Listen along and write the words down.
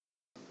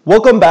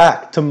Welcome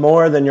back to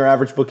More Than Your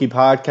Average Bookie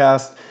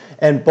podcast.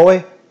 And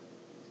boy,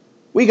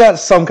 we got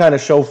some kind of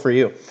show for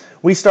you.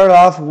 We start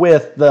off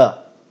with the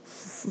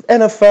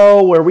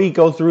NFL where we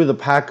go through the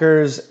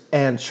Packers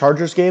and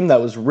Chargers game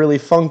that was really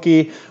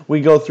funky.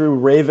 We go through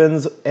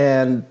Ravens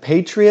and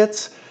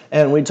Patriots,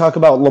 and we talk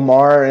about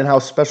Lamar and how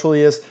special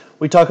he is.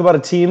 We talk about a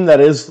team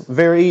that is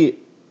very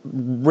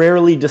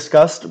rarely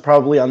discussed,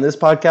 probably on this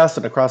podcast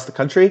and across the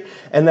country.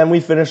 And then we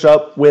finish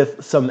up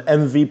with some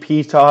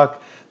MVP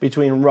talk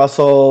between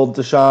Russell,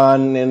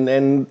 Deshaun,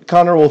 and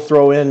Connor will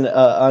throw in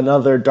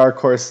another dark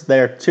horse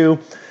there too.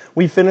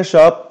 We finish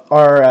up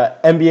our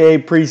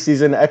NBA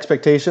preseason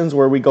expectations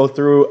where we go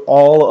through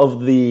all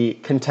of the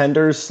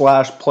contenders /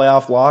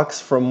 playoff locks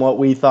from what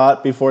we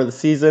thought before the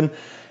season.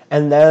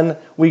 And then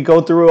we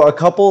go through a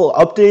couple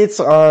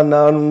updates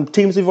on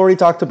teams we've already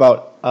talked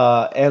about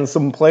and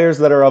some players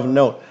that are of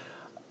note.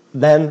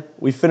 Then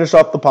we finish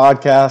up the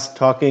podcast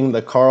talking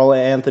the Karl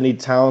Anthony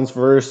Towns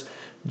versus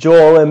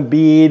Joel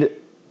Embiid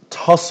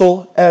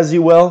tussle, as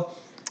you will.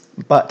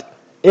 But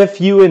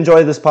if you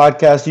enjoy this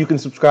podcast, you can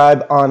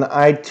subscribe on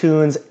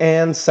iTunes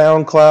and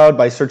SoundCloud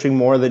by searching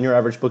More Than Your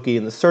Average Bookie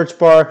in the search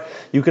bar.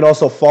 You can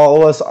also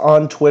follow us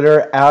on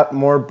Twitter at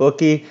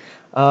MoreBookie.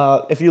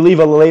 If you leave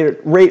a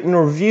rate and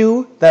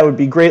review, that would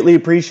be greatly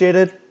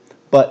appreciated.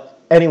 But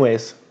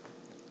anyways,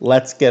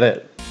 let's get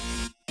it.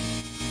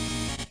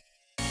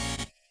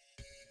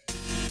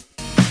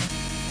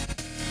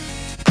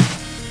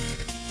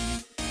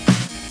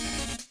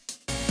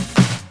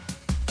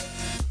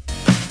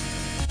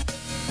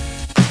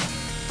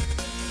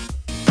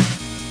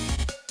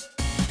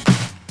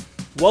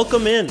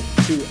 Welcome in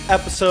to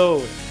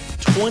episode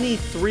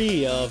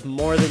 23 of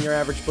More Than Your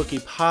Average Bookie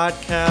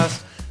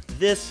podcast.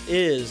 This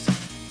is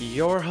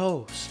your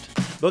host,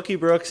 Bookie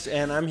Brooks,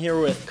 and I'm here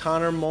with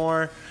Connor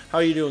Moore. How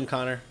are you doing,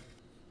 Connor?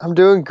 I'm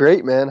doing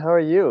great, man. How are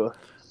you?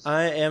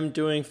 I am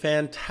doing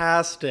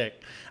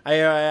fantastic.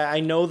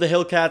 I know the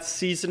Hillcats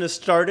season has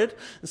started,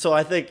 so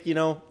I think,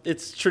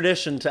 it's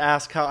tradition to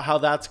ask how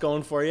that's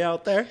going for you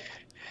out there.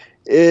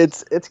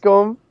 It's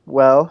going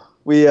well.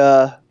 We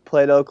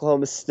played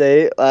Oklahoma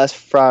State last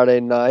Friday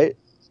night,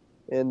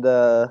 and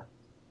that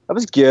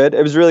was good.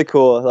 It was really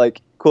cool,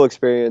 cool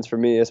experience for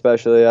me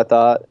especially, I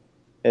thought.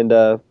 And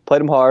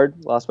played them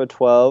hard, lost by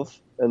 12,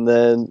 and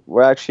then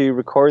we're actually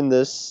recording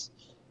this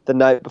the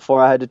night before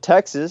I head to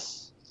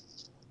Texas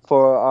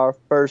for our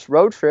first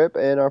road trip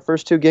and our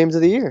first 2 games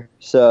of the year.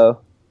 So,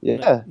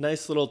 yeah.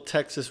 Nice little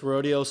Texas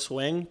rodeo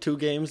swing, 2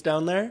 games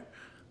down there.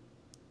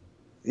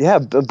 Yeah,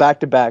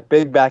 back-to-back,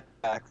 big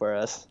back-to-back for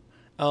us.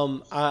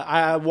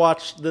 I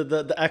watched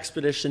the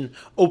expedition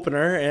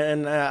opener,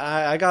 and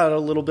I got a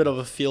little bit of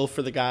a feel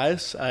for the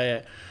guys.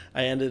 I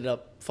ended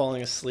up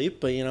falling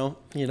asleep, but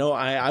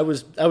I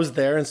was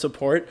there in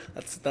support.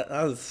 That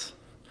was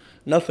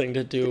nothing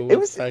to do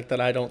with the fact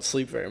that I don't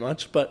sleep very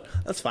much, but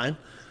that's fine.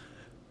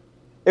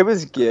 It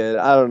was good.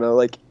 I don't know.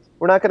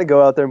 We're not gonna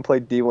go out there and play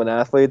D1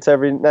 athletes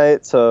every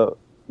night, so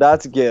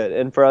that's good.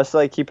 And for us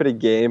to keep it a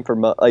game for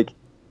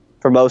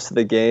most of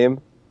the game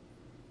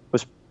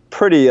was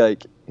pretty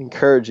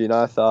encouraging,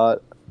 I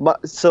thought.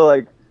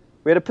 So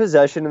we had a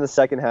possession in the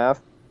second half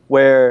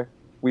where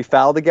we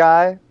fouled the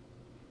guy,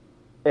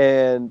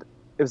 and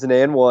it was an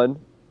and-1.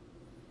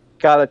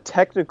 Got a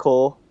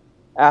technical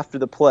after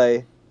the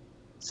play,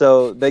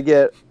 so they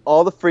get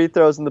all the free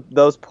throws and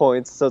those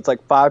points. So it's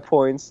 5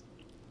 points,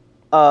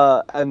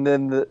 and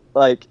then the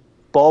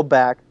ball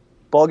back,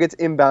 ball gets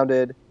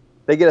inbounded.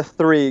 They get a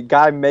 3,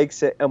 guy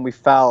makes it, and we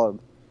foul him,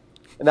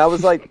 and that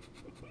was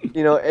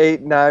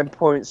 8-9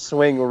 point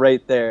swing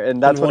right there,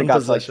 and that's when it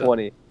got to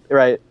 20,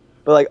 right?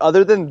 But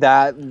other than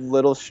that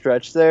little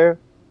stretch there,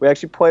 we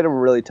actually played them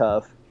really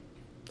tough.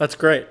 That's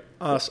great,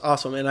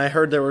 awesome. And I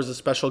heard there was a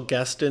special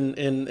guest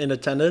in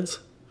attendance.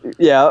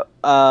 Yeah,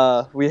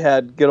 we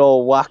had good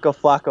old Waka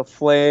Flocka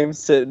Flame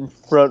sitting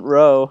front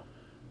row.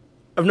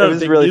 I'm not a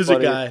big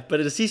music guy, but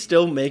does he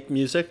still make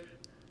music?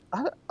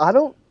 I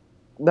don't,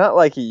 not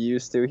like he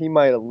used to. He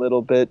might a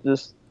little bit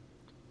just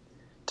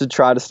to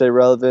try to stay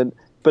relevant.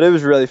 But it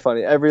was really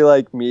funny. Every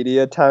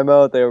media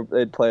timeout,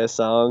 they'd play a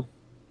song.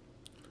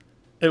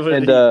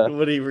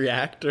 Would he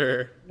react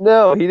or?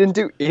 No, he didn't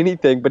do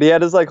anything. But he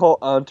had his whole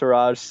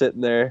entourage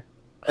sitting there.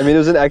 I mean, it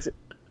was an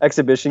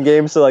exhibition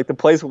game, so the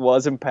place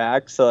wasn't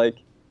packed. So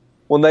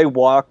when they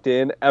walked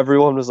in,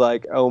 everyone was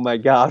like, "Oh my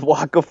God,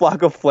 Waka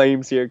Flocka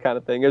Flames here," kind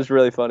of thing. It was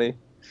really funny.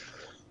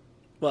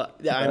 Well,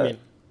 yeah, I mean,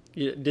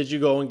 did you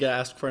go and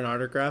ask for an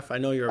autograph? I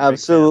know you're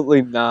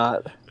absolutely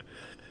not.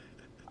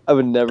 I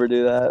would never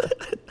do that,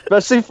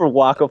 especially for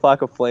Waka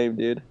Flocka Flame,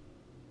 dude.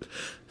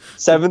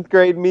 7th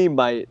grade me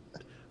might.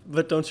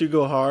 But don't you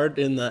go hard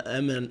in the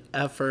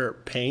M&F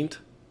paint,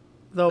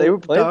 though? They were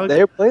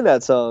playing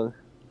that song.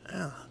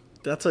 Yeah,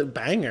 that's a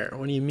banger.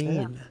 What do you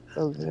mean?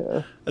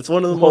 Yeah. It's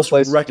one of the most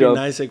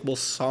recognizable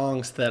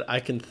songs that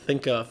I can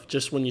think of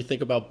just when you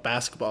think about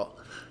basketball.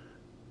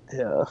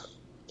 Yeah,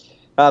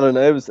 I don't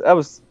know. It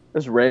was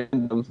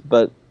random,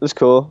 but it was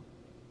cool.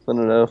 I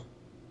don't know.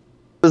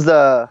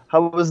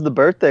 How was the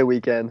birthday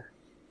weekend?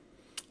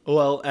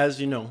 Well, as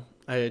you know,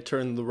 I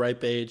turned the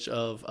ripe age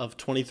of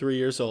 23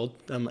 years old.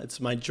 It's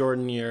my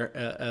Jordan year,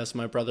 as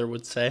my brother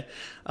would say.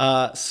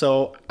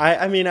 So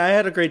I mean, I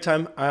had a great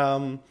time.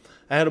 I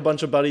had a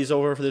bunch of buddies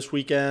over for this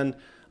weekend.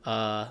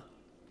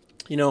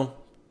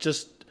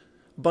 Just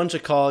a bunch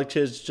of college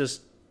kids,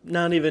 just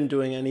not even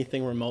doing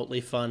anything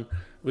remotely fun.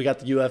 We got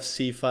the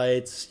UFC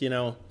fights,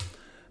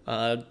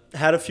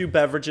 had a few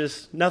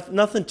beverages,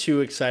 nothing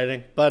too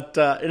exciting, but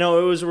it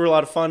was a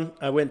lot of fun.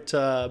 I went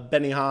to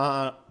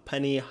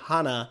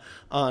Benihana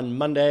on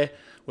Monday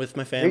with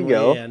my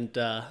family, and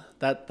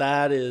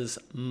that is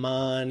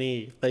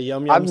money. The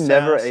yum yum. I've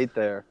never ate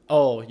there.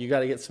 Oh, you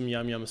got to get some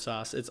yum yum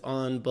sauce. It's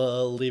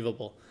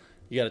unbelievable.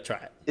 You got to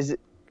try it.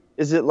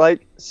 Is it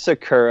like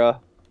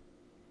Sakura?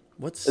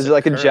 Is it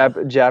like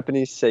a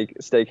Japanese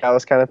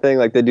steakhouse kind of thing?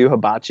 Like they do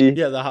hibachi?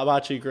 Yeah, the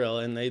hibachi grill,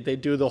 and they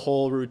do the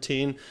whole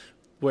routine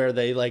where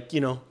they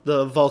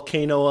the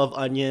volcano of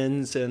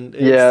onions, and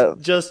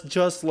it's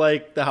just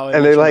like the How I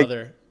Met Your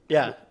Mother.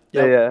 Yeah.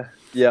 Yep.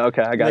 Yeah.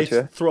 Okay, I got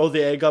you. Throw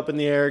the egg up in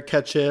the air,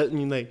 catch it,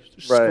 and they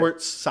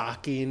squirt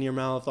sake in your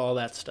mouth, all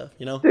that stuff.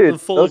 Dude, the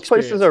full those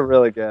experience. Places are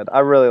really good. I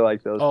really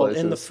like those places.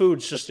 Oh, and the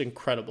food's just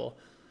incredible.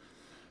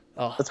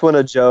 Oh. That's one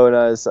of Joe and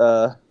I's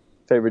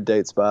favorite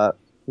date spot.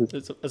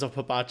 It's a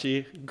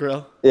hibachi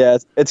grill. Yeah,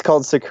 it's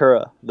called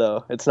Sakura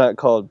though. It's not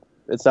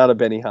a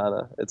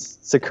Benihana. It's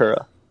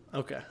Sakura.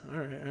 Okay, all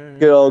right.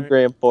 Good old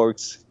Grand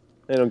Forks.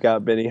 They don't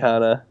got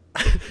Benihana.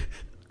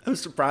 I'm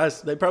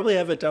surprised. They probably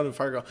have it down in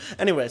Fargo.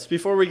 Anyways,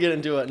 before we get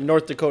into a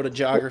North Dakota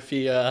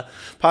geography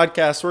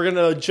podcast, we're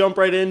going to jump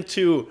right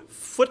into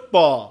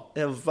football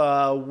of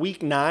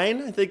week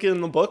 9. I think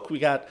in the book we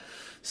got,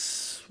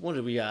 what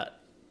did we got?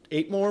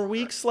 8 more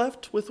weeks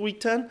left with week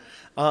 10.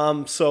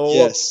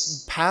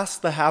 Yes.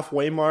 Past the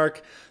halfway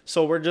mark.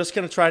 So we're just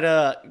going to try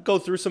to go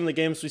through some of the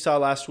games we saw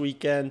last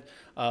weekend,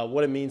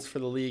 what it means for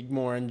the league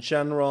more in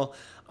general.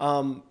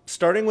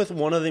 Starting with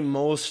one of the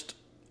most,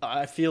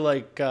 I feel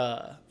like,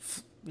 I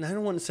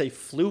don't want to say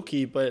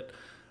fluky, but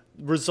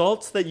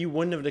results that you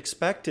wouldn't have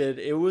expected.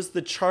 It was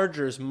the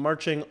Chargers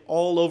marching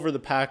all over the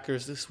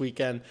Packers this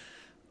weekend.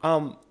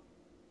 I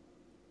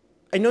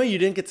know you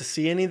didn't get to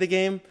see any of the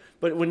game,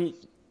 but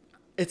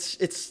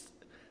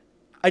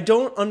I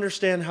don't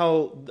understand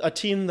how a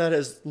team that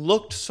has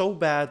looked so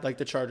bad like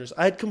the Chargers,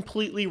 I had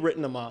completely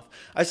written them off.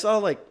 I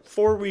saw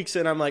 4 weeks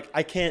in, I'm like,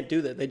 I can't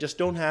do that. They just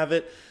don't have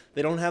it.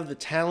 They don't have the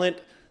talent.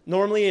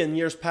 Normally in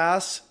years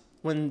past,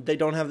 when they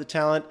don't have the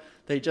talent,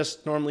 they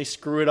just normally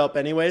screw it up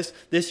anyways.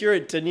 This year,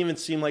 it didn't even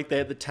seem like they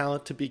had the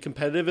talent to be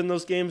competitive in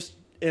those games.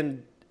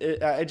 And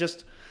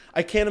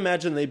I can't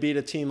imagine they beat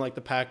a team like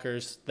the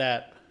Packers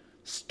that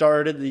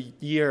started the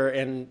year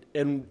and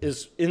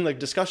is in the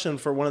discussion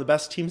for one of the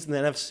best teams in the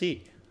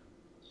NFC.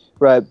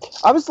 Right.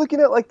 I was looking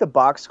at the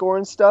box score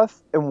and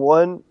stuff, and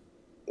one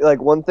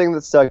thing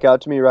that stuck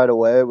out to me right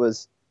away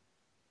was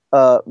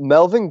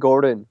Melvin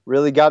Gordon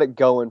really got it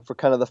going for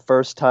kind of the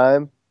first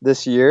time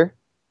this year.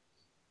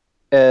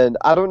 And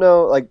I don't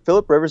know,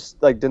 Phillip Rivers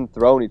didn't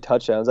throw any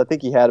touchdowns. I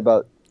think he had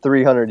about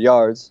 300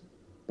 yards,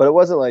 but it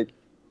wasn't like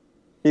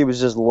he was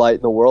just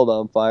lighting the world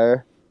on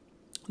fire.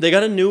 They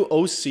got a new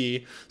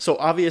OC, so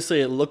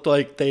obviously it looked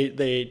like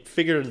they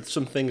figured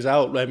some things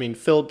out. I mean,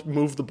 Phillip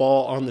moved the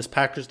ball on this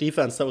Packers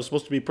defense that was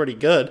supposed to be pretty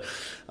good.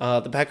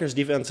 The Packers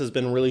defense has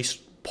been really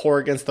poor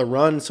against the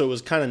run, so it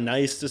was kind of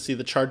nice to see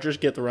the Chargers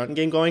get the run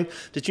game going.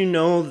 Did you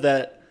know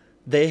that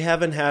they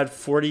haven't had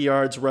 40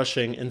 yards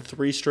rushing in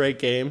 3 straight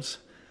games?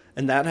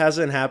 And that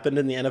hasn't happened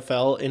in the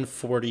NFL in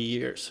 40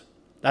 years.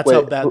 That's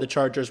how bad the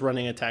Chargers'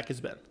 running attack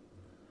has been.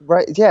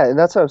 Right, yeah, and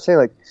that's what I'm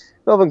saying.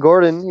 Melvin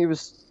Gordon, he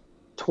was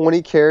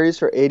 20 carries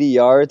for 80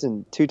 yards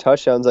and 2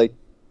 touchdowns.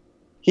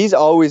 He's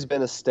always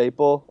been a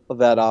staple of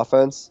that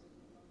offense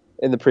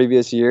in the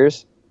previous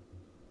years.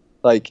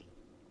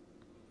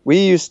 We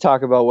used to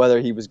talk about whether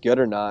he was good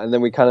or not, and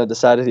then we kind of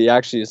decided he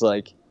actually is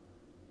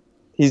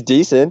he's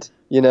decent,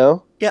 Yeah,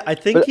 I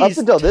think but he's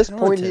up until this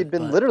talented, point, he'd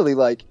been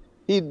literally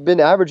he'd been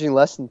averaging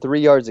less than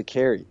 3 yards a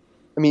carry.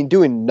 I mean,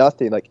 doing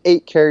nothing,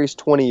 8 carries,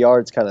 20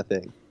 yards kind of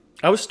thing.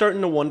 I was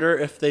starting to wonder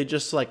if they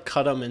just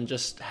cut him and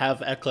just have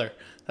Eckler.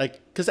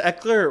 Because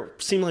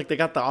Eckler seemed like they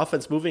got the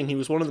offense moving. He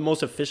was one of the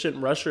most efficient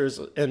rushers.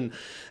 And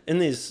in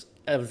these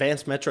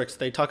advanced metrics,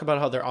 they talk about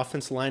how their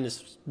offensive line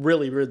has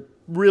really,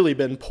 really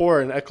been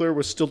poor, and Eckler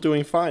was still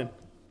doing fine.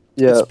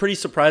 Yeah. It's pretty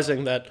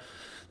surprising that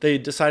they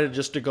decided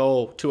just to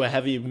go to a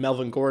heavy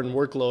Melvin Gordon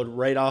workload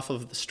right off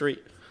of the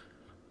street.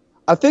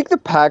 I think the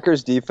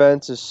Packers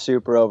defense is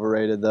super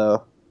overrated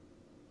though.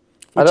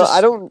 I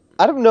don't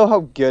know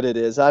how good it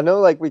is. I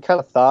know we kind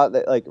of thought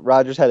that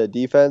Rodgers had a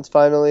defense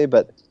finally,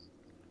 but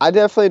I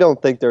definitely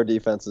don't think their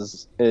defense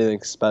is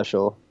anything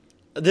special.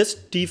 This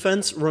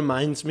defense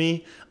reminds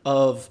me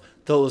of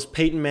those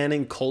Peyton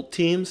Manning Colt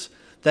teams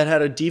that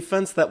had a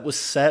defense that was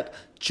set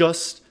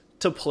just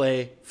to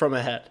play from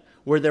ahead,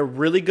 where they're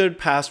really good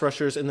pass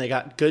rushers and they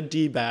got good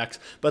D-backs,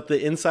 but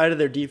the inside of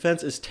their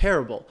defense is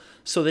terrible.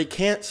 So they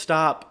can't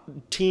stop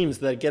teams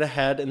that get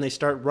ahead and they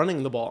start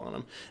running the ball on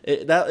them.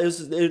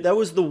 That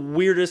was the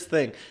weirdest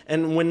thing.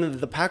 And when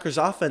the Packers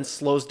offense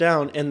slows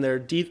down and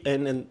their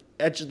and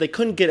they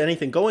couldn't get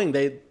anything going.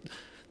 The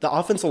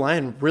offensive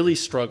line really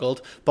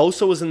struggled.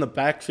 Bosa was in the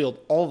backfield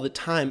all the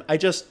time.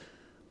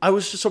 I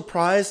was just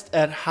surprised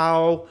at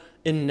how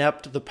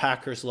inept the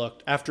Packers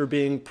looked after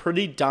being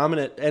pretty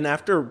dominant and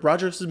after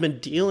Rodgers has been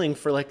dealing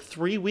for like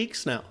 3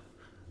 weeks now.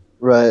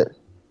 Right.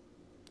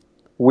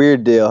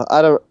 Weird deal.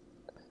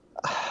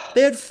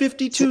 They had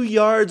 52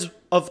 yards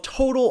of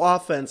total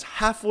offense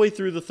halfway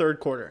through the third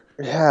quarter.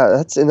 Yeah,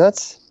 that's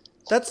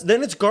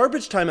then it's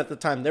garbage time at the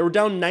time. They were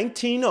down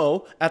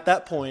 19-0 at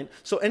that point,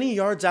 so any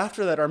yards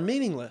after that are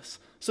meaningless.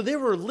 So they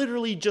were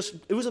literally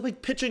it was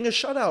like pitching a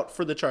shutout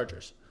for the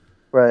Chargers.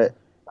 right.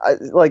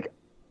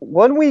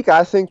 1 week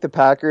I think the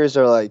Packers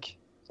are like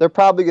they're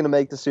probably going to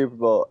make the Super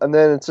Bowl, and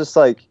then it's just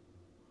like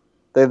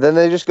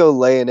they just go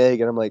lay an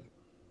egg, and I'm like,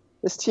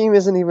 this team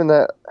isn't even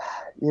that,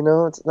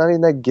 it's not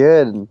even that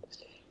good. And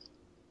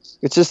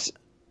it's just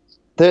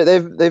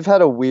they've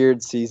had a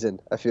weird season.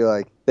 I feel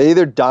like they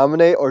either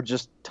dominate or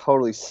just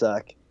totally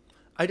suck.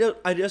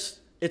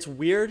 It's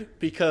weird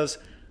because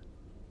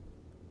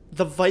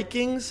the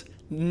Vikings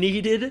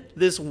needed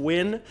this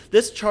win.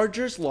 This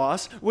Chargers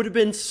loss would have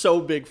been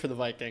so big for the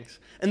Vikings.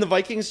 And the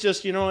Vikings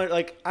just,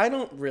 I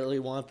don't really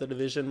want the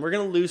division. We're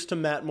going to lose to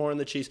Matt Moore and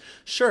the Chiefs.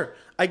 Sure,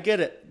 I get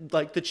it.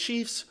 Like, the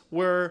Chiefs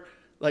were,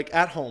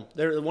 at home.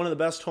 They're one of the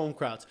best home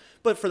crowds.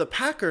 But for the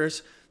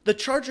Packers, the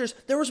Chargers,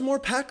 there was more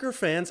Packer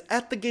fans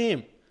at the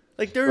game.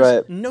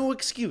 There's no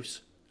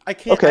excuse. I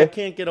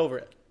can't get over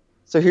it.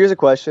 So here's a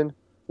question.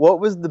 What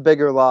was the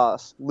bigger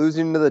loss?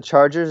 Losing to the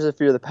Chargers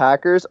if you're the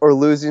Packers, or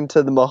losing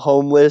to the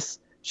Mahomes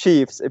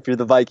Chiefs if you're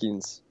the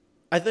Vikings?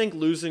 I think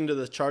losing to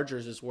the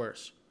Chargers is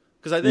worse.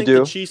 Because I think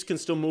the Chiefs can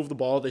still move the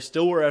ball. They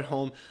still were at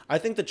home. I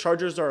think the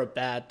Chargers are a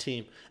bad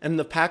team. And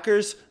the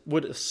Packers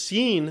would have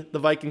seen the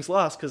Vikings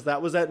loss because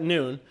that was at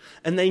noon.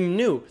 And they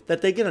knew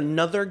that they get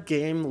another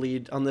game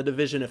lead on the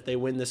division if they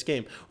win this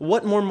game.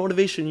 What more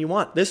motivation you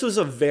want? This was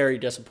a very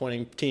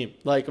disappointing team.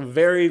 A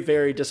very,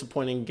 very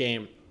disappointing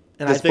game.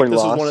 And I think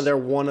this was one of their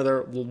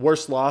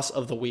worst loss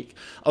of the week,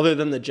 other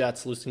than the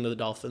Jets losing to the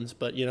Dolphins.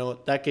 But,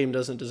 that game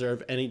doesn't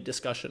deserve any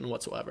discussion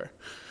whatsoever.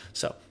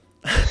 So...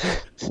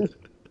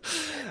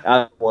 I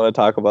don't want to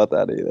talk about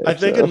that either. I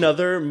think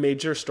another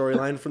major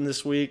storyline from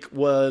this week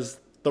was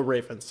the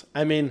Ravens.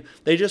 I mean,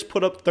 they just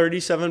put up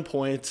 37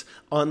 points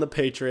on the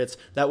Patriots.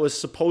 That was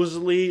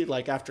supposedly,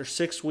 after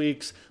 6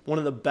 weeks, one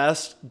of the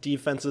best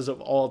defenses of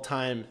all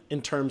time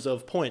in terms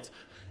of points.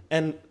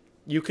 And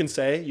you can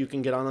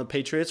get on the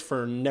Patriots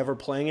for never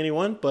playing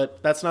anyone,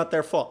 but that's not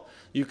their fault.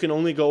 You can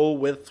only go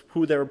with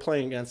who they were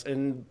playing against.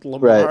 And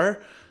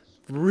Lamar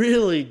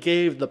really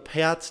gave the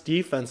Pats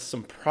defense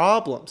some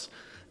problems.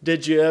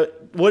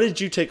 What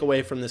did you take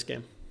away from this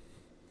game?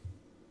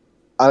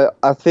 I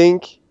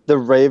think the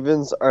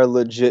Ravens are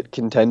legit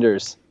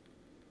contenders.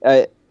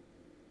 If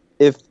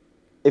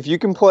you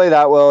can play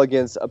that well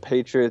against a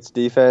Patriots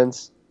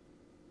defense,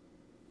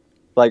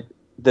 that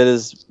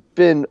has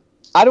been,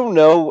 I don't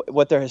know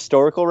what their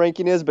historical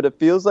ranking is, but it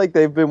feels like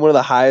they've been one of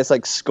the highest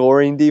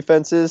scoring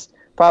defenses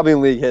probably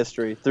in league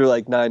history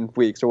through 9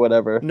 weeks or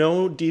whatever.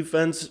 No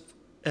fantasy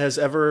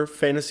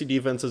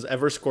defense has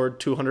ever scored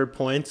 200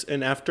 points,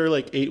 and after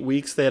 8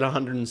 weeks they had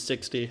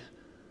 160.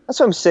 That's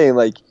what I'm saying.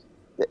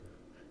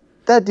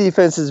 That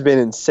defense has been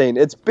insane.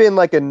 It's been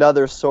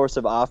another source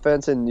of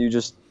offense, and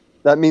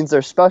that means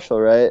they're special,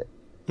 right?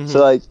 Mm-hmm.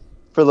 So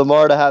for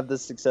Lamar to have the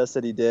success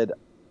that he did,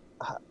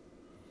 I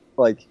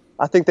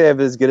think they have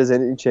as good as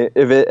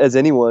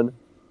anyone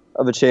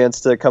of a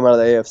chance to come out of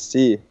the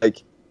AFC.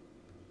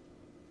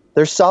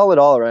 They're solid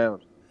all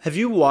around. Have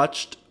you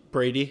watched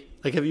Brady?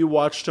 Have you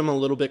watched him a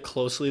little bit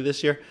closely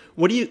this year?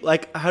 What do you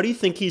how do you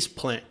think he's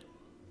playing?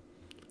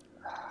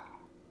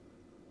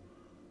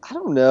 I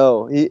don't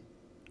know.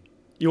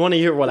 You want to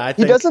hear what I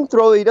think? He doesn't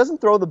throw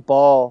the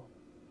ball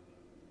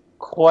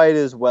quite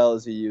as well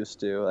as he used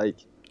to.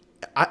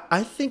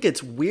 I think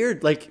it's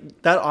weird.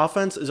 That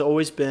offense has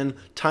always been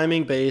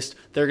timing based.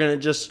 They're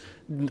just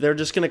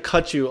gonna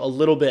cut you a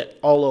little bit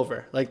all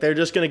over. They're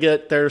just gonna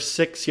get their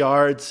 6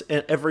 yards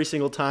every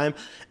single time.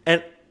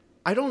 And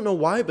I don't know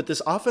why, but this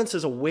offense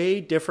is a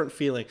way different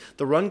feeling.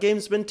 The run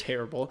game's been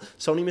terrible.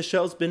 Sony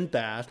Michel's been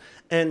bad.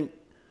 And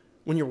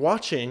when you're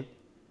watching,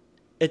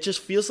 it just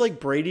feels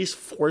like Brady's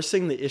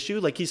forcing the issue.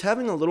 He's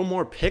having a little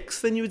more picks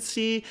than you would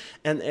see.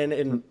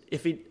 And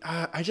if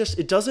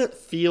it doesn't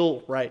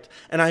feel right.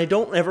 And I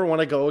don't ever want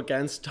to go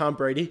against Tom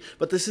Brady,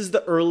 but this is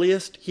the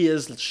earliest he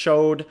has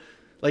showed,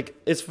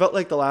 it's felt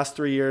like the last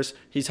 3 years,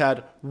 he's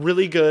had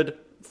really good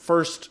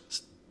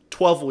first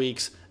 12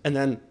 weeks. And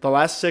then the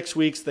last 6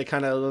 weeks, they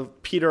kind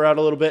of peter out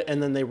a little bit,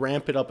 and then they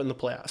ramp it up in the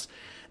playoffs.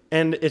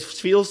 And it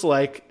feels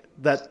like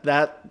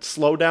that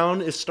slowdown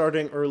is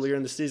starting earlier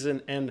in the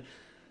season. And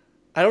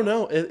I don't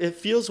know. It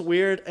feels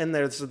weird. And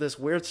there's this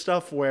weird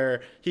stuff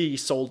where he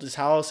sold his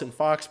house in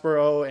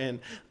Foxborough.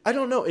 And I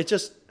don't know.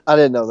 I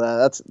didn't know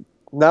that.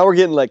 Now we're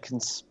getting like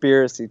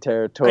conspiracy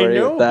territory. I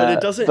know, with but that.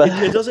 it doesn't.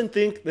 It doesn't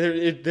think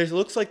there. There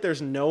looks like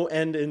there's no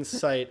end in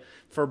sight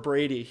for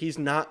Brady. He's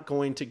not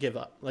going to give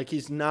up. Like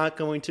he's not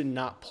going to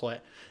not play.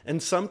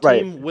 And some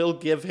team will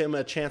give him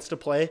a chance to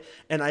play.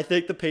 And I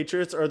think the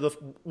Patriots are the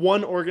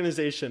one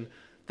organization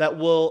that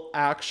will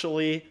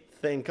actually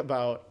think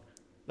about.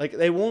 Like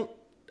they won't.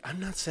 I'm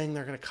not saying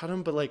they're going to cut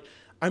him, but like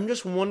I'm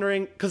just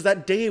wondering because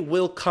that day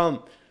will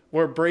come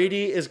where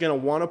Brady is going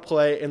to want to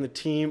play and the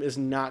team is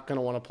not going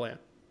to want to play him.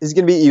 He's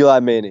going to be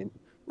Eli Manning.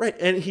 Right,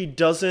 and he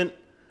doesn't.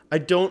 I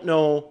don't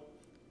know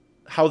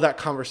how that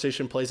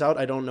conversation plays out.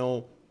 I don't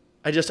know.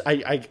 I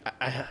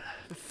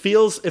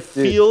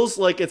feels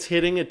like it's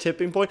hitting a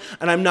tipping point,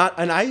 and I'm not.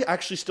 And I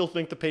actually still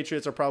think the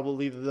Patriots are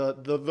probably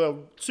the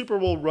Super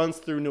Bowl runs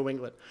through New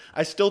England.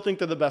 I still think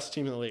they're the best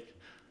team in the league.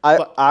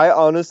 I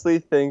honestly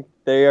think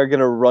they are going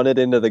to run it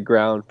into the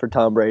ground for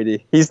Tom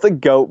Brady. He's the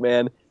GOAT,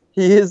 man.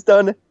 He has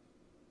done.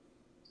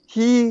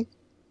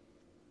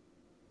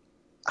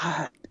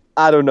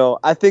 I don't know.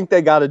 I think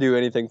they got to do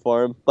anything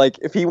for him. Like,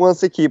 if he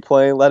wants to keep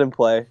playing, let him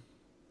play.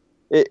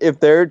 If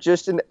they're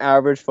just an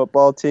average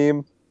football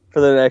team for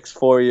the next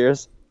 4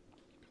 years,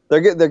 they're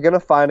going to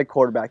find a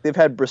quarterback. They've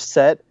had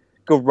Brissett,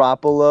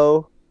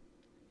 Garoppolo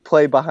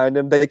play behind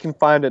him. They can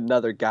find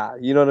another guy.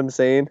 You know what I'm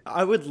saying?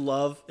 I would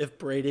love if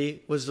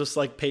Brady was just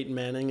like Peyton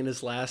Manning in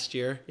his last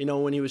year,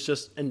 when he was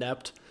just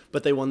inept.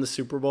 But they won the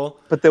Super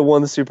Bowl. But they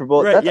won the Super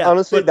Bowl. Right, That's yeah,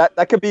 honestly,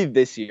 that could be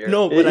this year.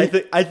 No, but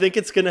I think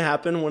it's going to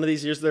happen. One of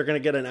these years, they're going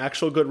to get an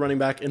actual good running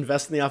back,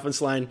 invest in the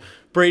offense line.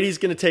 Brady's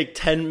going to take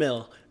 $10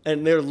 million,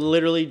 and they're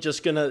literally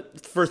just going to,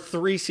 for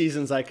 3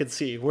 seasons, I could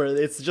see, where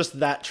it's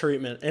just that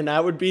treatment. And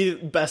that would be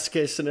best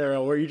case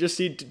scenario, where you just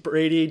see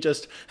Brady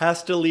just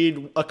has to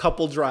lead a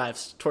couple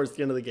drives towards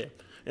the end of the game.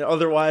 And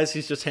otherwise,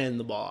 he's just handing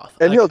the ball off.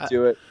 And he'll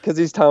do it, because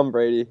he's Tom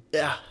Brady.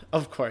 Yeah,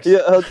 of course. Yeah,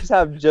 he'll just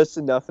have just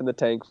enough in the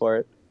tank for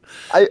it.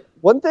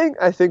 One thing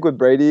I think with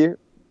Brady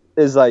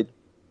is like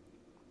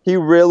he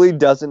really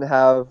doesn't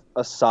have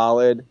a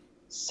solid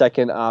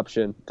second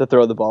option to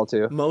throw the ball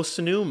to. Mo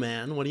Sanu,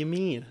 man. What do you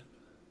mean?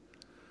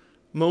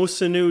 Mo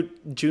Sanu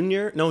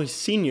Jr.? No, he's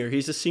senior.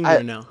 He's a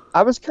senior now.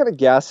 I was kind of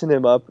gassing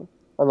him up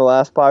on the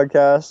last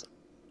podcast.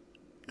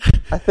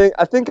 I think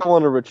I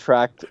want to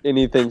retract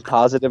anything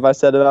positive I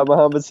said about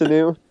Mohamed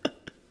Sanu.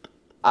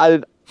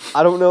 I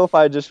don't know if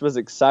I just was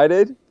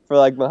excited for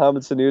like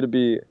Mohamed Sanu to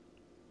be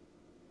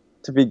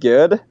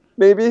good,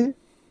 maybe.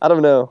 I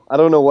don't know. I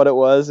don't know what it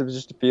was. It was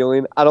just a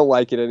feeling. I don't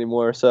like it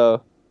anymore.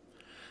 So,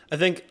 I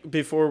think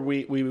before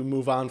we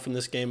move on from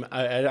this game,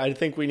 I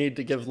think we need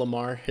to give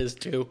Lamar his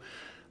due.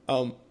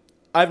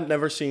 I've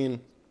never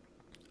seen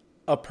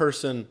a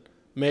person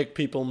make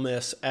people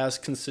miss as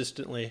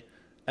consistently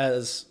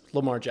as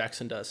Lamar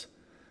Jackson does.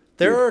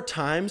 There are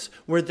times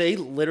where they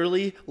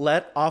literally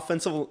let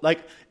offensive,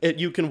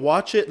 you can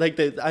watch it.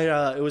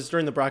 It was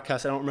during the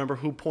broadcast. I don't remember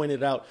who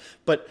pointed out,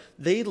 but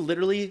they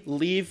literally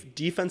leave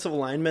defensive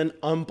linemen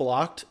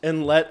unblocked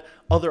and let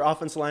other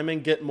offensive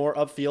linemen get more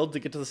upfield to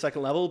get to the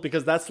second level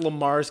because that's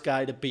Lamar's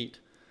guy to beat.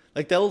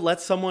 Like they'll let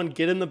someone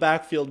get in the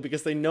backfield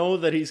because they know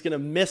that he's going to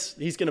miss.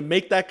 He's going to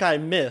make that guy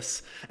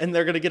miss, and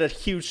they're going to get a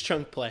huge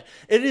chunk play.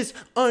 It is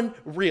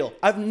unreal.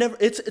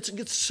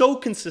 It's so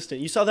consistent.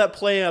 You saw that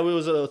play. It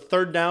was a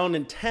 3rd down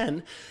and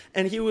 10,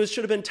 and he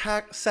should have been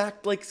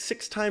sacked like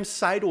 6 times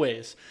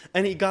sideways,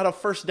 and he got a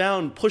 1st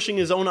down pushing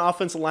his own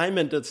offensive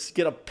lineman to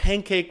get a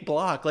pancake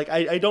block. Like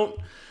I don't.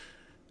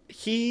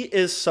 He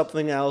is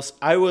something else.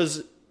 I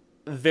was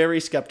very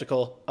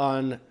skeptical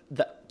on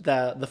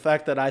the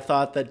fact that I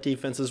thought that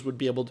defenses would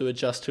be able to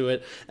adjust to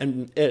it,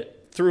 and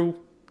through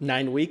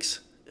 9 weeks,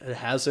 it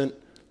hasn't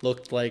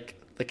looked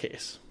like the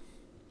case.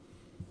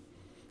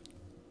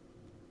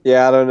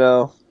 Yeah, I don't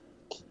know.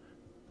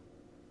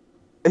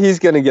 He's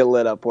going to get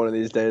lit up one of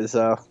these days,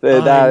 though.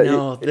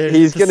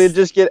 He's going to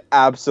just get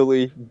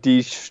absolutely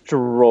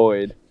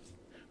destroyed.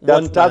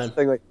 That's the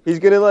thing. Like, he's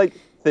going to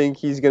think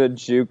he's going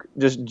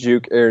to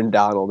juke Aaron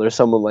Donald or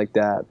someone like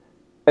that.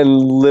 And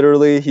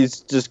literally, he's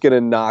just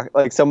going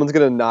to someone's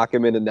going to knock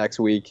him into next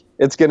week.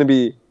 It's going to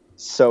be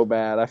so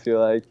bad, I feel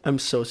like. I'm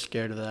so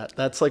scared of that.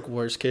 That's like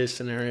worst case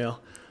scenario.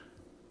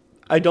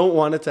 I don't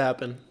want it to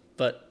happen,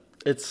 but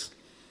it's...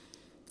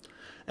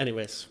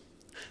 Anyways,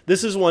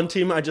 this is one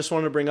team I just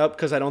wanted to bring up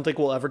because I don't think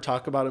we'll ever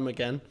talk about him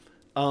again.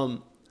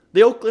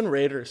 The Oakland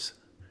Raiders.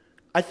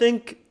 I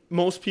think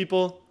most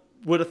people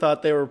would have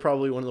thought they were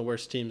probably one of the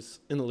worst teams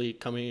in the league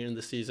coming into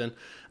the season.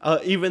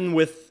 Even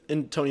with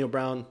Antonio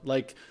Brown,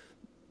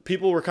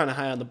 people were kind of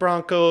high on the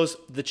Broncos.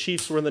 The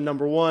Chiefs were the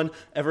number 1.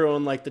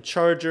 Everyone liked the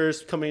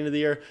Chargers coming into the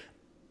year.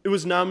 It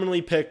was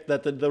nominally picked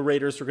that the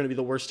Raiders were going to be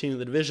the worst team in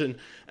the division.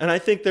 And I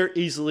think they're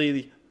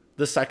easily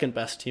the second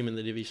best team in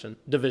the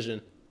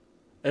division.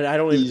 And I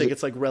don't even think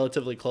it's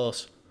relatively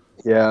close.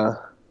 Yeah.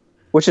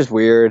 Which is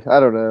weird. I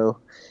don't know.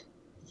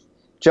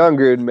 John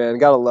Gruden, man.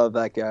 Gotta love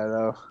that guy,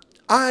 though.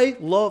 I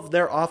love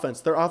their offense.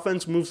 Their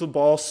offense moves the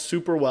ball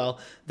super well.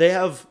 They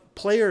have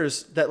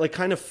players that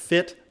kind of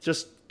fit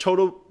just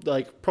total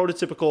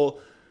prototypical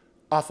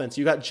offense.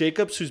 You got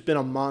Jacobs, who's been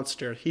a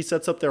monster. He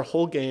sets up their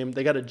whole game.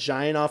 They got a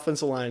giant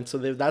offensive line, so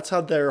that's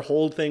how their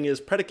whole thing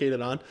is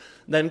predicated on.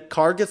 Then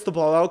Carr gets the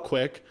ball out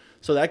quick,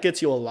 so that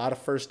gets you a lot of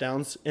first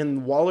downs.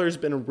 And Waller's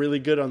been really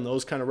good on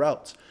those kind of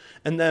routes.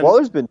 And then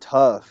Waller's been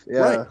tough, yeah.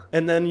 Right.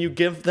 And then you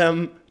give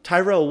them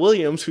Tyrell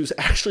Williams, who's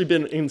actually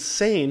been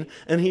insane,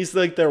 and he's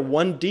like their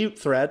one deep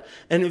threat.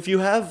 And if you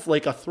have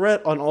like a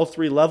threat on all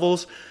three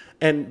levels,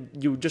 and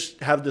you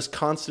just have this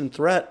constant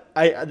threat,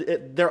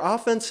 their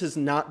offense has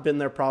not been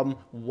their problem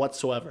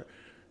whatsoever.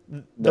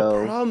 The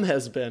problem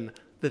has been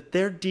that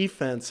their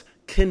defense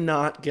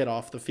cannot get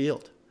off the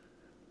field.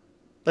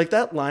 Like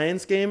that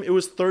Lions game, it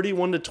was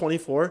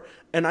 31-24,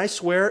 and I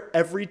swear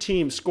every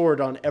team scored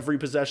on every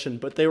possession,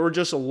 but they were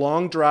just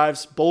long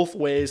drives both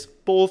ways.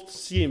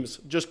 Both teams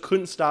just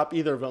couldn't stop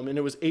either of them, and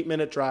it was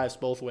 8-minute drives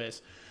both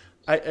ways.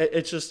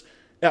 I just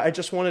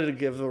wanted to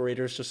give the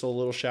Raiders just a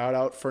little shout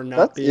out for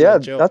not being a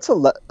joke. That's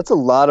a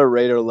lot of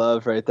Raider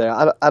love right there.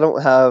 I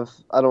don't have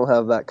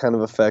that kind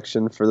of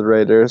affection for the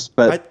Raiders,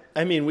 but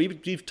I mean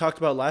we've talked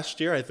about last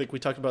year. I think we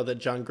talked about that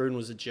John Gruden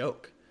was a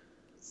joke.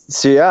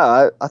 So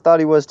yeah, I thought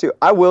he was too.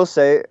 I will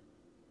say,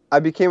 I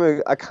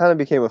kind of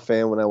became a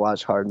fan when I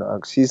watched Hard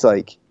Knocks. He's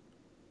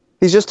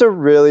just a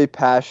really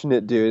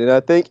passionate dude, and I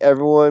think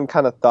everyone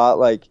kind of thought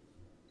like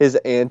his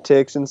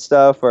antics and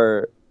stuff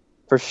are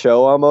for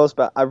show almost,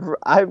 but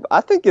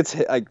I think it's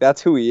like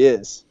that's who he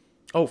is.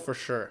 Oh, for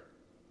sure.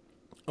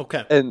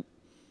 Okay. And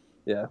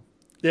yeah.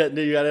 Yeah.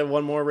 Do you got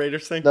one more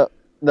Raiders thing?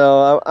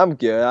 No, I'm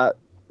good.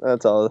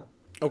 That's all.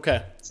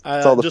 Okay.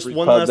 That's all the just free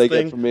one pub last they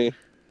thing. get from me.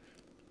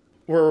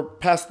 We're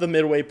past the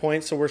midway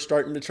point, so we're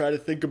starting to try to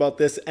think about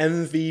this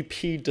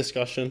MVP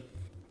discussion.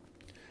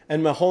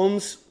 And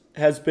Mahomes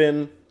has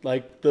been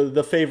like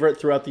the favorite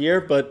throughout the year,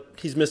 but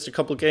he's missed a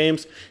couple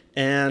games,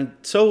 and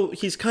so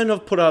he's kind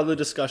of put out of the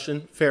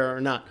discussion, fair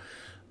or not.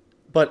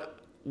 But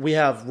we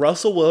have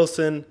Russell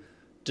Wilson,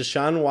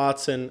 Deshaun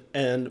Watson,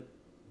 and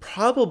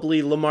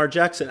probably Lamar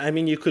Jackson. I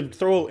mean, you could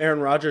throw Aaron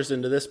Rodgers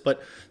into this,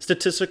 but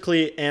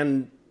statistically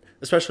and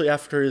especially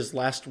after his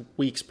last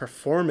week's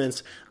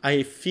performance,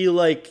 I feel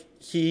like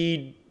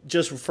he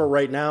just for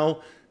right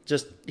now,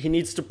 he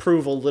needs to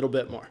prove a little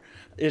bit more.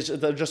 It's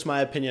just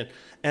my opinion.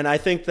 And I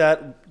think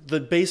that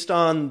based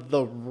on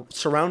the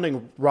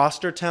surrounding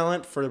roster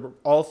talent for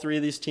all three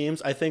of these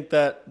teams, I think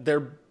that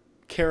they're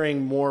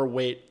carrying more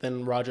weight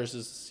than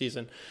Rodgers'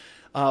 season.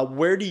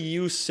 Where do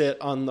you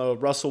sit on the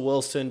Russell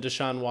Wilson,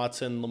 Deshaun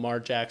Watson, Lamar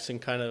Jackson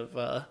kind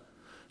of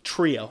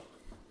trio?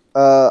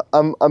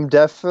 I'm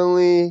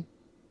definitely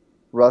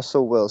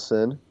Russell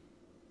Wilson.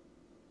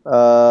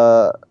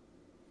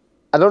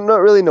 I don't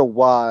really know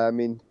why. I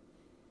mean,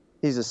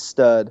 he's a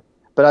stud,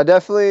 but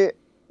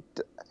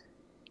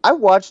I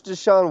watched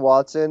Deshaun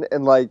Watson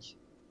and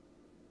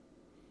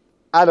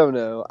I don't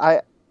know.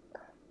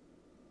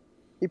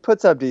 He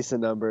puts up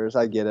decent numbers.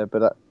 I get it,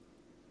 but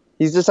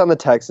he's just on the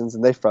Texans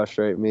and they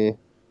frustrate me.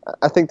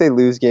 I think they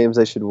lose games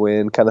they should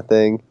win, kind of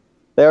thing.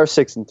 They are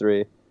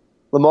 6-3.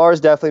 Lamar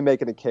is definitely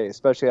making a case,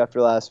 especially after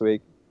last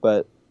week.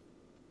 But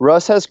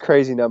Russ has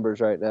crazy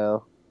numbers right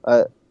now.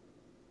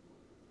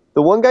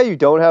 The one guy you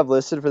don't have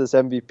listed for this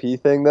MVP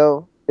thing,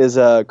 though, is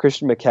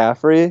Christian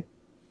McCaffrey.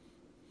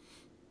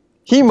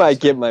 He might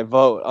get my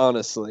vote,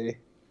 honestly.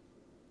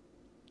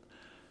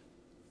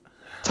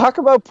 Talk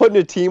about putting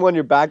a team on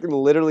your back and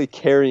literally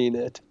carrying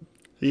it.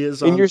 He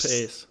is on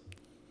pace.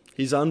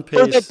 He's on pace.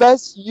 For the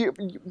best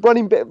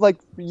running back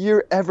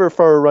year ever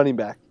for a running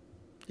back.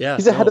 Yeah,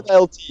 he's ahead of the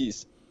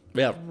LTs.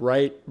 Yeah,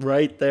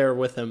 right there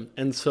with him.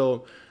 And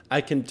so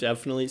I can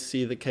definitely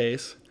see the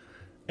case.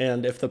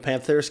 And if the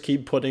Panthers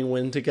keep putting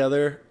win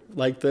together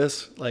like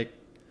this,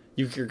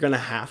 you're going to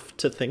have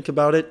to think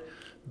about it.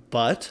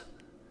 But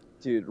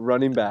dude,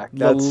 running back.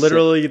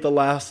 Literally the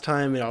last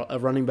time a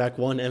running back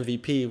won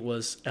MVP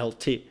was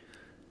LT.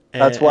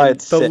 And that's why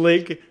it's the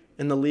sick.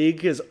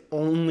 league has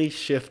only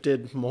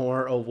shifted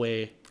more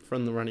away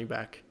from the running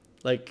back.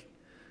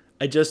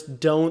 I just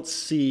don't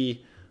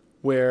see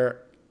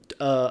where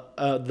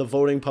the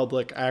voting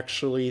public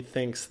actually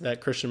thinks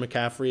that Christian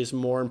McCaffrey is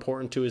more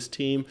important to his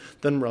team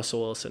than Russell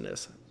Wilson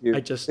is.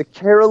 Dude, the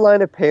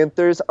Carolina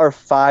Panthers are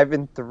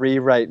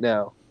 5-3 right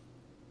now.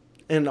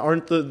 And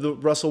aren't the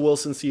Russell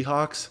Wilson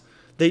Seahawks?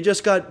 They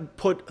just got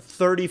put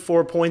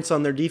 34 points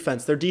on their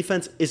defense. Their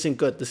defense isn't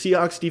good. The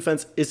Seahawks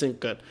defense isn't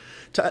good.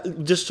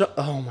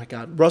 Oh my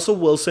God. Russell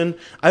Wilson,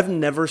 I've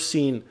never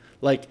seen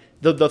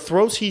the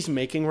throws he's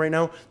making right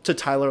now to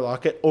Tyler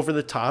Lockett over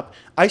the top.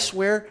 I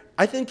swear,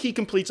 I think he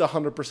completes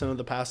 100% of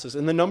the passes.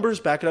 And the numbers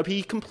back it up.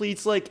 He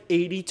completes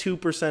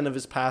 82% of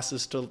his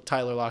passes to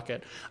Tyler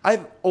Lockett.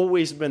 I've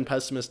always been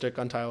pessimistic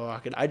on Tyler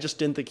Lockett. I just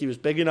didn't think he was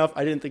big enough.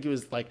 I didn't think he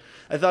was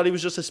I thought he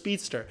was just a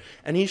speedster.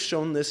 And he's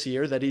shown this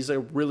year that he's a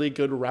really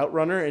good route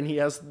runner. And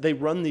they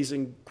run these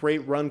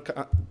great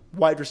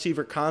wide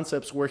receiver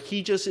concepts where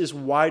he just is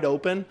wide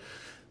open.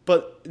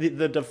 But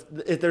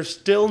there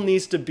still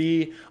needs to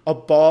be a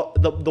ball.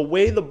 The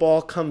way the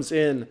ball comes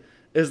in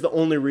is the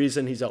only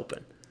reason he's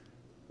open.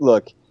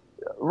 Look,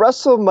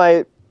 Russell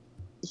might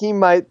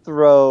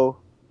throw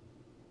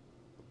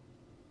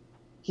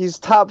he's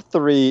top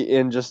 3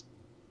 in just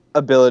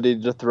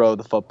ability to throw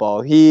the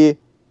football.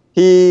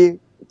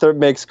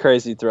 Makes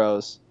crazy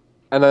throws,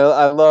 and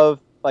I love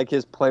like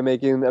his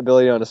playmaking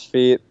ability on his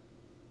feet.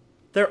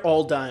 They're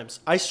all dimes.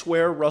 I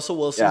swear Russell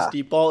Wilson's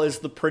deep ball is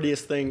the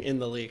prettiest thing in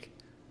the league.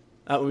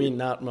 I mean,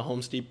 not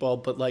Mahomes' deep ball,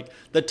 but like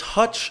the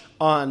touch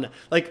on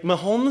like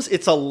Mahomes,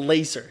 it's a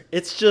laser.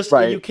 It's just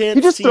you can't.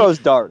 He just throws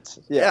darts.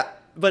 Yeah,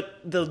 but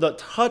the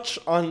touch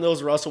on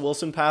those Russell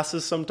Wilson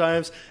passes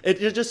sometimes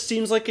it just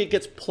seems like it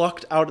gets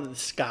plucked out of the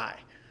sky.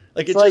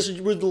 Like it just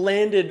would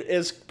landed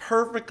as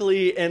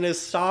perfectly and as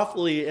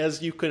softly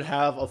as you could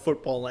have a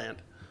football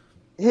land.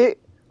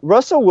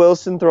 Russell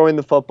Wilson throwing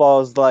the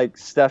football is like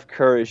Steph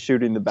Curry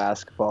shooting the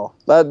basketball.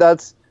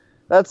 That's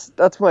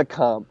my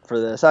comp for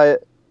this.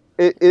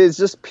 It is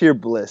just pure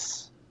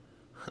bliss.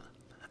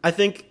 I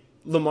think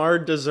Lamar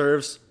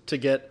deserves to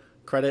get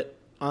credit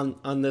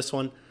on this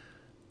one,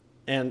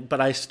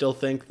 but I still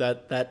think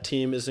that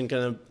team isn't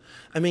gonna.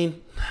 I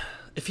mean,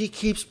 if he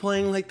keeps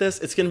playing like this,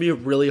 it's gonna be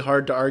really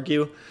hard to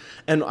argue.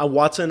 And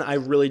Watson, I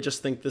really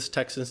just think this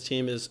Texans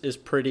team is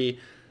pretty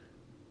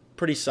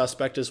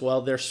suspect as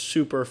well. They're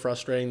super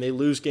frustrating. They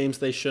lose games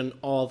they shouldn't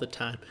all the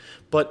time.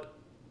 But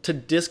to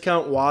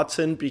discount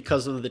Watson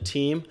because of the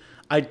team,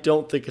 I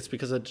don't think it's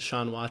because of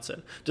Deshaun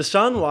Watson.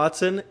 Deshaun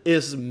Watson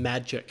is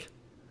magic.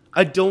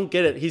 I don't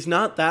get it. He's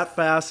not that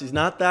fast. He's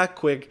not that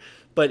quick.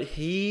 But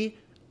he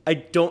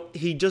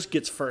just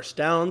gets first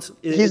downs.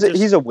 He's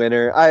a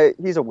winner.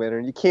 He's a winner.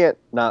 You can't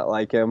not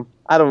like him.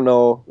 I don't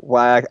know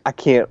why I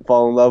can't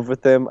fall in love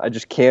with him. I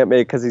just can't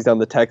because he's on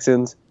the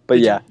Texans. But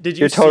did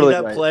you see totally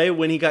that right. play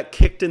when he got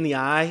kicked in the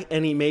eye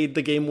and he made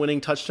the game-winning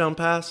touchdown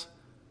pass?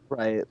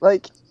 Right.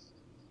 Like,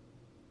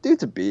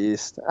 dude's a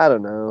beast. I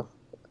don't know.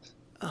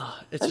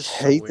 I just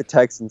hate the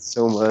Texans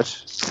so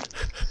much.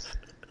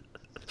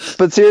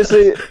 But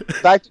seriously,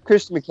 back to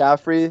Christian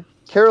McCaffrey.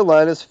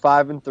 Carolina's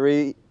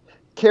 5-3.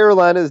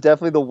 Carolina is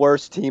definitely the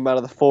worst team out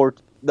of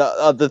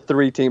the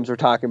 3 teams we're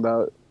talking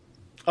about.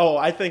 Oh,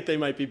 I think they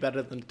might be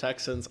better than the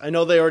Texans. I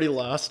know they already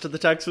lost to the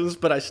Texans,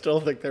 but I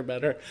still think they're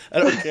better. I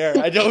don't care.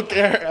 I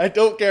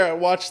don't care. I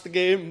watched the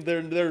game.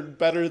 They're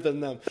better than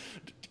them.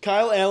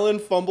 Kyle Allen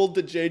fumbled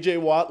to J.J.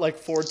 Watt like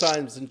 4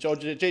 times, and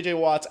J.J.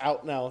 Watt's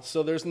out now,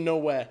 so there's no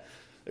way.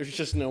 There's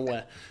just no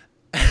way.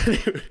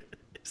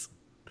 Anyways.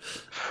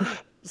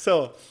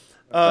 So,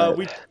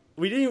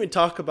 we didn't even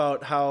talk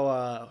about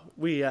how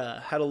we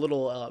had a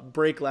little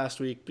break last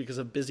week because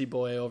of Busy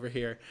Boy over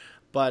here,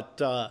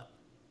 but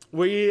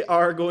we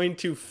are going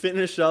to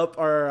finish up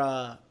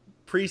our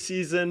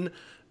preseason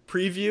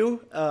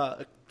preview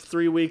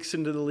 3 weeks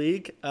into the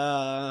league.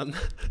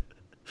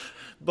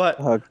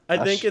 But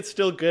I think it's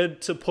still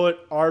good to put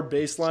our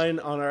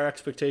baseline on our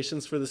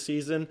expectations for the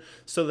season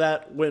so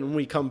that when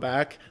we come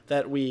back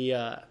that we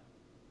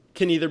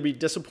can either be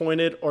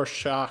disappointed or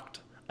shocked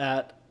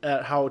at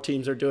how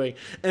teams are doing.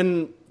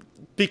 And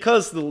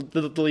because the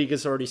league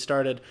has already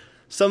started,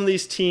 some of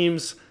these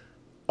teams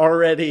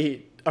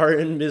already are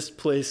in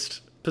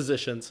misplaced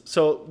positions.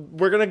 So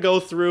we're going to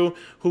go through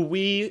who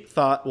we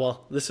thought,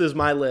 well, this is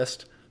my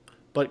list,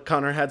 but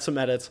Connor had some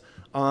edits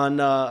on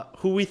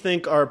who we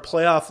think our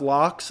playoff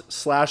locks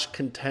 /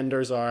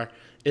 contenders are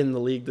in the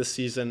league this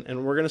season.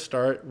 And we're going to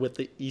start with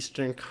the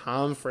Eastern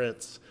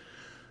Conference.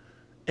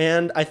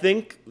 And I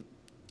think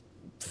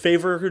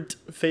favored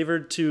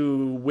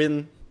to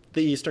win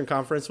the Eastern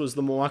Conference was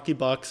the Milwaukee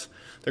Bucks.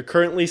 They're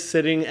currently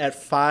sitting at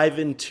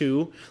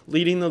 5-2,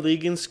 leading the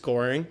league in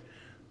scoring.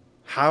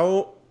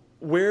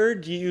 Where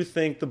do you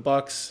think the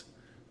Bucks?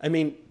 I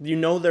mean,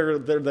 they're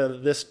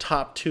this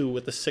top 2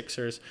 with the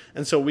Sixers,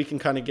 and so we can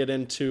kind of get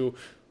into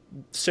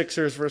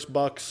Sixers versus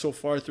Bucks so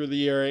far through the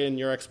year and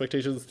your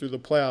expectations through the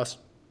playoffs.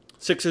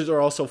 Sixers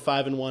are also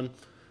 5-1.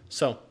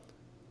 So,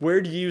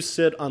 where do you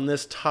sit on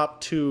this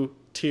top 2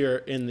 tier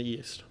in the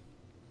East?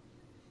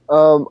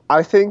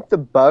 I think the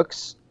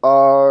Bucks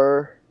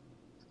are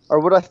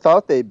what I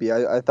thought they'd be.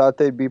 I thought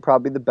they'd be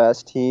probably the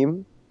best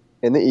team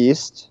in the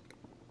East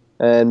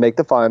and make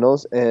the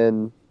finals.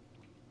 And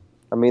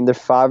I mean, they're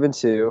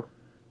 5-2.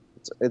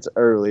 It's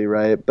early,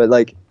 right? But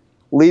like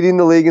leading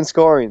the league in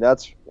scoring,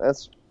 that's a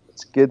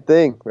good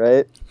thing,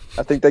 right?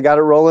 I think they got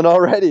it rolling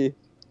already.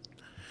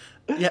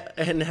 Yeah,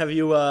 and have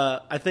you?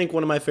 I think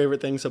one of my favorite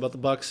things about the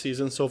Bucks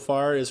season so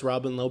far is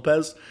Robin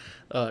Lopez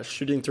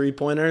shooting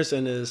 3-pointers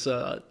and his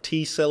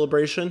tea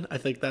celebration. I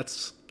think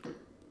that's.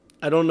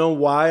 I don't know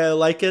why I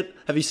like it.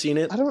 Have you seen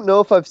it? I don't know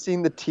if I've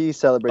seen the tea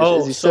celebration. Oh,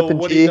 is he so sipping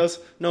what tea? he does?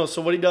 No,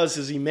 so what he does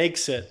is he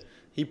makes it.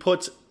 He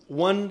puts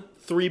 1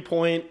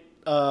 3-point.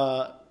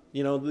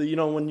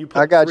 When you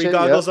put 3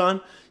 goggles on,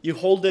 you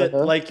hold it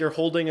like you're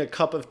holding a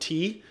cup of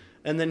tea,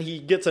 and then he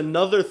gets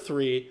another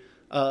 3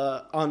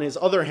 on his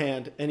other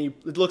hand, and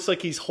it looks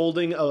like he's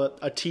holding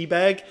a tea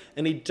bag,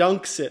 and he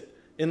dunks it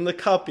in the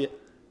cup,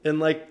 in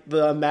like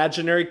the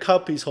imaginary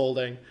cup he's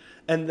holding,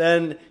 and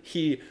then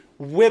he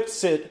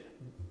whips it.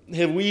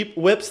 He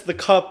whips the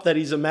cup that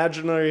he's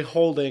imaginary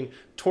holding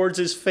towards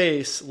his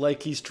face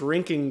like he's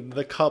drinking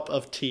the cup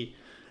of tea.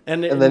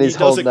 And then he he's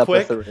does holding it up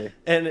a quick, three.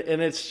 and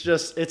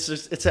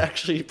it's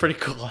actually pretty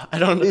cool. I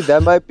don't know. Dude,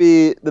 that might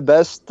be the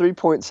best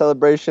 3-point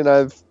celebration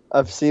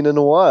I've seen in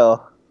a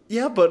while.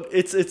 Yeah, but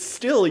it's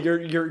still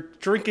you're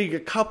drinking a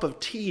cup of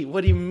tea.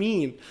 What do you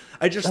mean?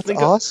 I just That's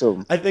think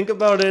awesome. I think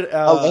about it,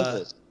 I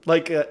love it.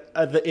 like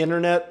the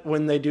internet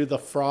when they do the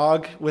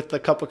frog with the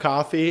cup of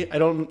coffee. I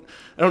don't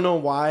know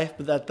why,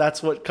 but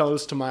that's what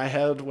comes to my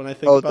head when I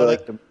think about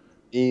it. The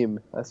meme.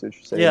 That's what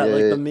you're saying. Yeah,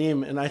 like the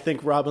meme, and I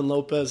think Robin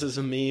Lopez is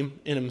a meme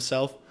in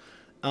himself.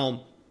 Sorry,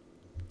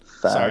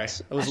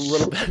 Facts. it was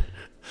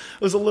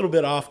a little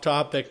bit off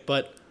topic,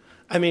 but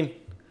I mean,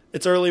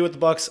 it's early with the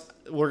Bucks.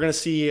 We're gonna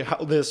see how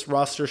this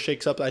roster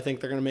shakes up. I think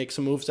they're gonna make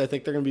some moves. I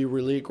think they're gonna be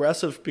really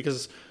aggressive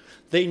because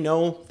they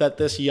know that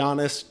this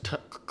Giannis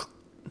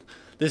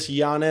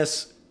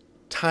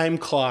time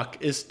clock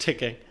is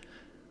ticking.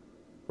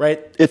 Right?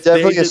 It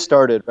definitely has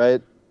started,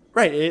 right?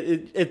 Right.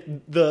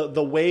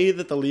 The way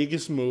that the league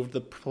has moved,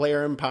 the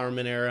player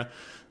empowerment era,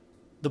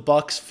 the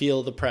Bucks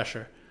feel the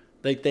pressure.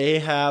 Like they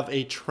have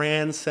a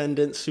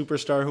transcendent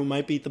superstar who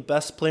might be the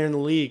best player in the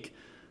league.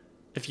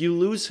 If you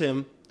lose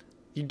him,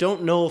 you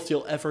don't know if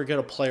you'll ever get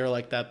a player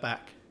like that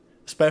back,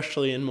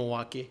 especially in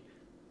Milwaukee.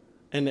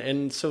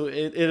 And so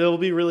it'll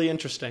be really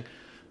interesting.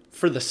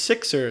 For the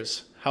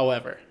Sixers,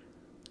 however,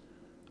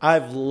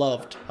 I've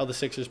loved how the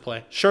Sixers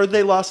play. Sure,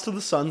 they lost to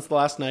the Suns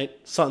last night.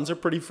 Suns are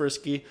pretty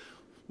frisky.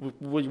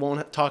 We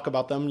won't talk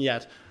about them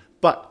yet.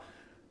 But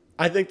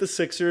I think the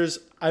Sixers,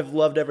 I've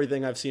loved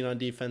everything I've seen on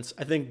defense.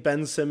 I think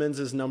Ben Simmons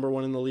is number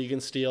one in the league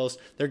in steals.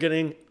 They're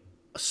getting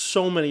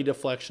so many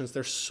deflections.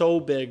 They're so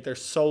big. They're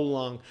so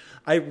long.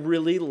 I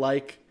really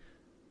like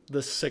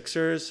the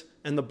Sixers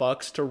and the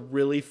Bucks to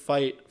really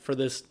fight for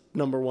this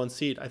number one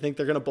seed. I think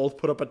they're going to both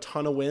put up a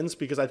ton of wins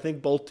because I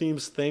think both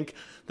teams think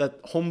that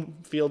home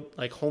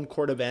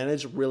court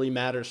advantage really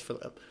matters for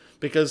them.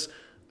 Because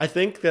I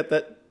think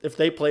that if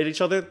they played each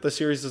other, the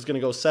series is going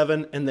to go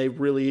 7, and they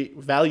really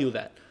value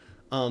that.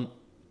 I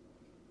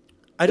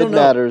don't know.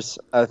 It matters,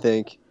 I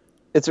think.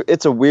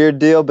 It's a weird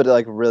deal, but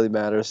it really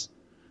matters.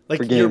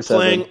 Like you're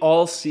playing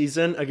all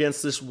season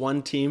against this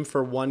one team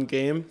for one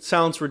game.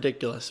 Sounds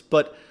ridiculous,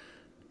 but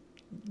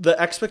the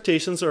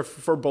expectations are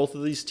for both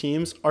of these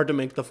teams are to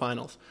make the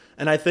finals.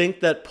 And I think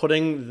that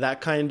putting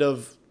that kind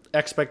of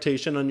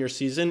expectation on your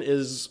season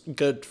is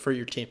good for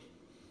your team.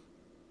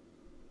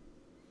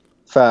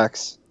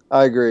 Facts.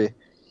 I agree.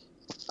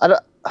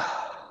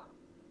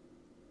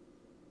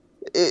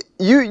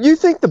 You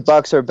think the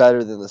Bucks are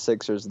better than the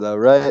Sixers, though,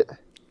 right?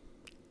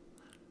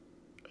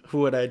 Who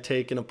would I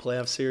take in a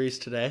playoff series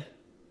today?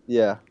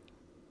 Yeah.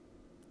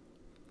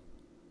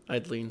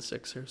 I'd lean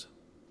Sixers.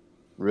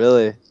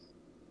 Really?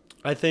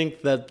 I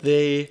think that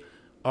they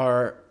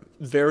are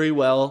very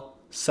well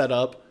set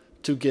up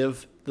to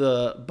give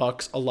the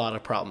Bucks a lot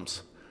of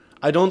problems.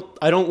 I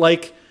don't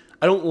like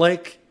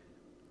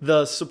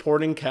the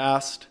supporting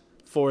cast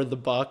for the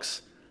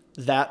Bucks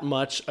that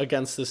much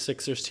against the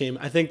Sixers team.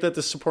 I think that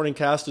the supporting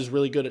cast is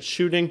really good at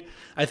shooting.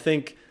 I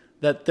think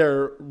that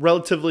they're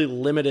relatively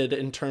limited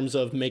in terms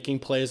of making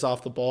plays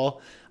off the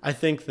ball. I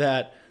think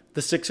that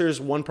the Sixers'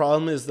 one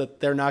problem is that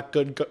they're not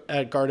good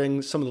at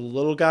guarding some of the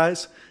little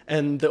guys,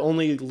 and the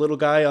only little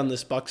guy on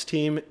this Bucks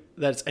team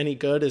that's any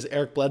good is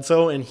Eric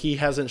Bledsoe, and he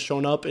hasn't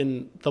shown up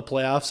in the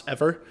playoffs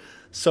ever.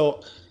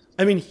 So,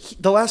 I mean,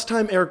 the last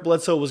time Eric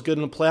Bledsoe was good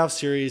in a playoff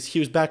series, he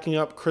was backing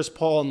up Chris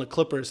Paul and the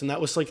Clippers, and that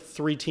was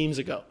 3 teams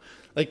ago.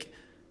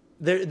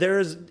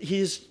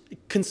 He's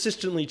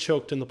consistently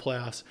choked in the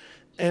playoffs,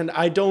 and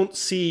I don't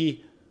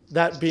see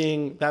that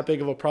being that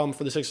big of a problem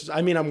for the Sixers.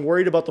 I mean, I'm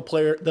worried about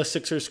the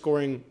Sixers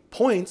scoring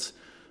points,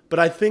 but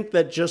I think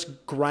that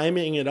just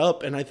griming it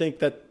up, and I think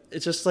that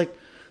it's just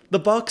the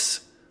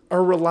Bucks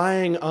are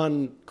relying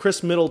on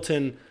Chris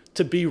Middleton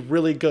to be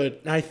really good,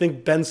 and I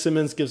think Ben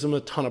Simmons gives them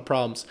a ton of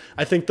problems.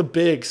 I think the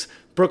bigs,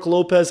 Brook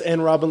Lopez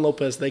and Robin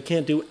Lopez, they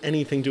can't do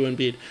anything to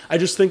Embiid. I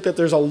just think that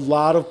there's a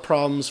lot of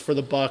problems for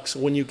the Bucks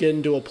when you get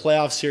into a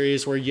playoff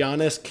series where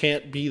Giannis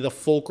can't be the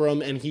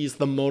fulcrum and he's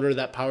the motor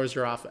that powers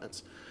your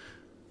offense.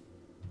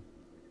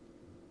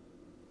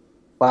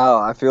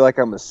 Wow, I feel like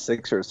I'm a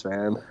Sixers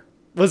fan.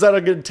 Was that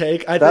a good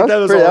take? I think that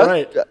was all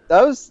right.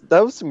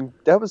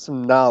 That was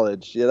some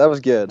knowledge. Yeah, that was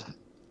good.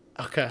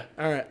 Okay,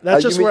 all right.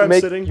 That's just where I'm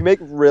sitting. You make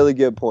really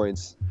good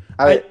points.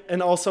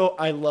 And also,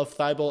 I love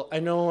Thibault. I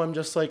know I'm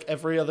just like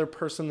every other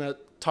person that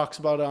talks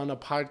about it on a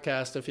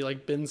podcast. I feel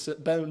like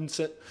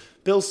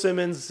Bill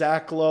Simmons,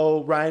 Zach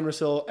Lowe, Ryan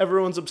Russillo,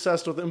 everyone's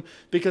obsessed with him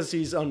because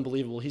he's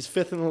unbelievable. He's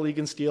 5th in the league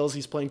in steals.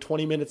 He's playing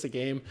 20 minutes a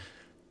game.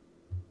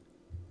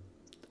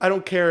 I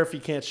don't care if he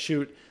can't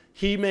shoot.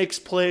 He makes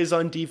plays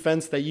on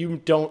defense that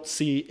you don't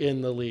see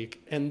in the league,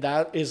 and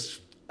that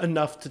is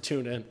enough to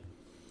tune in.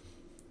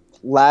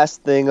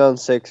 Last thing on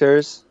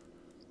Sixers,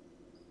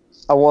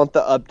 I want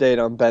the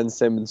update on Ben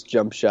Simmons'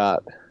 jump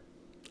shot.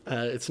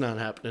 It's not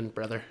happening,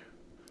 brother.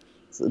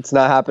 It's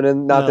not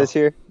happening? Not this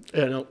year?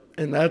 Yeah, no.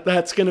 And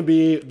that's going to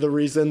be the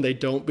reason they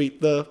don't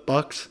beat the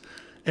Bucks,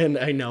 and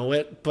I know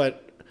it,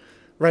 but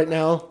right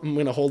now I'm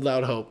going to hold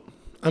out hope.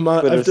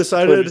 I've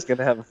decided Twitter's going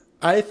to have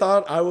I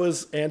thought I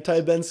was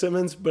anti Ben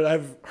Simmons, but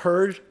I've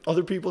heard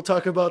other people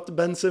talk about the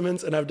Ben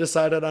Simmons, and I've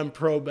decided I'm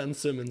pro Ben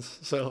Simmons.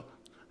 So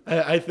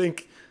I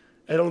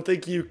don't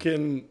think you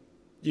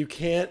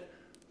can't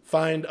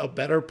find a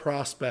better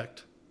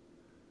prospect,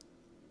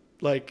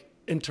 like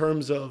in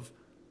terms of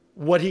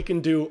what he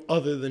can do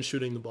other than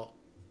shooting the ball.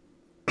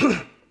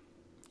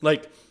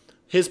 Like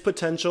his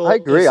potential. I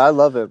agree. I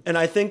love him. And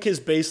I think his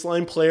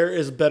baseline player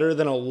is better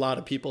than a lot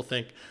of people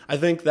think. I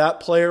think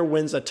that player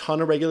wins a ton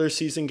of regular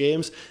season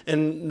games,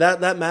 and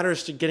that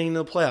matters to getting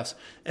into the playoffs.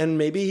 And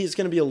maybe he's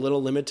going to be a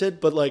little limited,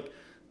 but like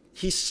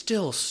he's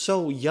still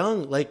so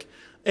young. Like,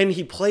 and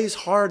he plays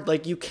hard.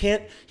 Like he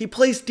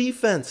plays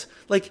defense.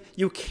 Like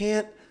you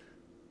can't,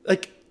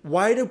 like,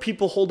 why do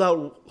people hold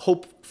out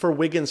hope for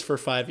Wiggins for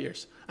 5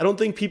 years? I don't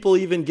think people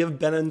even give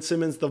Ben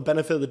Simmons the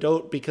benefit of the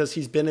doubt because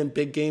he's been in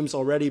big games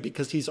already,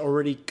 because he's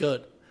already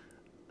good.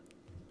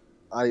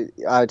 I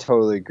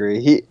totally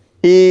agree.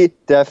 He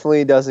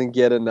definitely doesn't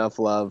get enough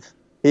love.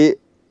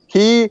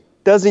 He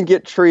doesn't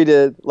get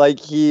treated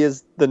like he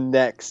is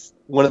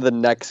one of the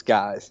next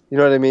guys. You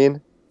know what I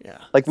mean? Yeah.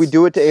 Like we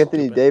do it to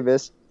Anthony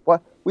Davis.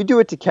 What we do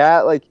it to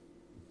Cat. Like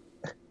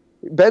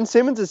Ben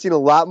Simmons has seen a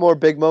lot more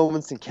big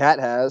moments than Cat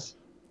has.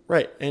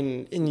 Right,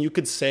 and you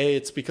could say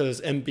it's because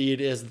Embiid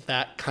is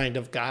that kind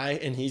of guy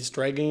and he's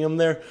dragging him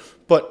there.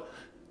 But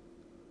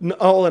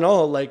all in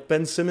all, like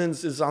Ben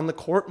Simmons is on the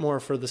court more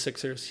for the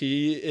Sixers.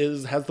 He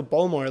has the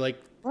ball more.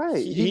 Like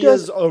right, he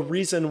is a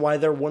reason why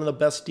they're one of the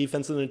best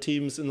defensive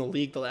teams in the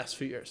league the last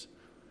few years.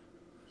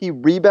 He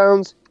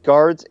rebounds,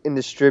 guards, and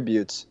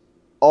distributes.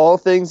 All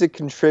things that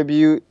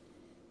contribute,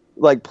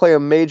 like play a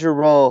major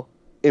role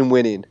in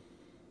winning.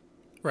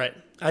 Right.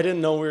 I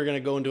didn't know we were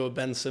going to go into a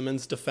Ben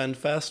Simmons defend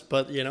fest,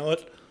 but you know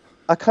what?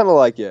 I kind of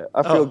like it.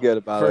 I feel good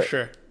about it. For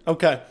sure.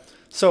 Okay.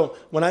 So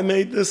when I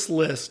made this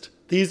list,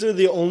 these are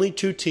the only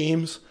two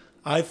teams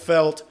I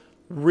felt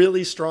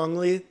really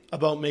strongly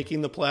about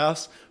making the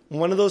playoffs.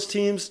 One of those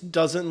teams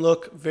doesn't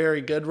look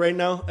very good right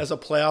now as a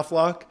playoff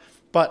lock,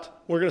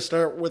 but we're going to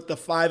start with the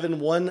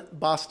 5-1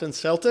 Boston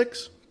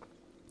Celtics.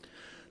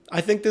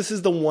 I think this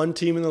is the one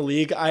team in the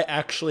league I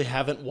actually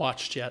haven't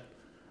watched yet.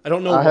 I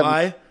don't know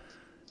why,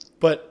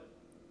 but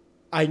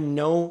I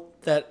know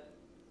that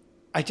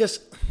I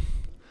guess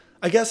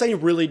I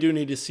really do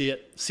need to see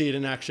it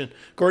in action.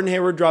 Gordon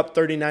Hayward dropped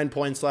 39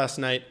 points last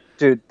night.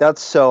 Dude,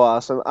 that's so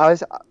awesome.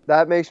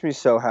 That makes me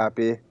so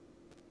happy.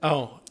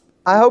 Oh,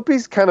 I hope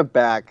he's kind of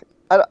back.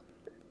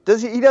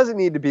 He doesn't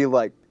need to be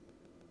like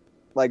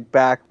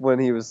back when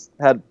he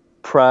had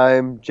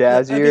prime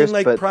Jazz years.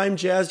 Like prime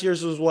Jazz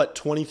years was what,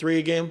 23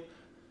 a game?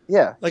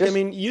 Yeah. Like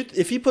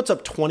if he puts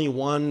up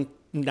 21,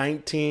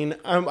 19,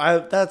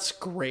 that's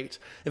great.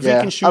 If he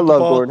can shoot the ball, I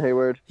love Gordon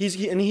Hayward.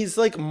 He's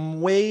like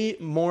way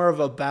more of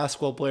a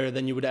basketball player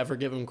than you would ever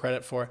give him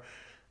credit for.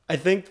 I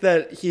think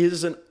that he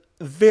is a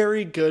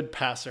very good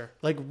passer,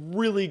 like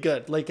really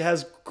good, like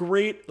has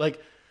great,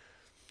 like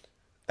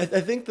I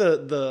think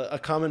a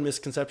common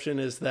misconception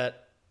is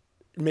that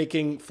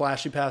making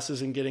flashy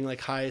passes and getting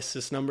like high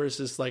assist numbers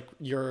is like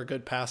you're a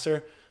good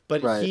passer.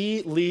 But right.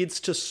 He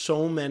leads to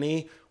so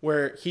many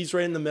where he's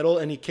right in the middle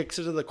and he kicks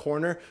it to the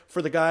corner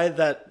for the guy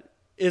that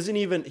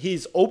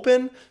he's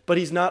open, but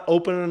he's not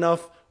open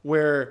enough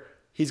where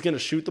he's going to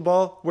shoot the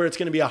ball, where it's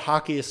going to be a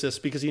hockey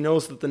assist because he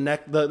knows that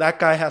that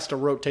guy has to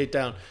rotate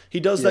down. He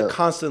does that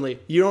constantly.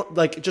 You don't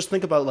like, just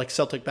think about like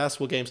Celtic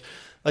basketball games.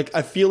 Like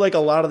I feel like a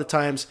lot of the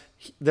times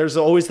there's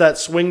always that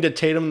swing to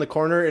Tatum in the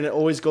corner and it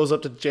always goes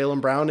up to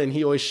Jaylen Brown and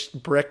he always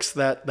bricks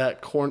that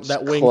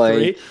wing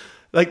three.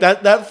 Like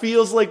that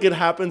feels like it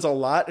happens a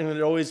lot, and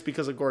it always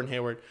because of Gordon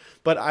Hayward.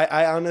 But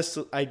I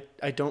honestly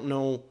I don't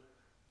know.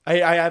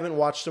 I haven't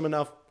watched them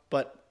enough,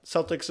 but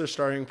Celtics are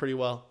starting pretty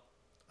well.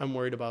 I'm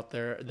worried about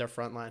their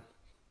front line.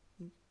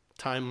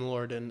 Time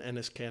Lord and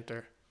Enes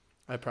Kanter,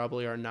 I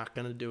probably are not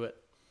going to do it.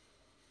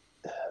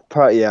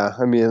 Yeah,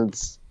 I mean,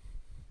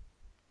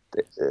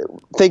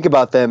 think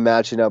about them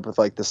matching up with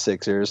like the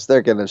Sixers.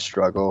 They're going to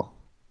struggle.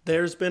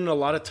 There's been a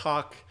lot of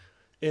talk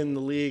in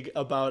the league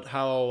about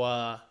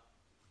how.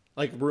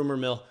 Like rumor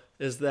mill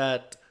is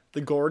that the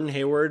Gordon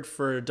Hayward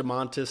for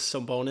DeMontis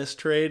Sabonis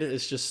trade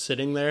is just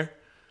sitting there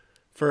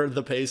for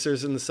the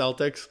Pacers and the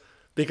Celtics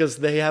because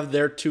they have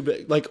their two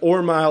big, like,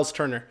 or Miles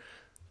Turner.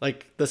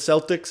 Like the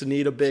Celtics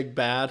need a big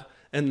bad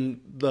and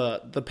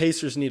the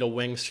Pacers need a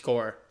wing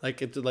scorer.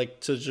 Like it's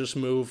like to just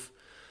move.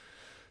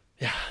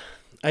 Yeah.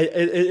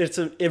 It's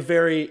a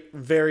very,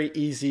 very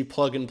easy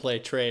plug and play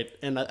trade.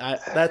 And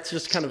that's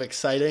just kind of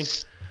exciting.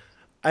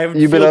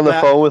 You've been on the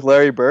phone with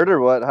Larry Bird or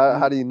what?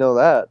 How do you know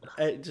that?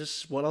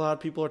 Just what a lot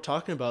of people are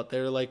talking about.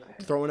 They're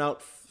like throwing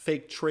out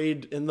fake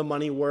trade in the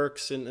money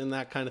works and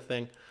that kind of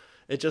thing.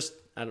 It just,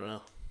 I don't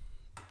know.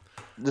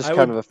 Just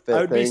kind of a fit thing.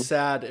 I would be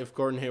sad if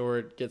Gordon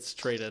Hayward gets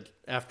traded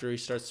after he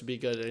starts to be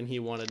good and he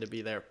wanted to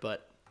be there.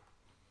 But,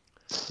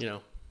 you know.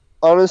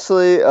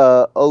 Honestly,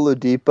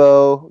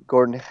 Oladipo,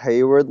 Gordon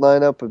Hayward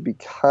lineup would be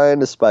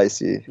kind of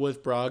spicy.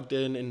 With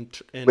Brogdon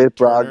and with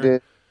Turner,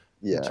 Brogdon,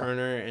 yeah. and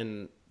Turner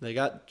and They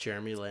got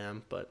Jeremy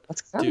Lamb, but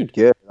That's kind dude, of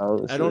good.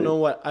 Honestly. I don't know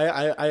what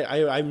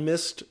I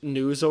missed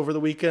news over the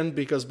weekend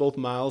because both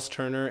Miles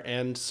Turner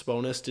and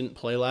Sponus didn't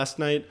play last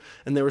night,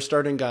 and they were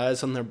starting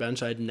guys on their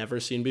bench I'd never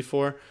seen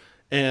before,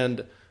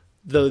 and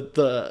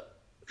the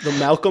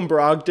Malcolm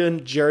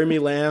Brogdon, Jeremy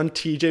Lamb,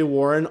 T.J.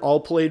 Warren all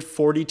played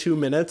 42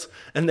 minutes,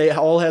 and they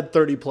all had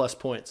 30 plus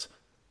points.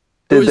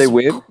 Did they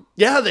win?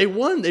 Yeah, they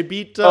won. They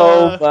beat.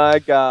 Oh my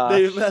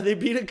gosh! They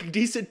beat a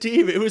decent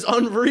team. It was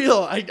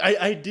unreal.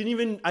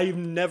 I've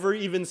never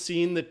even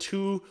seen the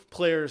two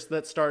players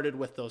that started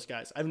with those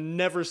guys. I've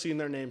never seen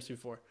their names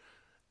before.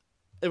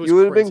 It was. You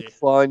would have crazy. been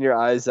clawing your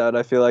eyes out.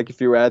 I feel like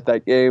if you were at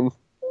that game.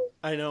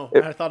 I know.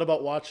 I thought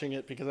about watching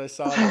it because I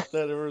saw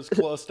that it was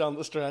close down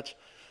the stretch.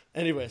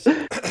 Anyways,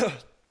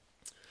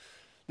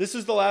 this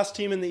is the last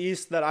team in the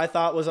East that I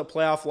thought was a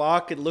playoff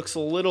lock. It looks a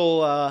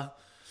little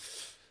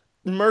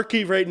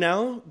murky right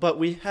now, but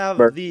we have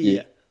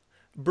the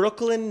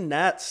Brooklyn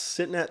Nets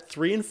sitting at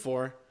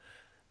 3-4.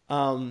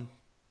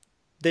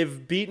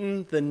 They've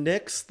beaten the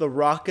Knicks, the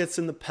Rockets,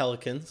 and the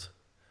Pelicans,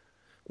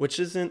 which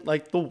isn't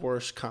like the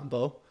worst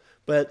combo,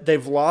 but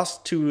they've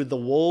lost to the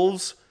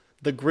Wolves,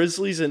 the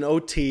Grizzlies in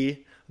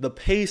OT, the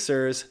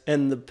Pacers,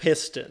 and the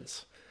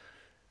Pistons.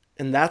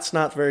 And that's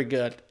not very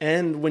good.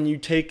 And when you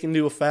take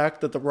into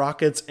effect that the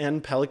Rockets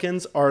and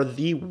Pelicans are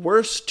the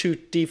worst two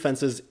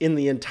defenses in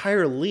the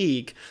entire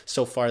league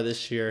so far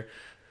this year,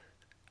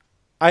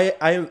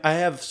 I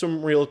have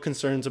some real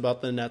concerns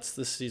about the Nets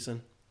this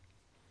season.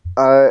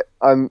 I'm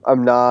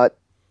not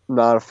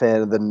a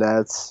fan of the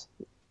Nets,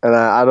 and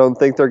I don't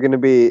think they're going to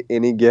be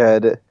any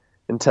good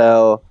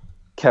until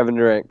Kevin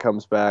Durant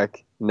comes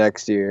back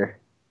next year.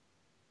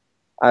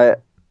 I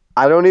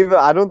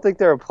don't think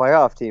they're a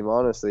playoff team,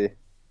 honestly.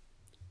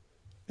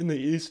 In the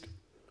East?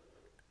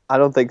 I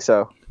don't think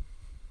so.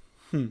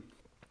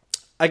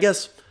 I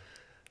guess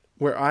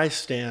where I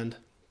stand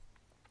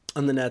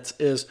on the Nets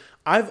is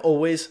I've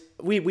always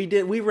we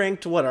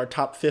ranked our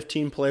top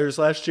 15 players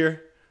last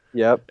year.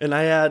 Yep.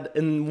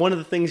 And one of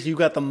the things you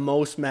got the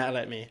most mad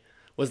at me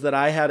was that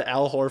I had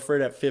Al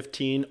Horford at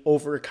 15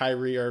 over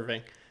Kyrie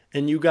Irving.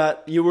 And I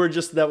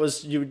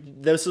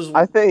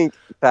think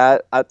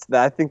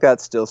that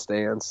still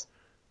stands.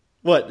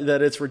 What,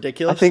 that it's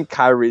ridiculous? I think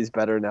Kyrie's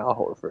better than Al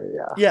Horford,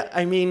 yeah. Yeah,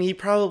 I mean, he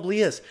probably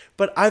is.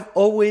 But I've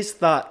always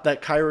thought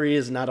that Kyrie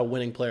is not a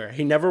winning player.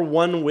 He never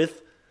won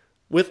with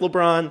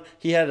LeBron.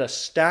 He had a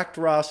stacked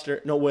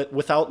roster. No,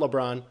 without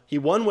LeBron. He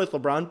won with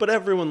LeBron, but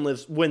everyone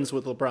wins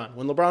with LeBron.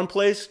 When LeBron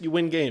plays, you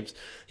win games.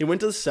 He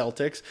went to the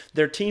Celtics.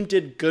 Their team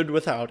did good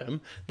without him.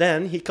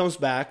 Then he comes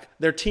back.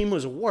 Their team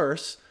was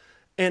worse.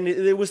 And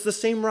it was the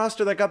same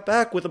roster that got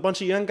back with a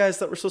bunch of young guys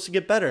that were supposed to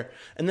get better.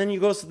 And then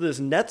you go to this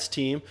Nets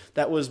team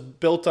that was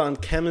built on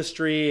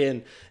chemistry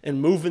and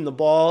moving the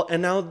ball.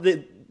 And now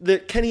the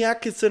Kenny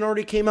Atkinson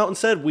already came out and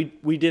said,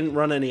 we didn't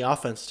run any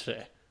offense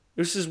today.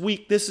 This is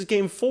week. This is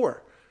game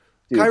 4.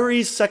 Dude.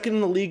 Kyrie's second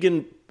in the league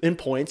in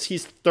points.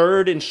 He's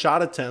third in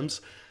shot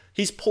attempts.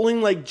 He's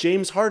pulling like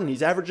James Harden.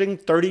 He's averaging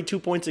 32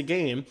 points a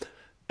game.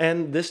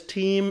 And this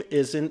team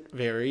isn't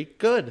very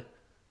good.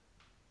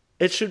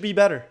 It should be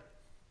better.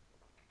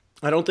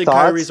 I don't think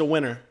Kyrie's a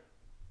winner.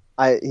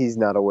 He's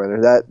not a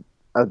winner.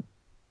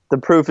 The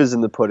proof is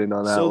in the pudding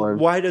on that one.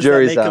 So why does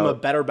that make him a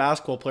better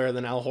basketball player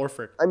than Al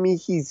Horford? I mean,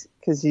 he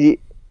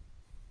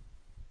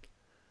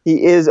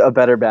is a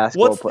better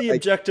basketball player. What's the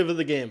objective of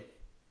the game?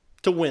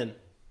 To win.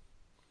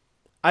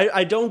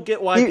 I don't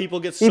get why people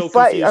get so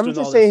confused. I'm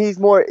just saying he's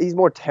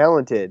more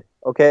talented.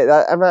 Okay,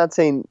 I'm not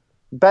saying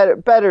better.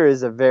 Better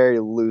is a very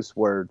loose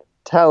word.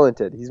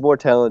 Talented. He's more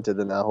talented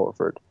than Al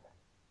Horford.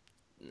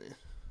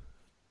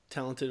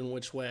 Talented in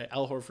which way?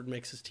 Al Horford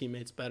makes his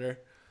teammates better.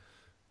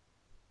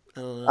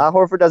 Al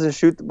Horford doesn't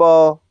shoot the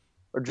ball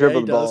or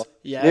dribble the ball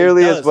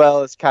nearly as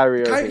well as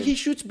Kyrie Irving. He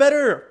shoots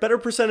better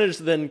percentage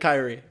than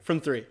Kyrie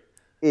from 3.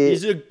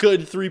 He's a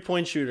good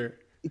 3-point shooter.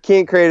 He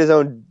can't create his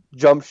own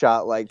jump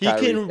shot like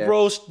Kyrie can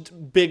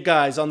roast big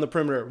guys on the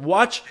perimeter.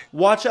 Watch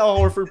Al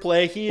Horford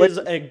play. He is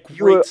a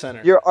great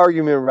center. Your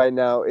argument right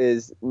now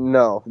is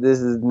no.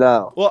 This is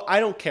no. Well, I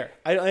don't care.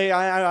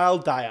 I'll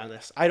die on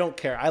this. I don't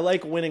care. I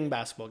like winning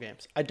basketball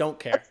games. I don't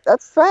care.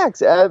 That's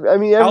facts. I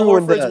mean,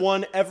 everyone Al Horford's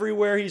won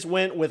everywhere he's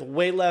went with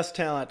way less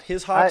talent.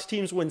 His Hawks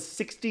teams win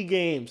 60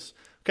 games.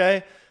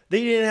 Okay,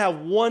 they didn't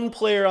have one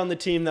player on the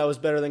team that was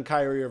better than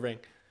Kyrie Irving.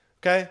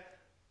 Okay,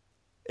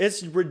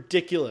 it's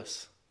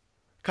ridiculous.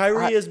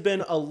 Kyrie has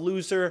been a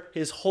loser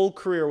his whole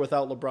career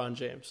without LeBron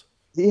James.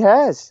 He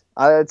has.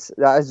 That's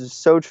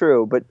so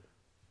true. But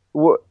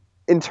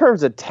in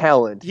terms of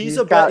talent, he's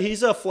a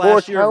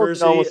flashier version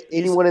than almost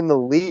anyone in the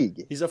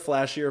league. He's a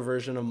flashier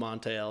version of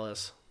Monte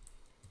Ellis.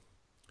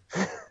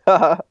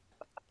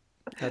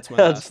 That's my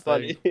last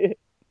funny thing.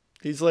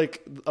 He's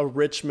like a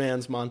rich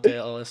man's Monte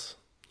Ellis.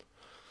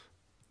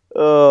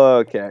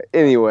 Okay.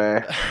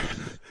 Anyway,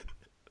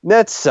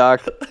 Nets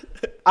suck.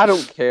 I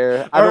don't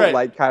care. I don't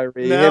like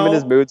Kyrie. Him and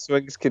his mood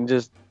swings can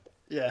just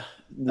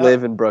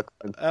live in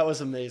Brooklyn. That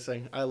was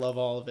amazing. I love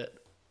all of it.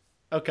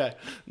 Okay,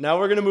 now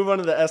we're going to move on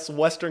to the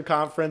Western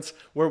Conference,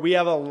 where we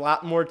have a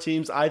lot more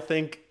teams I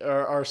think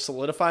are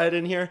solidified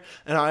in here.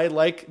 And I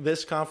like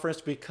this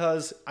conference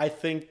because I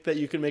think that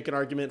you can make an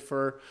argument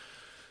for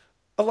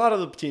a lot of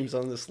the teams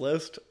on this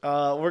list.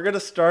 We're going to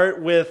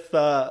start with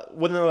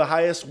one of the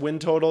highest win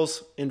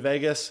totals in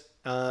Vegas.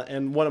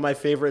 And one of my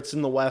favorites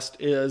in the West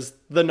is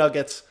the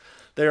Nuggets.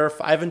 They are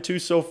 5-2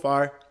 so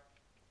far.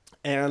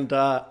 And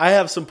I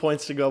have some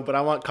points to go, but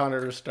I want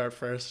Connor to start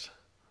first.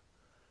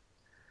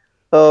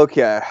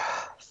 Okay.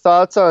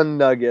 Thoughts on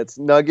Nuggets.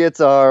 Nuggets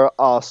are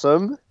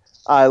awesome.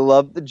 I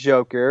love the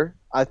Joker.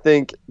 I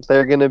think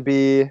they're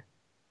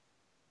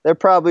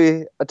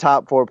probably a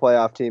top 4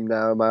 playoff team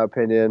now, in my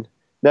opinion.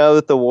 Now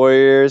that the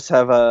Warriors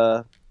have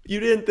You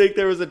didn't think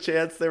there was a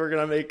chance they were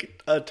going to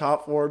make a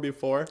top 4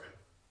 before?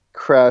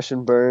 Crash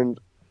and burned.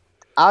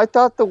 I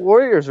thought the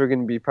Warriors were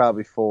going to be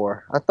probably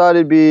 4. I thought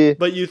it'd be...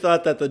 But you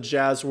thought that the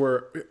Jazz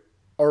were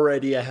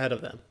already ahead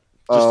of them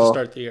just to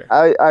start the year.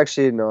 I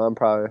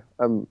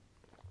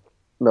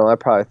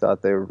probably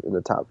thought they were in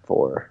the top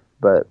 4,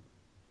 but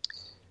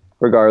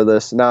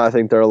regardless, now I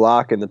think they're a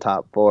lock in the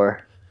top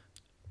 4.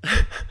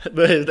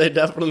 They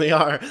definitely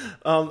are.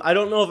 I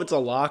don't know if it's a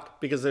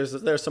lock because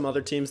there's some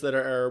other teams that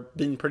are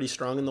been pretty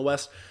strong in the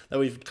West that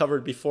we've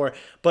covered before.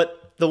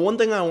 But the one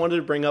thing I wanted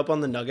to bring up on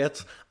the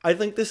Nuggets, I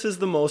think this is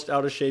the most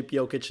out of shape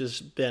Jokic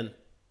has been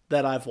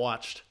that I've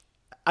watched.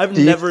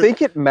 Do you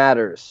think it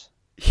matters?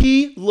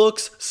 He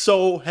looks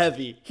so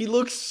heavy. He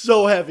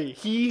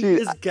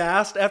is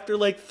gassed after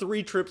like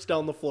 3 trips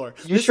down the floor.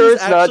 You sure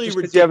it's not just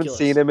because you haven't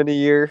seen him in a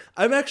year?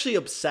 I'm actually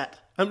upset.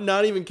 I'm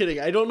not even kidding.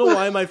 I don't know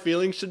why my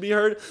feelings should be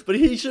hurt, but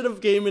he should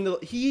have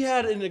he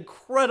had an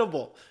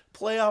incredible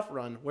playoff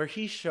run where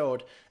he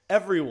showed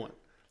everyone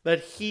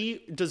that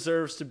he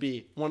deserves to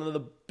be one of the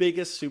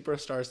biggest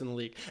superstars in the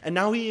league. And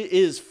now he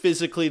is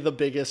physically the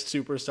biggest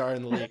superstar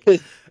in the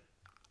league.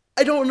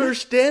 I don't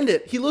understand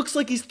it. He looks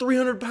like he's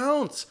 300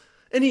 pounds.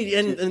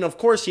 And of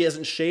course he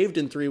hasn't shaved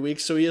in 3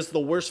 weeks, so he has the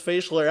worst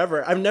facial hair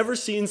ever. I've never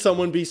seen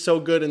someone be so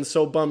good and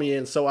so bummy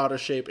and so out of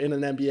shape in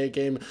an NBA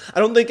game. I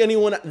don't think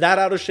anyone that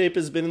out of shape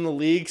has been in the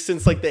league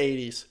since like the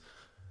 80s.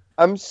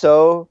 I'm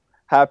so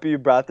happy you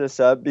brought this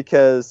up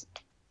because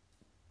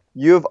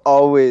you've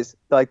always,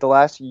 like the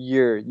last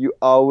year, you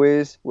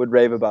always would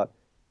rave about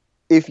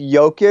if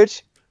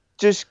Jokic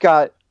just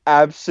got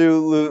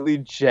absolutely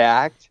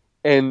jacked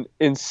and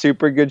in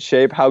super good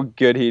shape, how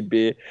good he'd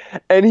be.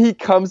 And he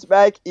comes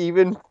back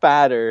even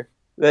fatter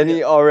than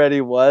he already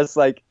was.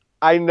 Like,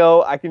 I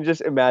know, I can just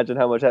imagine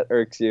how much that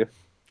irks you.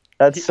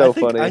 That's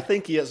funny. I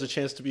think he has a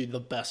chance to be the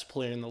best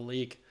player in the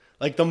league.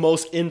 Like, the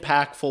most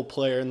impactful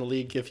player in the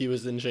league if he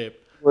was in shape.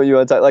 Well, you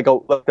want to like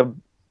a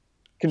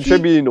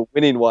contributing to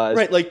winning wise.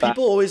 Right, like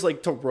people always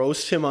like to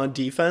roast him on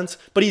defense,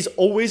 but he's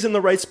always in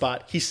the right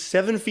spot. He's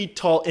 7 feet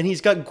tall and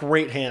he's got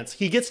great hands.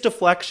 He gets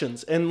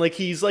deflections and like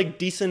he's like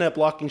decent at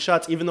blocking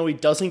shots even though he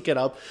doesn't get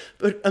up.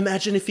 But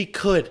imagine if he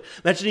could.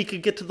 Imagine he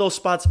could get to those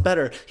spots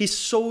better. He's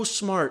so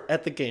smart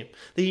at the game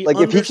that he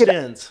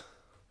understands.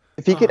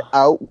 If he could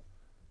out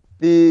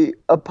the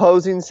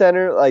opposing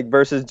center like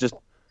versus just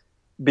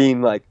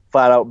being like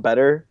flat out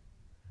better,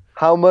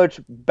 how much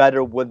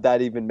better would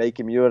that even make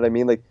him? You know what I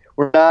mean? Like,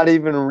 we're not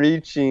even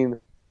reaching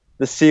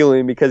the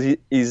ceiling because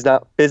he's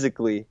not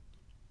physically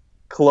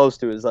close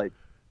to his like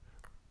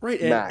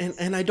right max.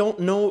 And I don't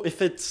know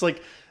if it's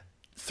like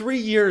 3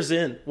 years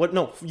in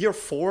year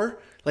 4.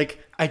 Like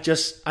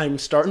I'm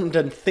starting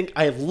to think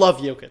I love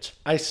Jokic.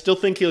 I still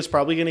think he was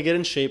probably going to get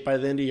in shape by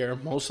the end of the year.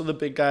 Most of the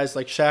big guys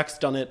like Shaq's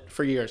done it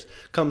for years.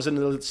 Comes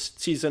into the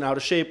season out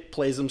of shape,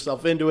 plays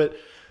himself into it,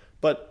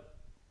 but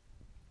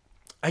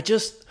I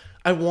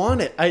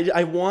want it.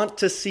 I want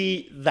to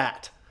see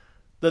that.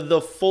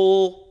 The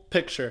full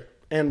picture.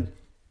 And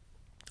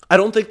I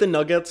don't think the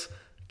Nuggets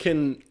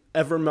can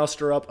ever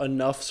muster up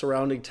enough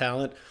surrounding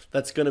talent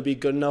that's going to be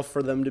good enough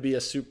for them to be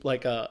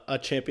a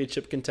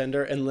championship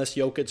contender unless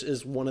Jokic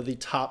is one of the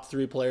top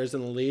 3 players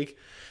in the league.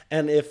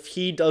 And if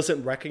he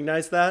doesn't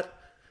recognize that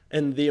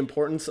and the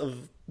importance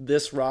of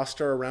this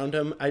roster around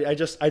him, I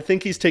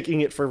think he's taking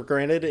it for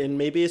granted. And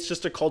maybe it's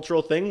just a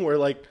cultural thing where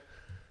like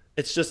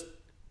it's just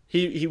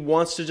he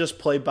wants to just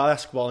play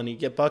basketball and he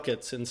get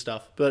buckets and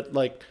stuff. But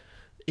like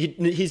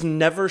he's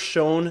never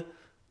shown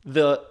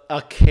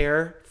a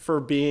care for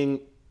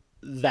being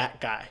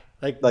that guy,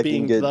 like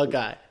being the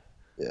guy.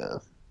 Yeah,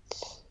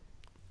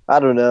 I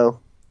don't know.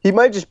 He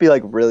might just be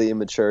like really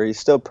immature. He's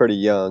still pretty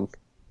young.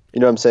 You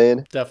know what I'm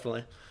saying?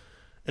 Definitely.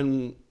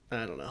 And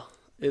I don't know.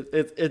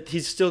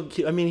 He's still.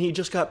 I mean, he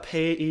just got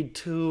paid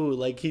too.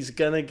 Like he's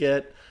gonna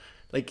get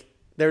like.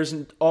 There's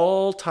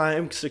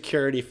all-time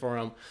security for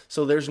him,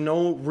 so there's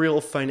no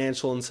real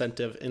financial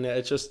incentive, and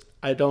it's just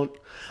I don't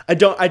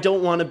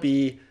want to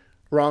be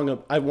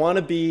wrong. I want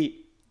to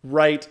be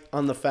right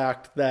on the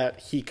fact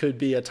that he could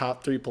be a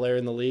top 3 player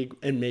in the league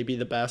and maybe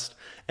the best,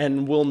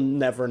 and we'll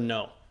never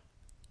know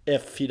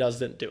if he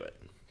doesn't do it.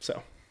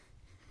 So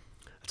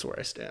that's where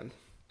I stand.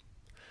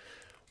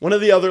 One of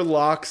the other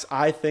locks,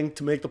 I think,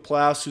 to make the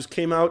playoffs, who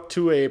came out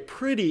to a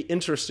pretty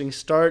interesting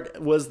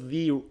start, was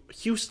the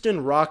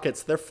Houston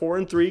Rockets. They're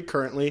 4-3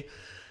 currently,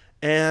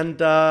 and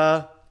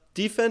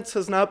defense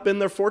has not been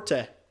their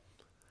forte.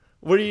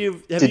 What do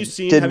you have you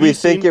seen? Did have we you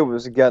think seen, it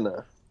was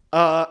gonna?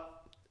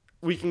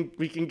 We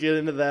can get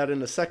into that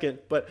in a second.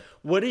 But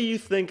what do you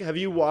think? Have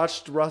you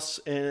watched Russ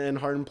and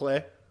Harden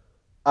play?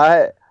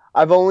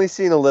 I've only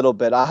seen a little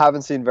bit. I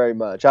haven't seen very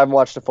much. I haven't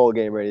watched a full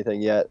game or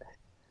anything yet.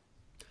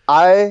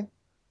 It's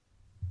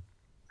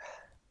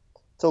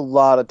a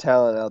lot of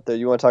talent out there.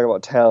 You want to talk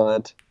about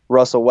talent?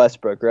 Russell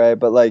Westbrook, right?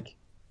 But like,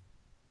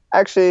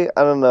 actually,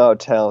 I don't know how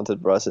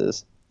talented Russ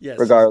is. Yes,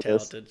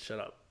 regardless, he's talented. Shut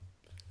up.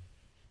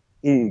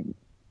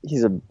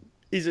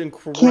 He's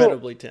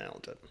incredibly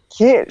talented.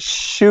 Can't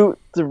shoot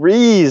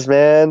threes,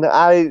 man.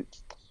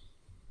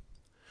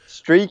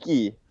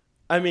 Streaky.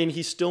 I mean,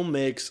 he still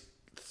makes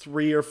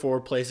 3 or 4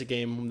 plays a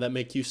game that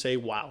make you say,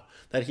 wow,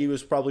 that he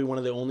was probably one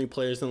of the only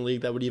players in the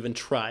league that would even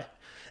try.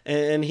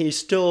 And he's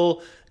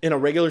still, in a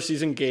regular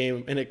season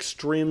game, an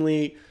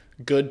extremely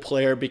good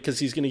player because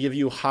he's going to give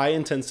you high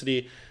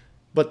intensity.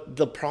 But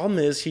the problem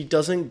is he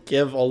doesn't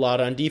give a lot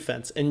on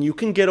defense. And you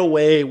can get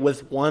away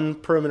with one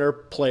perimeter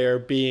player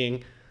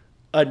being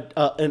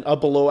a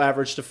below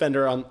average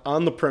defender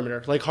on the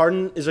perimeter. Like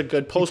Harden is a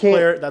good post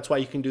player. That's why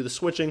you can do the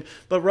switching.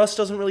 But Russ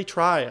doesn't really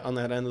try on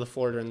that end of the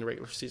floor during the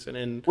regular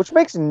season. Which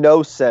makes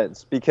no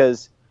sense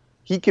because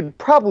he could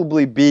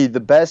probably be the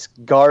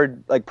best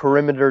guard, like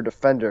perimeter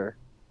defender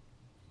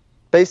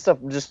based off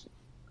just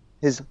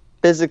his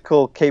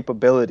physical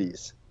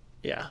capabilities.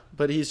 Yeah,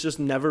 but he's just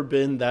never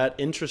been that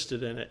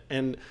interested in it.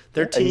 And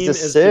their team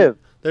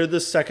they're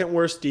the second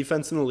worst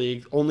defense in the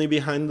league, only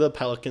behind the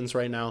Pelicans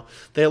right now.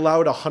 They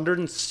allowed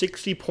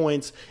 160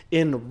 points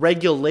in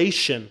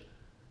regulation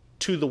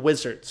to the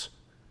Wizards.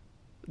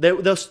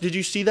 Did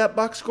you see that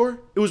box score?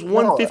 It was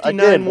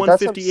 159, 158.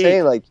 That's what I'm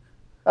saying. Like,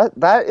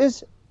 that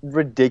is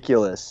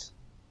ridiculous.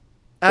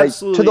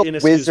 Absolutely like, to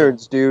the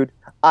Wizards, dude.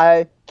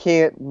 I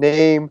can't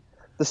name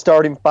the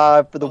starting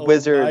 5 for the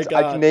Wizards.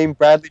 I can name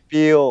Bradley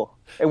Beal.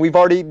 And we've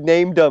already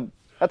named them.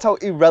 That's how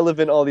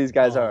irrelevant all these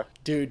guys are.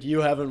 Dude, you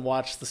haven't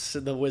watched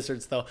the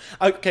Wizards, though.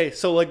 Okay,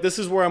 so like this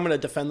is where I'm going to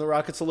defend the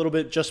Rockets a little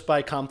bit just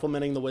by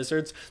complimenting the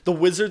Wizards. The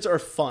Wizards are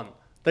fun.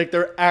 Like,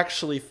 they're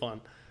actually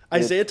fun.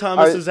 Isaiah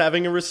Thomas is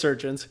having a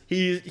resurgence.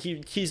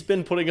 He's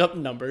been putting up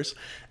numbers.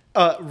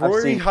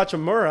 Rory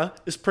Hachimura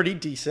is pretty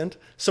decent.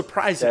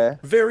 Surprising. Yeah.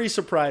 Very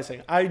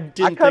surprising. I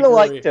kind of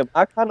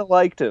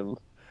liked him.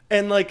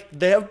 And, like,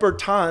 they have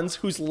Bertans,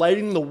 who's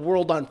lighting the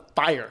world on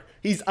fire.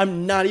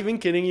 I'm not even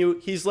kidding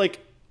you. He's, like,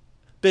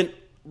 been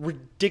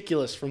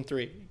ridiculous from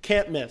 3.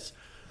 Can't miss.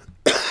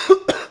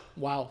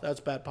 Wow,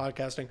 that's bad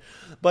podcasting.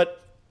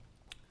 But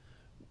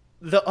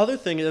the other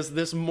thing is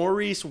this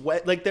Maurice,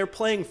 like, they're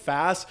playing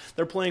fast.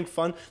 They're playing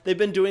fun. They've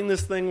been doing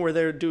this thing where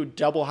they do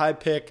double high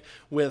pick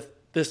with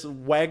this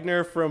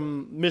Wagner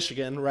from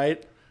Michigan,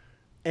 right?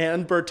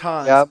 And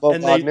Bertans. Yeah,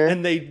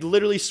 and they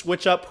literally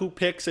switch up who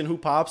picks and who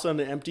pops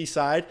on an empty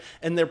side.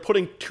 And they're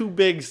putting 2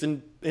 bigs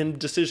in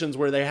decisions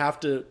where they have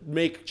to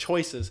make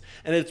choices.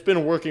 And it's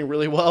been working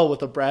really well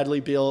with a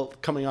Bradley Beal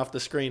coming off the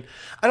screen.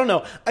 I don't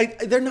know.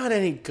 They're not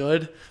any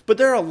good, but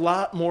they're a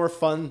lot more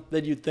fun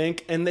than you'd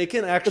think. And they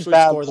can actually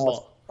score the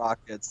ball.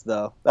 Rockets,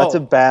 though. That's a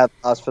bad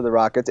loss for the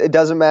Rockets. It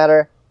doesn't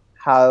matter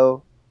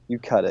how you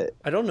cut it.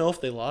 I don't know if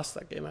they lost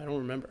that game. I don't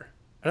remember.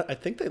 I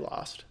think they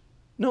lost.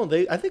 No,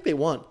 I think they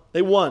won.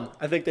 They won.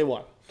 I think they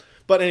won.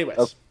 But anyways,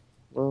 okay.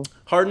 Well,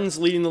 Harden's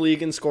leading the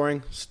league in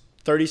scoring,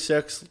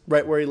 36,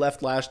 right where he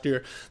left last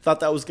year. Thought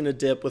that was going to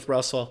dip with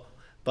Russell.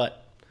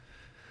 But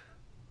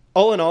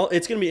all in all,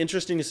 it's going to be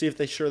interesting to see if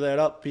they shore that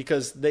up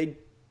because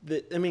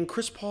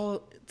Chris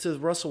Paul to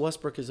Russell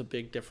Westbrook is a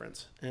big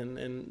difference.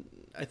 And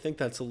I think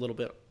that's a little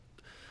bit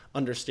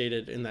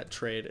understated in that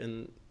trade.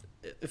 And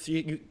if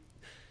you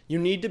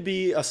need to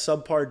be a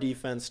subpar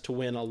defense to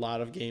win a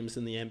lot of games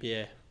in the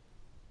NBA.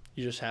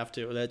 You just have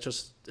to. That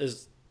just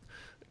is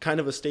kind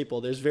of a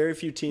staple. There's very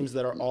few teams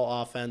that are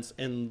all offense,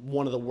 and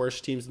one of the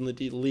worst teams in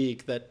the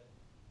league that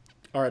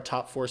are a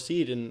top 4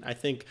 seed. And I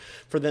think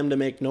for them to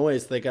make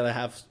noise, they got to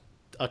have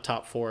a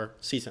top 4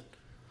 season.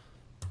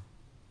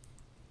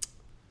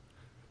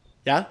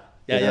 Yeah?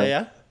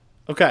 Yeah.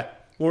 Okay.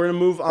 We're going to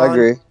move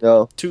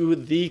on to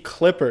the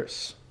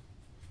Clippers.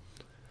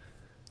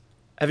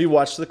 Have you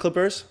watched the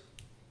Clippers?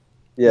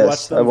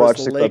 Yes, I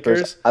watched the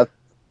Clippers.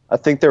 I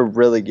think they're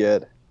really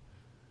good.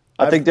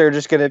 I think they're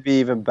just going to be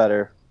even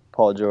better.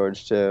 Paul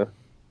George, too.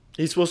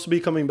 He's supposed to be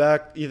coming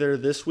back either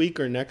this week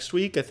or next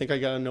week. I think I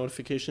got a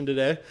notification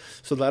today.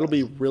 So that'll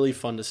be really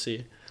fun to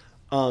see.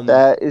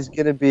 That is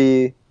going to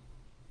be,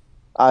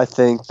 I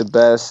think, the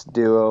best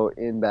duo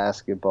in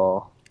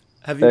basketball.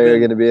 They're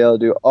going to be able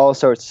to do all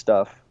sorts of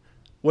stuff.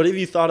 What have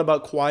you thought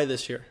about Kawhi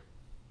this year?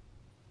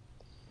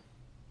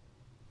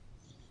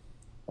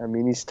 I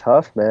mean, he's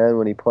tough, man,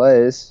 when he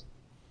plays.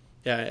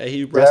 Yeah,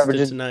 he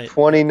rested tonight.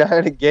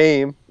 29 a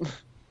game.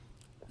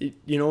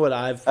 You know what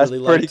I've really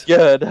liked? That's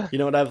pretty good. You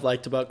know what I've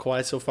liked about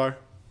Kawhi so far?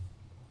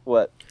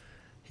 What?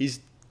 He's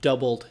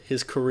doubled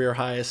his career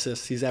high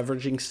assists. He's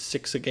averaging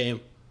 6 a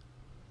game.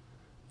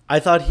 I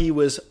thought he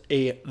was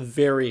a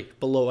very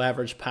below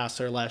average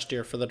passer last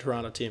year for the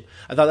Toronto team.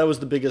 I thought that was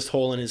the biggest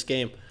hole in his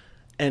game.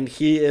 And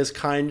he is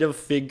kind of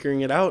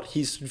figuring it out.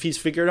 He's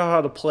figured out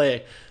how to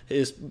play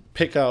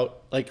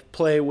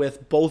play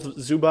with both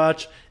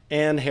Zubac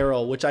and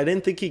Harrell, which I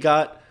didn't think he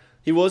got.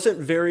 He wasn't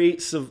very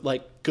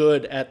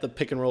good at the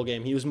pick and roll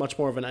game. He was much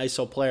more of an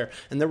ISO player,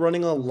 and they're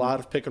running a lot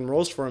of pick and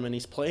rolls for him, and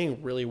he's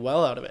playing really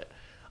well out of it.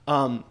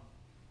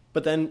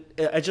 But then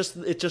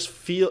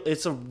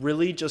it's a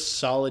really just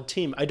solid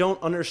team. I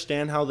don't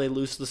understand how they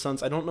lose to the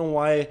Suns. I don't know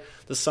why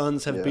the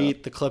Suns have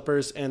beat the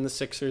Clippers and the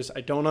Sixers.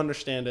 I don't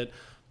understand it,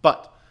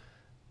 but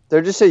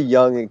they're just a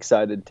young,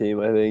 excited team,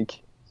 I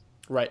think.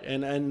 Right,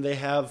 and they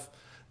have,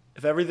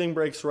 if everything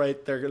breaks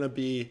right, they're going to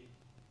be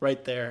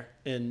right there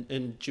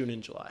in June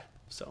and July.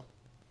 So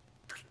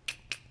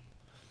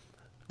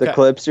the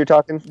Clips you're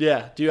talking?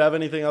 Yeah. Do you have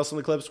anything else on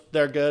the Clips?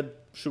 They're good.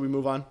 Should we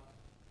move on?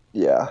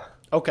 Yeah.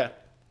 Okay.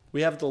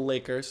 We have the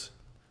Lakers.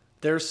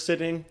 They're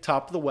sitting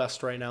top of the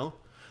West right now.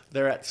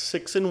 They're at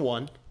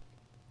 6-1.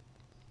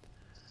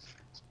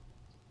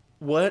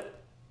 What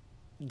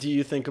do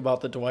you think about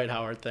the Dwight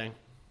Howard thing?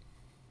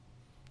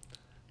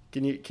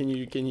 Can you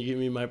give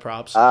me my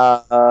props?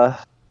 That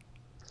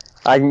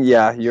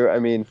was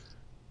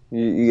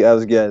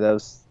good.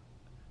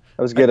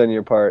 That was good on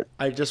your part.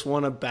 I just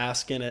want to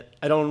bask in it.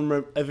 I don't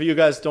remember if you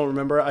guys don't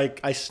remember.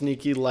 I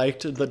sneaky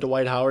liked the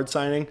Dwight Howard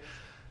signing,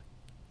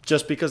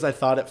 just because I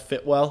thought it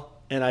fit well,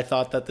 and I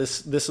thought that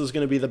this was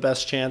going to be the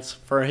best chance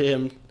for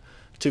him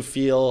to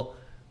feel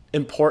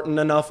important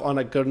enough on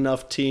a good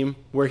enough team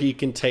where he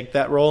can take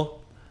that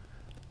role.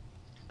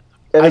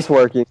 And it's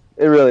working.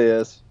 It really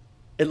is.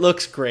 It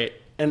looks great,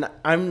 and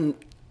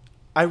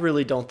I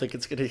really don't think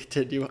it's going to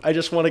continue. I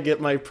just want to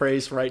get my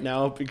praise right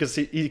now because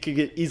he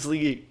could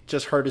easily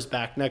just hurt his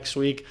back next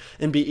week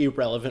and be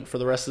irrelevant for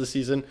the rest of the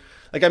season.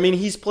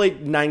 He's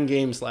played 9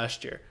 games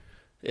last year.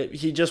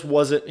 He just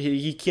wasn't.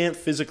 He can't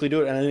physically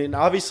do it, and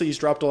obviously he's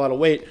dropped a lot of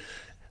weight.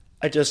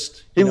 He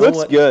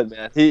looks good,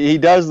 man. He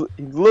does.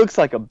 He looks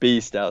like a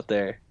beast out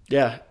there.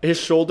 Yeah, his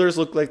shoulders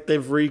look like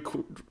they've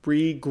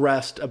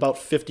regressed about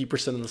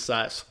 50% of the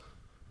size.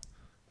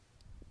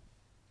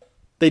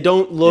 They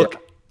don't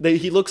look. Yeah.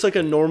 He looks like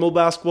a normal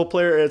basketball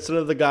player instead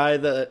of the guy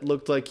that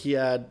looked like he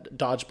had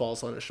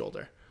dodgeballs on his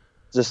shoulder.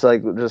 Just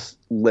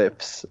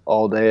lifts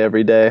all day,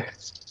 every day.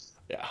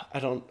 Yeah,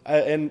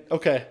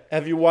 okay.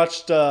 Have you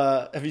watched?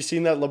 Have you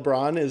seen that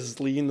LeBron is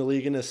leading the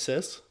league in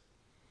assists?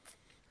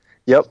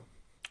 Yep.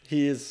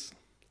 He's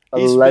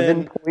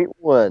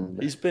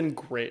 11.1. He's been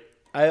great.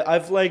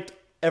 I've liked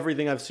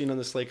everything I've seen on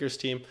this Lakers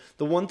team.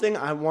 The one thing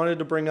I wanted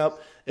to bring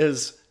up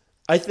is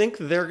I think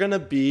they're going to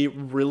be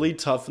really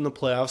tough in the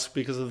playoffs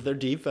because of their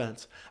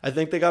defense. I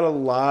think they got a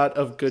lot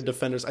of good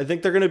defenders. I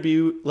think they're going to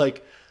be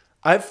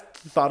I've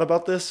thought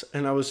about this,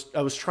 and I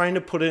was trying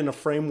to put it in a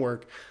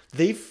framework.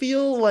 They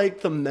feel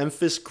like the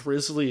Memphis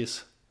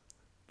Grizzlies,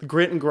 the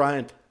grit and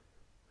grind.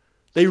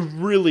 They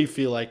really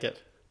feel like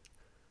it.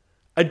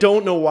 I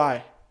don't know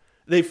why.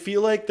 They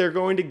feel like they're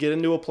going to get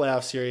into a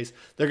playoff series.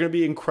 They're going to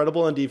be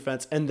incredible on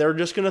defense, and they're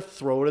just going to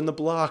throw it in the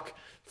block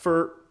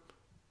for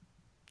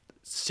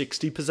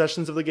 60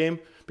 possessions of the game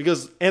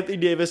because Anthony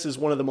Davis is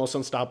one of the most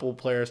unstoppable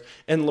players,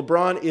 and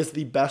LeBron is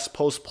the best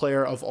post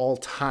player of all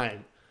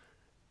time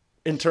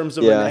in terms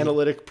of an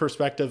analytic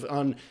perspective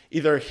on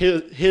either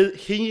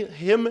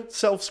him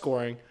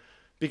self-scoring,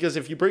 because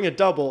if you bring a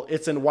double,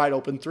 it's in wide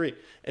open 3.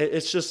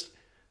 It's just...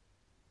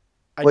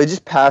 he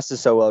just passes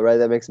so well, right?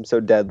 That makes him so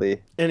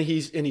deadly. And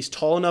he's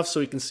tall enough so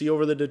he can see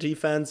over the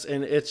defense,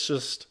 and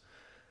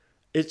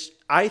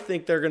I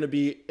think they're going to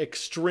be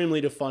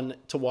extremely fun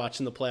to watch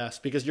in the playoffs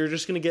because you're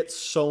just going to get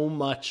so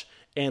much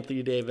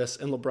Anthony Davis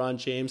and LeBron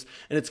James,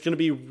 and it's going to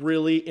be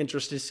really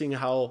interesting seeing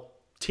how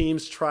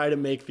teams try to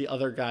make the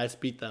other guys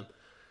beat them.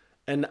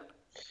 And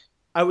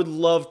I would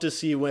love to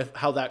see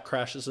how that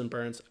crashes and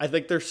burns. I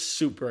think they're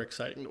super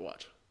exciting to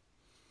watch.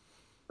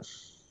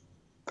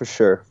 For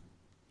sure.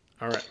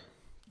 All right.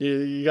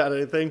 You got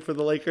anything for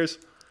the Lakers?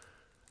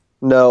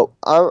 No,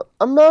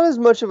 I'm not as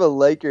much of a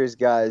Lakers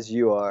guy as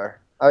you are.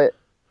 I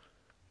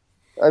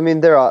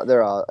think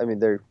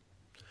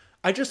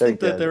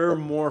that they're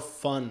more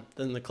fun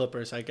than the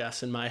Clippers, I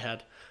guess, in my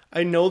head.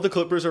 I know the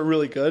Clippers are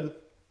really good,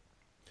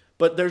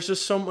 but there's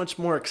just so much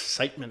more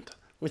excitement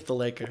with the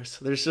Lakers.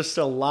 There's just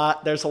a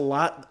lot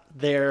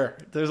there.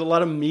 There's a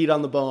lot of meat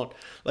on the bone.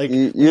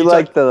 You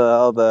like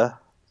the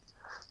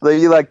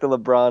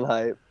LeBron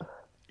hype.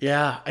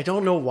 Yeah, I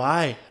don't know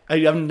why.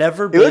 I've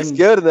never been... He looks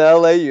good in the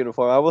LA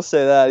uniform. I will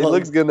say that. He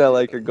looks good in that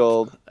Laker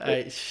gold.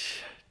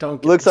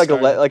 Looks like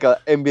a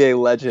NBA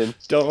legend.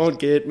 Don't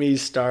get me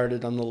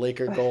started on the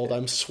Laker gold.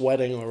 I'm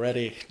sweating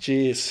already.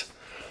 Jeez.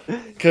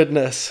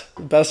 Goodness.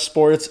 Best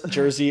sports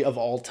jersey of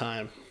all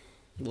time.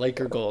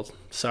 Laker gold.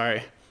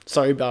 Sorry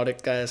about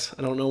it, guys.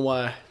 I don't know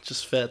why. It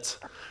just fits.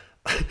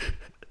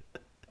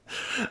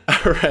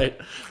 All right.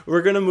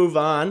 We're going to move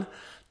on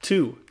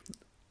to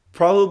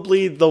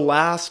probably the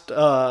last,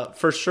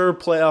 for sure,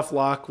 playoff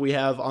lock we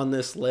have on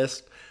this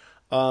list.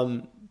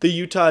 The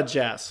Utah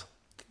Jazz.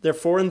 They're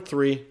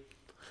 4-3.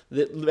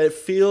 It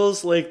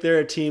feels like they're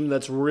a team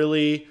that's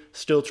really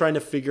still trying to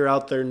figure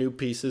out their new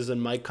pieces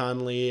in Mike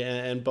Conley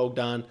and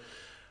Bogdan.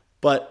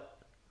 But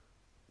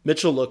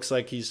Mitchell looks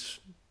like he's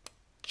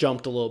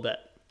jumped a little bit.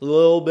 A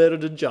little bit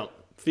of a jump.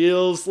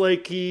 Feels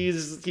like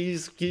he's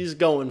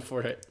going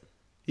for it.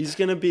 He's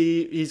gonna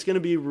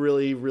be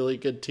really, really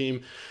good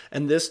team.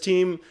 And this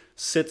team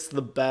sits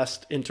the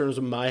best in terms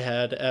of my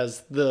head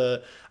as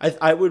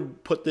I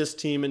would put this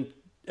team in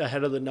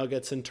ahead of the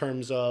Nuggets in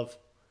terms of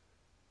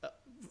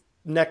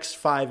next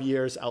 5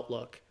 years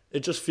outlook. It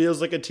just feels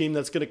like a team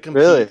that's going to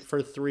compete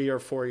for 3 or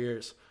 4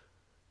 years.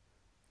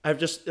 I've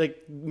just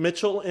like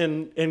Mitchell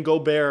and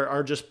Gobert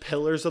are just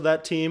pillars of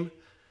that team,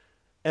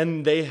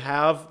 and they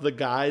have the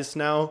guys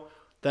now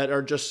that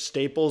are just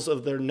staples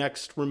of their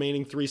next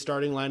remaining 3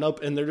 starting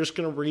lineup, and they're just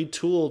going to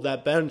retool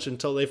that bench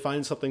until they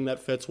find something that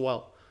fits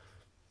well.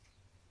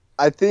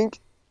 I think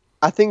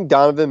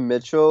Donovan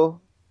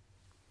Mitchell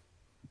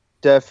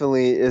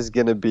definitely is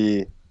going to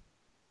be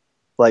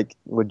like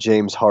what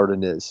James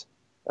Harden is,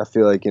 I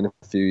feel like, in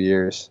a few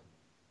years.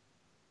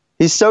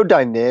 He's so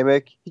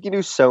dynamic. He can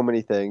do so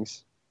many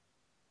things.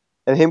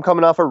 And him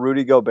coming off a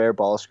Rudy Gobert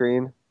ball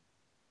screen,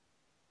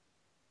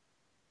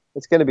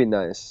 it's going to be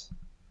nice.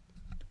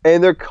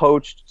 And they're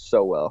coached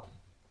so well.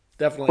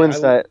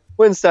 Definitely.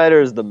 Quinn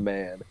Snyder is the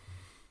man.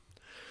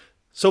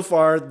 So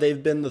far,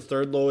 they've been the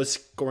third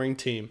lowest scoring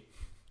team.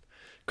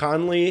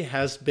 Conley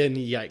has been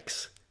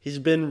yikes. He's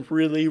been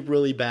really,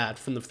 really bad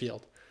from the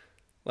field.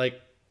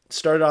 Like,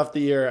 started off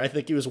the year, I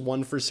think he was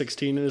 1 for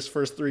 16 in his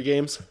first 3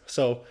 games.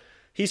 So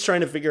he's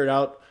trying to figure it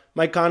out.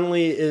 Mike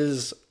Conley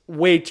is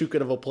way too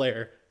good of a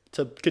player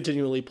to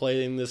continually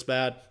playing this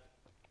bad.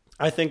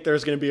 I think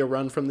there's going to be a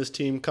run from this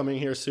team coming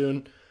here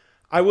soon.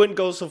 I wouldn't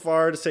go so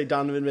far to say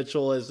Donovan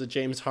Mitchell is the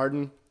James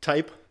Harden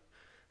type.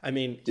 I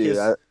mean,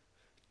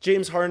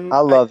 James Harden. I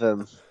love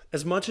him.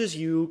 As much as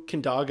you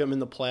can dog him in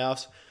the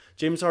playoffs,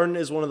 James Harden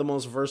is one of the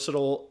most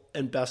versatile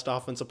and best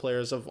offensive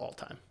players of all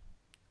time.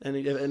 And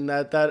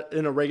that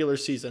in a regular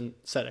season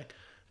setting,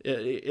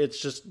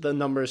 it's just the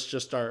numbers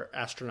just are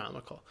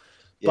astronomical.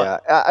 Yeah,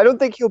 I don't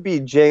think he'll be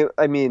James.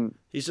 I mean,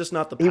 he's just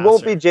not the passer. He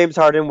won't be James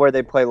Harden where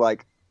they play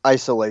like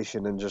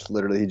isolation and just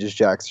literally he just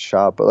jacks the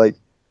shot. But like,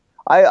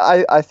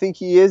 I think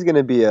he is going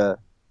to be a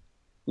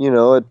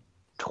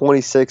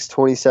 26,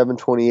 27,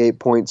 28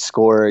 point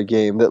scorer a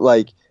game that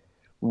like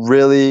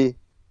really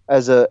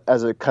as a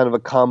kind of a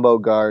combo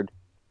guard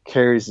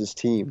carries his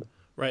team.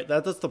 Right,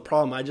 that's the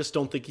problem. I just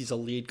don't think he's a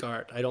lead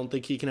guard. I don't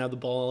think he can have the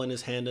ball in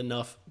his hand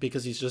enough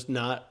because he's just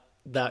not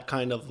that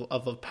kind of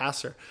a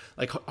passer.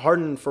 Like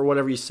Harden, for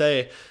whatever you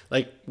say,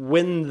 like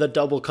when the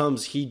double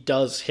comes, he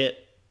does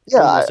hit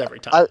almost every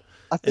time.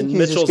 I think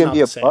he's just going to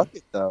be a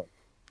bucket, though.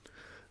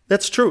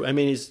 That's true. I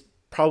mean, he's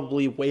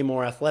probably way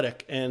more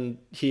athletic, and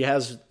he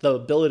has the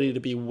ability to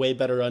be way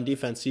better on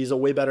defense. He's a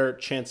way better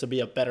chance to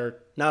be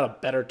not a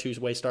better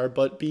two-way star,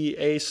 but be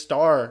a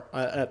star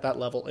at that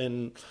level.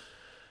 And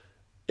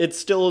it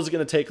still is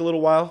going to take a little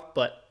while,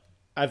 but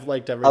I've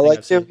liked everything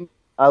I've seen.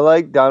 I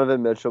like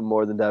Donovan Mitchell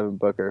more than Devin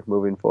Booker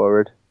moving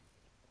forward.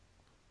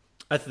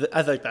 I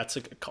think that's a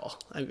good call.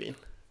 I mean,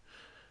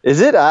 is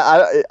it?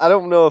 I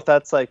don't know if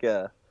that's like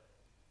a.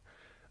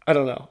 I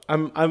don't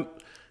know.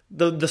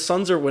 The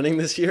Suns are winning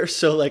this year,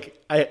 so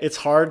like it's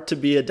hard to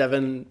be a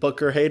Devin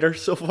Booker hater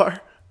so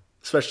far,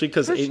 especially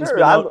because Ayton's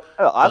been out.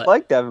 I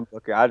like Devin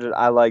Booker.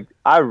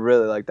 I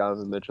really like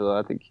Donovan Mitchell.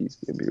 I think he's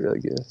gonna be really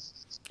good.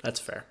 That's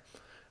fair.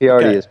 He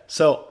already is.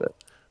 So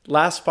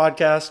last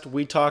podcast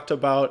we talked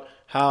about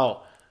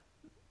how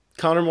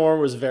Connor Moore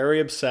was very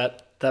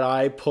upset that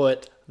I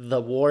put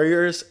the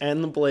Warriors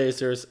and the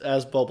Blazers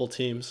as bubble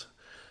teams,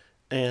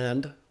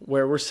 and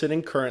where we're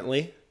sitting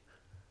currently.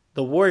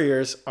 The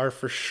Warriors are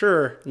for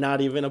sure not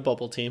even a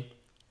bubble team.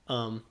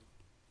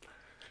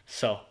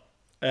 So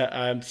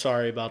I'm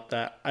sorry about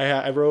that.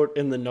 I wrote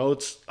in the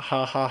notes,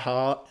 ha ha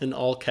ha, in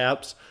all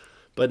caps,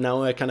 but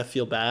now I kind of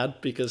feel bad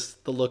because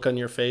the look on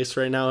your face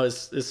right now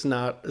is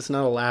not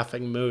a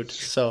laughing mood.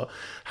 So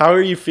how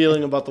are you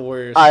feeling about the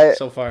Warriors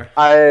so far?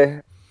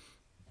 I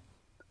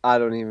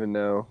don't even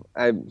know.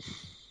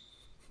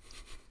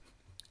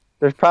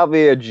 There's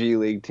probably a G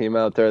League team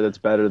out there that's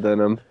better than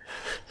them.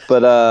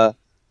 But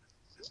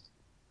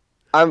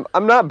I'm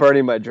not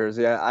burning my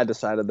jersey. I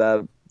decided that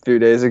a few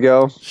days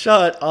ago.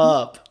 Shut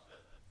up.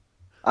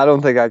 I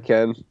don't think I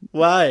can.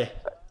 Why?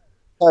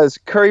 Because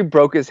Curry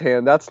broke his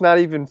hand. That's not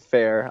even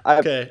fair.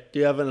 Okay. Do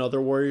you have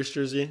another Warriors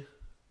jersey?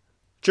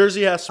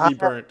 Jersey has to be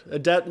burnt. A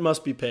debt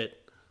must be paid.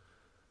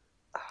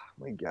 Oh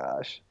my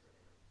gosh.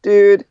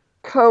 Dude,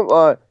 come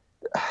on.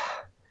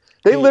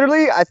 They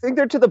literally, I think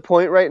they're to the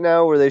point right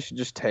now where they should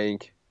just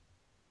tank.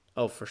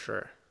 Oh, for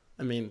sure.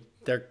 I mean,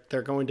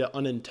 they're going to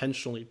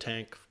unintentionally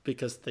tank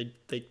because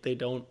they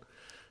don't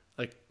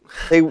like.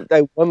 They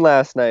won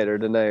last night or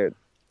tonight.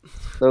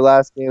 Their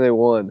last game they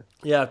won.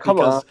 Yeah,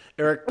 because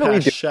Eric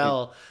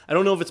Paschall. I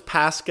don't know if it's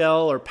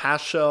Pascal or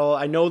Paschal.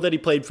 I know that he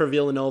played for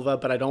Villanova,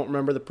 but I don't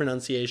remember the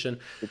pronunciation.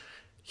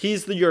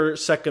 He's your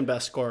second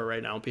best scorer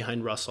right now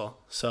behind Russell.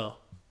 So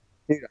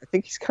Dude, I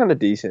think he's kind of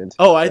decent.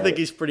 Oh, I think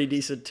he's pretty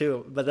decent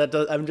too. But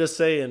I'm just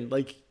saying,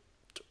 like,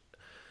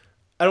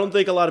 I don't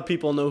think a lot of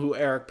people know who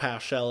Eric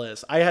Paschal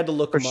is. I had to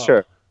look For him up.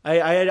 sure.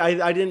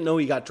 I didn't know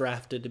he got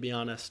drafted, to be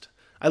honest.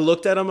 I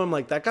looked at him. I'm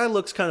like, that guy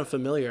looks kind of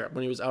familiar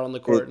when he was out on the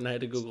court, and I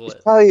had to Google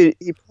it.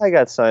 He probably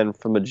got signed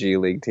from a G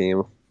League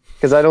team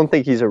because I don't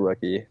think he's a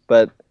rookie.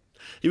 But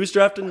He was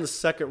drafted in the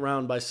second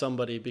round by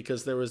somebody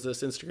because there was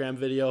this Instagram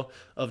video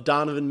of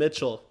Donovan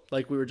Mitchell,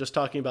 like we were just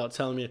talking about,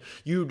 telling me,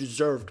 you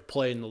deserve to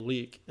play in the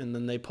league. And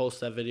then they post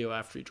that video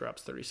after he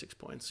drops 36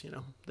 points. You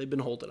know, they've been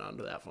holding on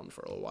to that one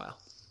for a little while.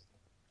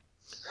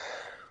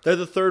 They're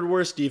the third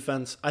worst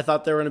defense. I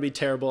thought they were going to be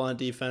terrible on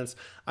defense.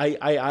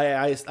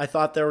 I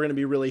thought they were going to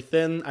be really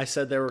thin. I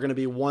said they were going to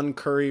be one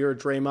Curry or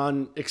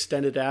Draymond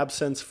extended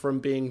absence from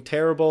being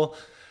terrible.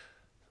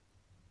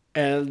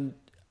 And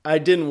I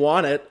didn't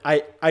want it.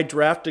 I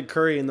drafted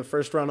Curry in the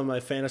first round of my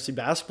fantasy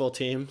basketball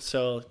team,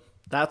 so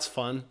that's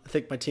fun. I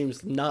think my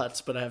team's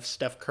nuts, but I have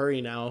Steph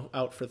Curry now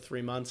out for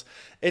 3 months.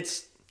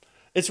 It's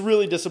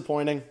really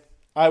disappointing.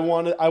 I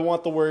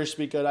want the Warriors to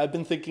be good. I've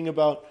been thinking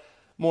about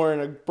more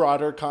in a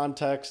broader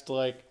context,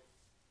 like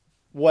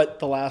what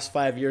the last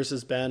 5 years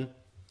has been.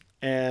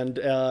 And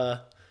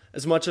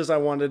as much as I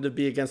wanted to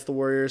be against the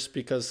Warriors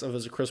because I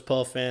was a Chris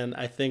Paul fan,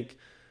 I think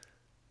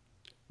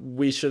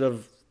we should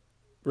have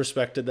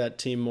respected that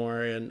team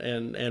more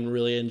and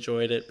really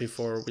enjoyed it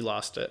before we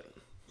lost it.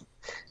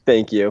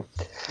 Thank you.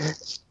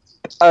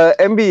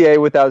 NBA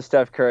without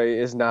Steph Curry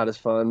is not as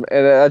fun,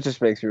 and that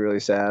just makes me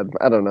really sad.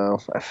 I don't know.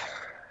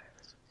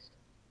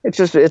 It's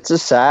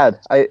just sad.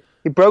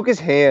 He broke his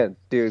hand,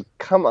 dude.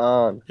 Come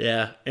on.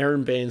 Yeah,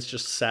 Aaron Baines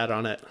just sat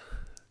on it.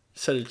 He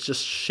said it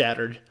just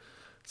shattered.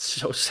 It's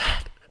so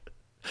sad.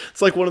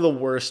 It's like one of the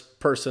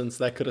worst persons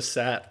that could have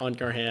sat on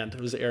your hand.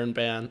 It was Aaron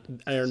Baines.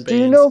 Do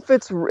you know if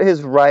it's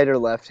his right or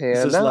left hand?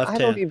 It's his left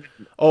hand. Even...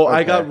 Okay.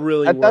 I got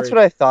really worried. That's what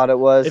I thought it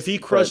was. If he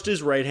crushed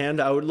his right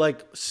hand, I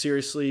would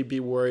seriously be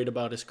worried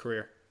about his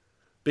career.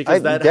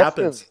 Because that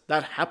happens.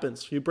 That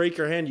happens. You break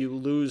your hand, you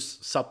lose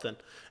something.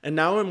 And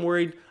now I'm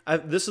worried.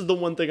 This is the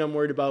one thing I'm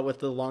worried about with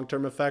the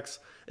long-term effects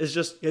is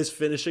just his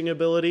finishing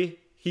ability.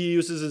 He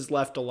uses his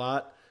left a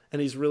lot, and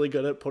he's really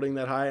good at putting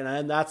that high.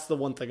 And that's the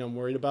one thing I'm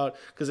worried about.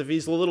 Because if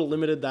he's a little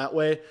limited that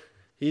way,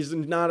 he's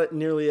not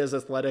nearly as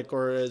athletic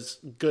or as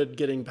good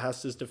getting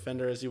past his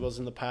defender as he was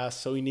in the past.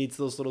 So he needs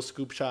those little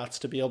scoop shots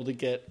to be able to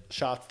get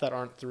shots that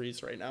aren't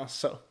threes right now.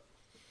 So,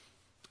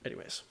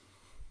 anyways.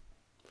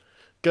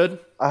 Good?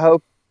 I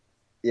hope.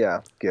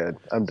 Yeah, good.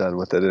 I'm done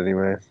with it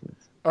anyway.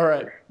 All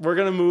right. We're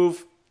going to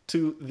move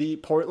to the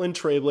Portland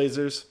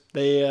Trailblazers.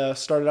 They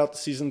started out the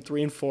season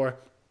 3-4.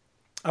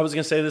 I was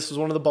going to say this was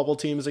one of the bubble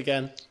teams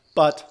again,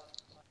 but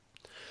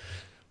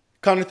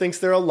Connor thinks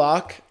they're a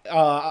lock.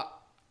 They're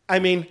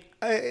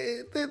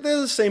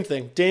the same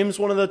thing. Dame's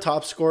one of the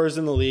top scorers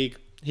in the league.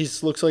 He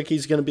looks like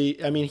he's going to be.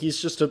 He's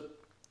just a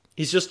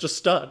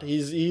stud.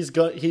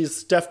 He's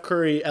Steph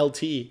Curry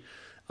LT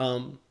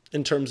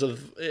in terms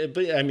of.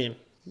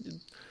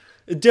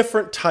 A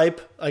different type,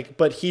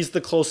 but he's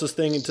the closest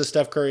thing to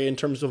Steph Curry in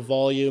terms of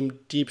volume,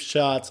 deep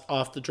shots,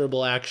 off the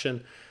dribble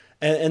action,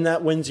 and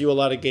that wins you a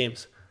lot of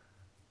games.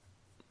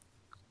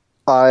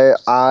 I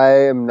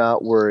am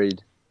not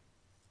worried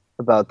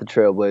about the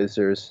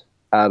Trailblazers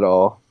at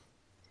all.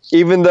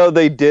 Even though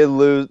they did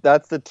lose,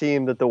 that's the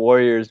team that the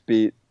Warriors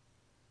beat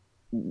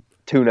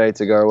 2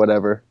 nights ago or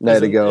whatever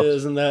night ago.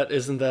 Isn't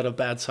that a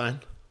bad sign?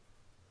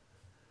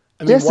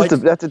 Yes,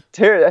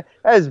 that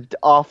is an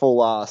awful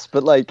loss,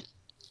 but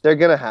they're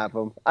gonna have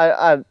them.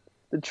 The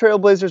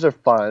Trailblazers are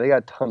fine. They got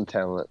a ton of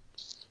talent.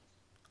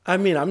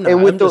 I'm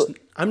not.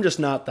 I'm just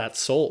not that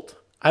sold.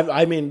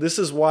 This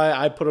is why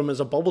I put them as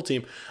a bubble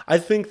team. I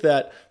think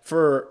that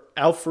for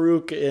Al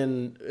Farouk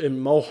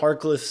and Mo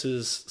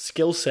Harkless's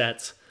skill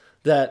sets,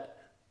 that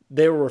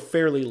they were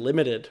fairly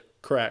limited,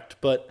 correct?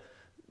 But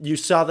you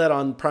saw that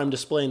on prime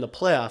display in the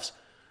playoffs.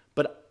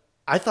 But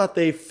I thought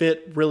they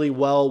fit really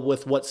well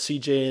with what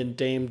CJ and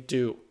Dame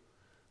do.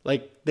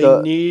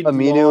 They need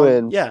Aminu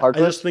and Harkless? I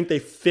just think they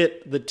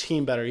fit the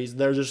team better.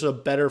 They're just a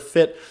better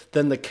fit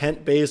than the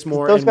Kent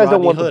Bazemore and Rodney Hood. Those guys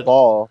don't want the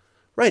ball.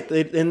 Right,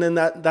 and then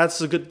that's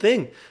a good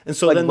thing. And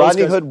so then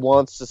Rodney Hood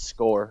wants to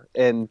score,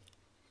 and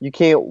you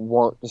can't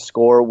want to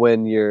score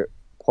when you're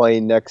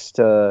playing next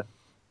to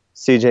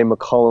C.J.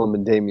 McCollum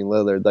and Damian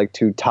Lillard,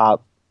 2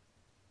 top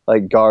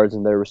guards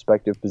in their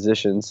respective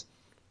positions.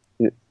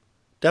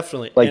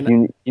 Definitely,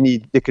 you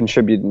need to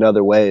contribute in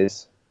other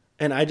ways.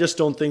 And I just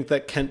don't think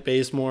that Kent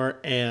Bazemore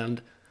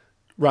and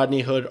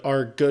Rodney Hood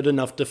are good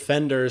enough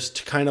defenders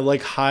to kind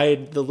of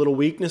hide the little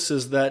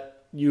weaknesses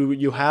that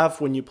you have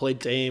when you play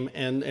Dame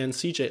and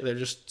CJ. They're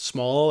just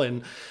small,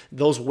 and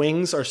those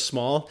wings are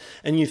small.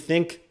 And you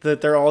think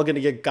that they're all going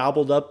to get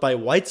gobbled up by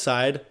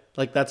Whiteside.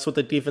 That's what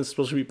the defense is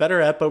supposed to be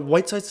better at. But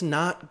Whiteside's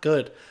not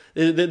good.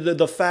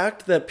 The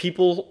fact that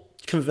people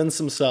convince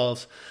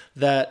themselves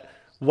that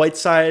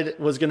Whiteside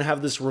was going to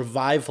have this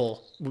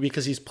revival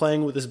because he's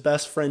playing with his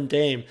best friend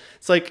Dame.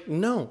 It's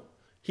no.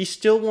 He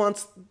still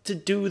wants to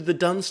do the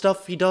done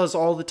stuff he does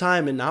all the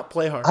time and not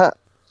play hard.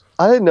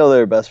 I didn't know they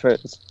were best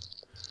friends.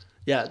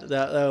 Yeah,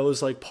 that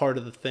was like part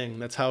of the thing.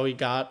 That's how he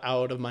got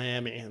out of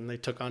Miami, and they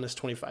took on his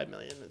 $25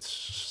 million. It's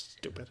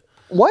stupid.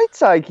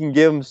 Whiteside can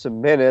give him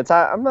some minutes.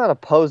 I'm not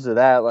opposed to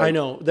that. Like, I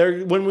know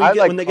they're when like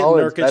they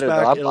Collins get Nurkic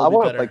back, I it'll be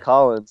want to better. play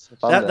Collins.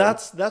 If I'm there.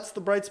 That's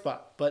the bright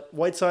spot. But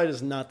Whiteside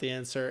is not the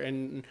answer,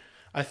 and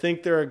I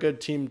think they're a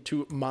good team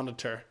to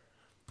monitor.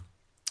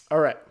 All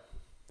right.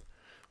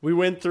 We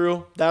went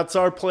through, that's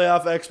our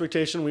playoff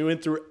expectation. We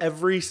went through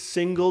every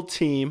single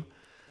team.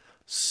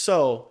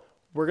 So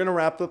we're going to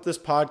wrap up this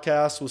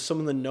podcast with some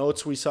of the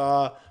notes we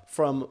saw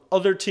from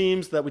other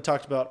teams that we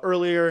talked about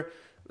earlier,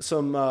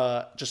 some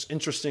just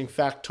interesting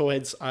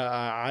factoids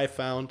I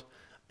found,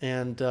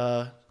 and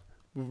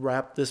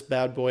wrap this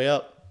bad boy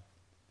up.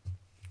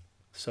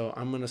 So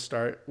I'm going to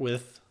start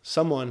with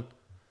someone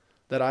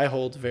that I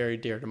hold very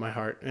dear to my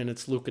heart, and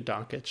it's Luka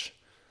Doncic.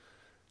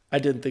 I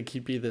didn't think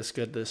he'd be this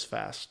good this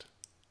fast.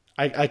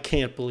 I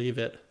can't believe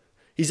it.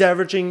 He's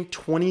averaging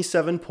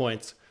 27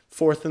 points,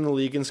 fourth in the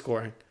league in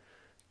scoring,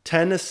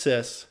 10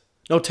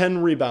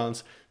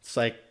 rebounds. It's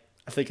like,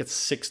 I think it's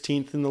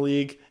 16th in the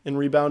league in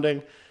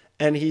rebounding,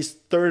 and he's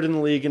third in the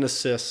league in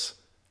assists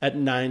at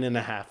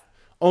 9.5,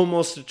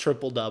 almost a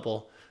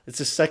triple-double. It's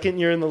his second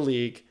year in the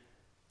league.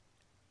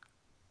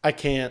 I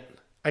can't.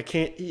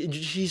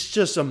 He's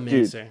just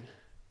amazing.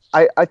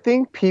 Dude, I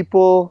think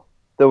people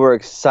that were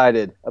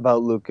excited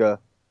about Luka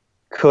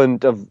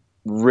couldn't have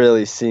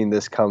really seen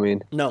this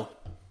coming. No.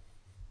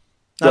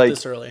 Not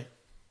this early.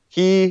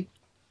 He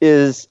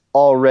is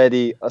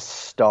already a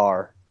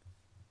star.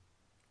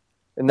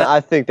 And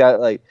I think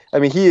that,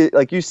 he,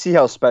 you see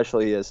how special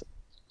he is.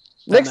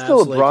 Next to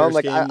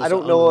LeBron, I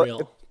don't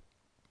know.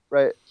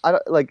 Right.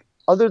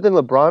 Other than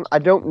LeBron, I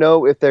don't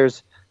know if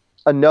there's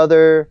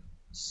another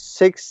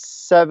 6,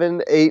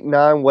 7, 8,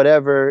 9,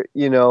 whatever,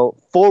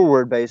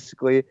 forward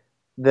basically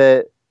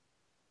that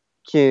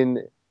can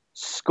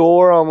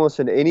score almost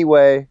in any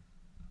way,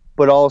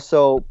 but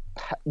also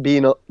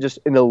being just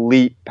an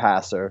elite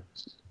passer.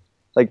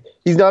 Like,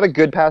 he's not a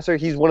good passer.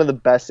 He's one of the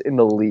best in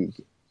the league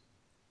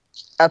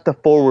at the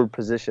forward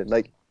position.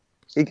 Like,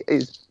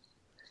 he's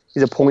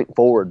a point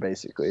forward,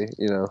 basically,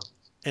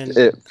 And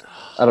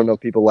I don't know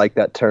if people like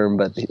that term,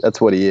 but that's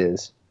what he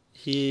is.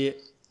 He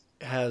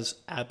has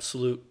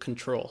absolute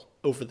control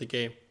over the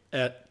game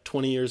at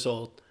 20 years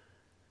old.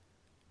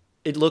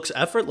 It looks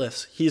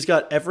effortless. He's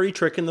got every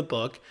trick in the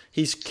book.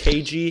 He's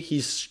cagey.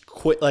 He's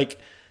quick. Like,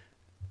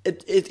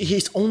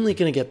 he's only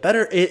going to get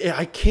better.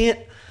 I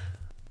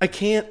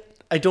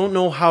don't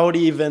know how to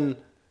even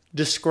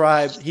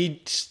describe.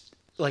 He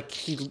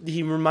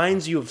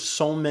reminds you of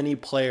so many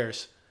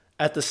players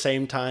at the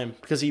same time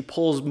because he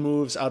pulls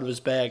moves out of his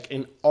bag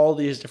in all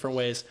these different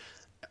ways.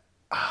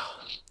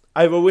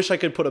 I wish I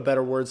could put a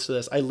better words to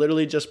this. I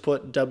literally just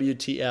put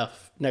WTF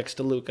next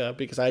to Luka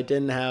because I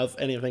didn't have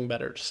anything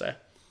better to say.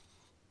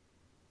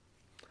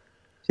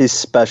 He's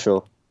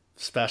special.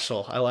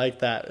 Special. I like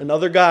that.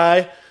 Another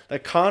guy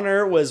that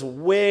Connor was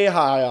way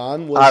high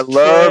on was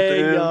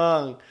Trae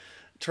Young.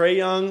 Trae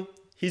Young,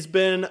 he's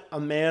been a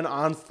man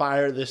on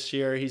fire this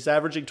year. He's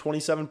averaging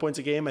 27 points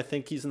a game. I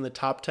think he's in the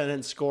top 10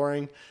 in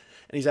scoring.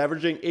 And he's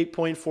averaging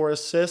 8.4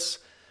 assists.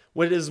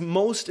 What is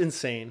most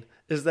insane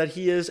is that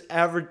he is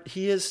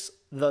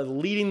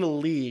leading the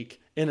league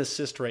in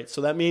assist rate. So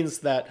that means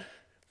that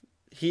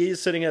he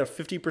is sitting at a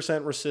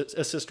 50%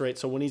 assist rate.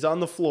 So when he's on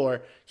the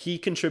floor, he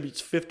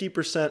contributes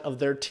 50% of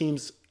their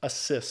team's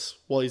assists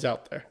while he's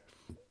out there.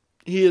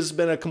 He has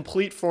been a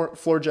complete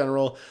floor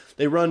general.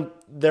 They run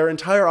their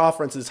entire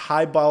offense is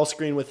high ball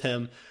screen with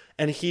him,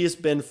 and he has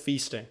been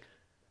feasting.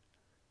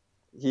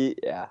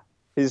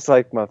 He's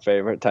like my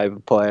favorite type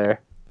of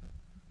player.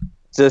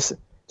 Just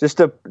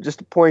a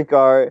point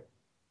guard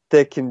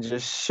that can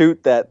just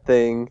shoot that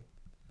thing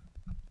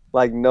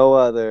like no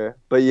other,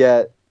 but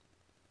yet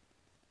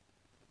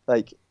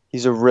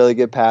he's a really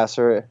good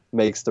passer,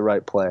 makes the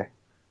right play.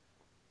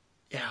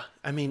 Yeah,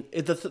 I mean,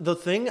 the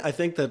thing I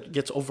think that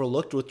gets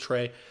overlooked with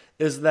Trae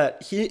is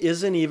that he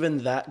isn't even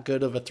that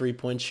good of a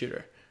three-point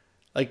shooter.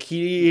 Like,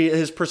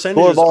 his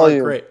percentages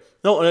aren't great.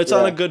 No, and it's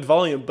on a good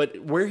volume, but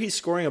where he's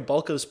scoring a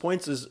bulk of his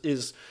points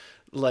is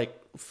like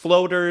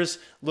floaters,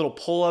 little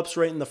pull-ups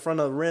right in the front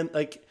of the rim.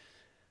 Like,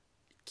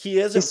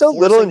 he's so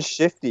little and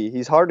shifty.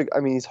 He's hard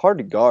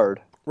to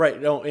guard.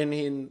 Right. No,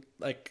 and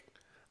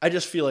I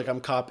just feel like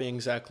I'm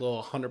copying Zach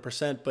Lowe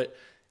 100%, but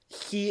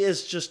he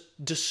is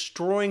just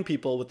destroying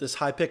people with this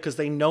high pick because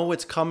they know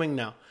it's coming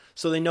now.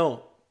 So they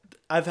know.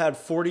 I've had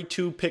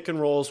 42 pick and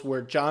rolls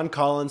where John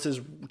Collins has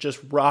just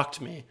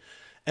rocked me.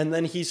 And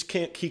then he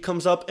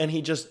comes up and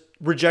he just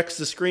rejects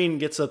the screen,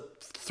 gets a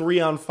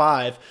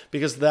 3-on-5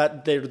 because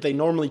that they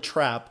normally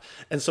trap.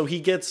 And so he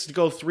gets to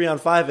go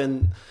 3-on-5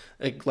 and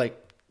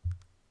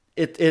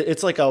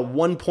it's like a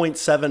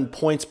 1.7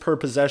 points per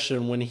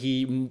possession when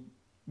he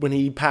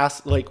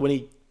passed, oh my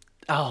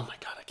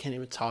God, I can't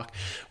even talk.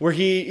 Where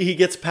he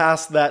gets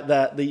past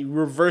that he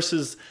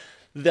reverses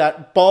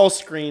that ball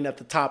screen at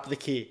the top of the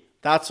key.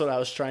 That's what I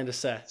was trying to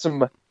say.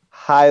 Some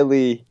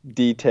highly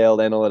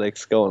detailed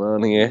analytics going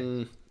on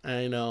here.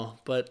 I know,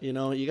 but you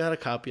got to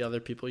copy other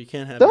people. You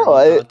can't have No,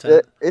 your own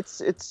content.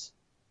 it's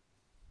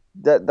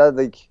that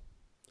like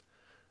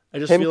I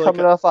just him feel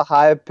coming off a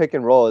high pick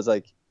and roll is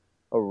like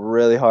a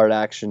really hard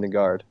action to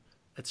guard.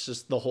 it's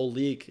just the whole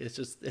league. It's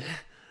just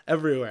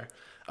everywhere.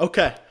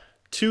 Okay,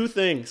 two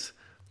things.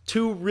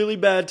 Two really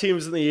bad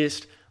teams in the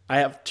East. I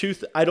have two.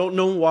 I don't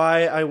know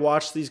why I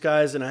watched these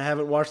guys and I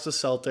haven't watched the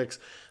Celtics,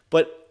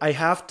 but I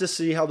have to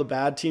see how the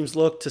bad teams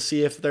look to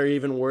see if they're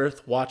even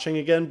worth watching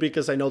again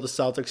because I know the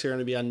Celtics are going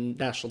to be on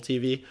national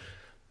TV.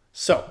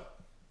 So,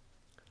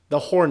 the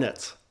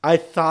Hornets. I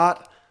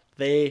thought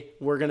they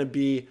were going to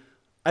be.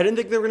 I didn't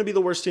think they were going to be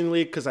the worst team in the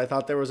league because I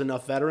thought there was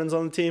enough veterans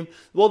on the team.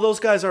 Well, those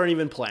guys aren't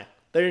even playing.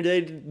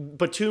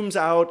 Batum's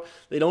out.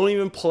 They don't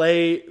even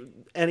play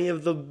any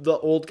of the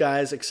old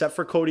guys except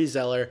for Cody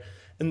Zeller.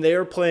 And they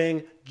are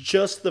playing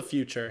just the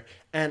future.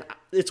 And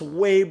it's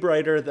way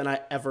brighter than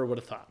I ever would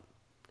have thought.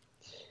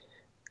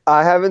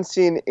 I haven't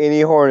seen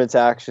any Hornets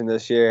action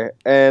this year,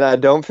 and I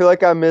don't feel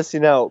like I'm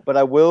missing out. But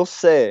I will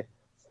say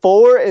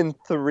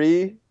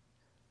 4-3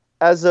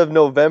 as of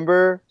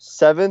November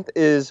 7th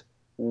is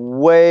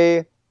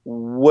way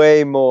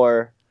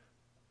more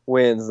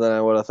wins than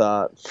I would have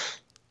thought.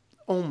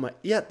 Oh my,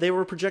 yeah, they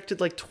were projected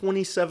like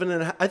 27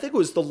 and a half. I think it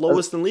was the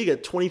lowest in the league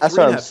at 23 That's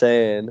what I'm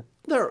saying.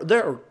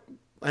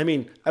 I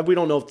mean, we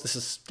don't know if this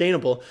is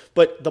sustainable,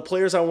 but the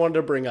players I wanted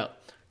to bring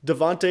up,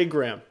 Devontae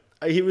Graham,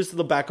 he was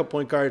the backup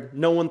point guard.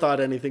 No one thought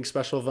anything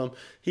special of him.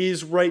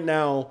 He's right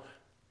now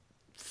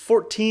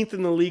 14th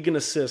in the league in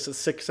assists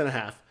at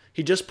 6.5.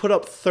 He just put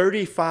up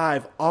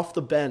 35 off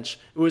the bench.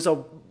 It was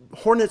a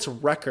Hornets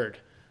record.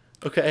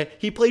 Okay,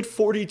 he played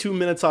 42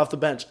 minutes off the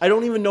bench. I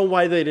don't even know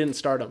why they didn't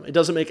start him. It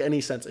doesn't make any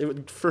sense.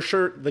 For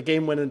sure, the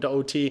game went into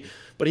OT,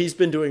 but he's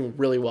been doing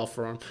really well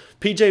for him.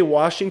 PJ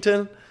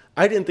Washington,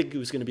 I didn't think he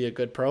was going to be a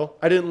good pro.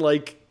 I didn't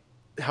like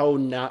how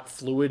not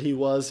fluid he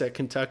was at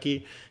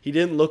Kentucky. He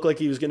didn't look like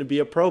he was going to be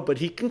a pro, but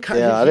he can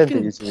kind of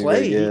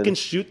play. He can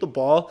shoot the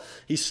ball.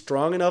 He's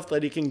strong enough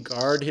that he can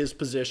guard his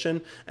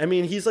position. I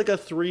mean, he's like a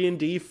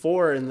 3-and-D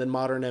 4 in the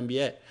modern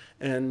NBA.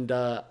 And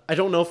I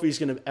don't know if he's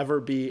going to ever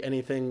be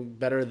anything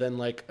better than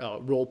like a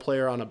role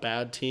player on a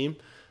bad team,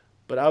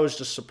 but I was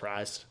just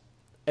surprised.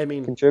 I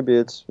mean,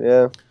 contributes,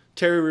 yeah.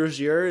 Terry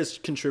Rozier is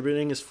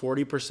contributing his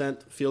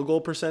 40% field goal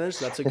percentage.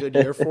 That's a good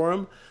year for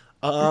him.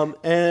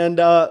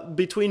 And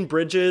between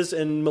Bridges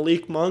and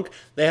Malik Monk,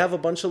 they have a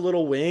bunch of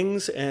little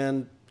wings.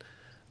 And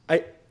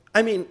I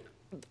mean,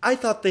 I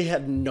thought they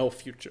had no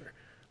future.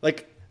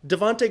 Like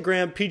Devontae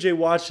Graham, PJ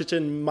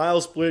Washington,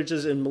 Miles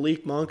Bridges, and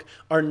Malik Monk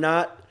are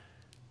not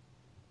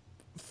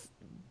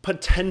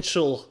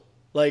potential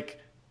like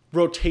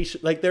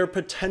rotation, like they're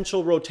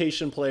potential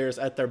rotation players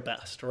at their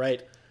best,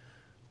 right?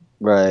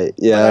 Right.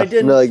 Yeah. But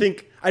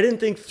I didn't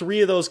think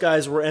three of those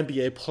guys were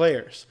NBA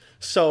players.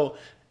 So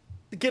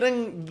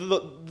getting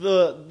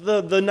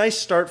the nice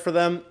start for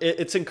them,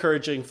 it's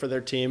encouraging for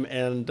their team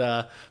and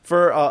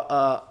for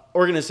a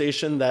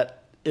organization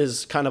that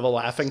is kind of a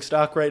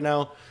laughingstock right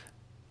now.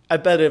 I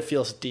bet it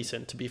feels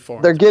decent to be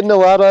formed. They're getting a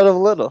lot out of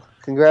little.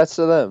 Congrats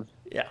to them.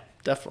 Yeah,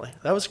 definitely.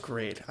 That was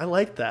great. I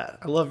like that.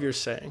 I love your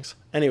sayings.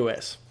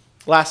 Anyways,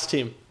 last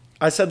team.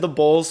 I said the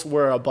Bulls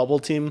were a bubble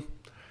team.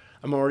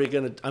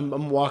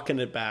 I'm walking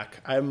it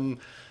back. I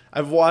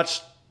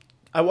watched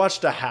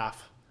a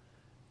half.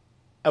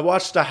 I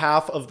watched a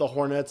half of the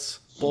Hornets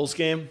Bulls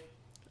game.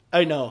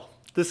 I know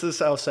this is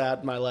how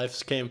sad my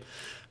life came,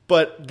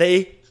 but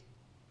they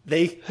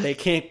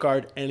can't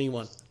guard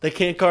anyone. They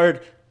can't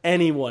guard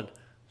anyone.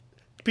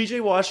 PJ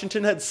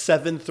Washington had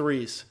 7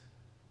 threes.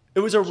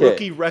 It was a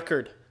rookie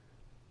record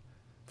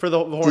for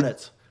the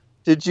Hornets.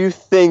 Did you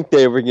think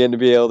they were going to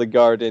be able to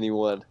guard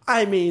anyone?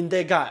 I mean,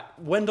 they got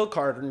Wendell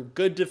Carter,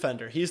 good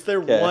defender. He's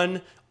their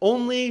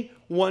only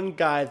one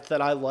guy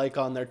that I like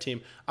on their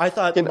team. I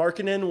thought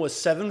Markkanen was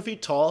 7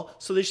 feet tall,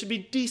 so they should be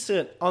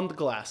decent on the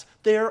glass.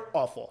 They're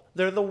awful.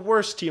 They're the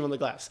worst team on the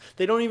glass.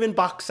 They don't even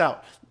box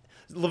out.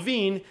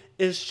 Levine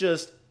is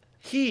just,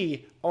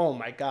 oh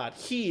my God,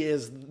 he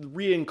is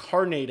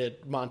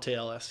reincarnated Monte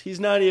Ellis. He's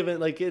not even,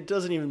 like, it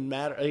doesn't even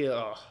matter.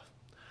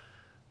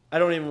 I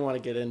don't even want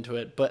to get into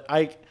it, but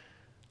I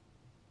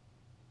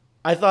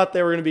thought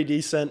they were going to be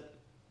decent.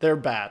 They're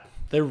bad.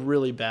 They're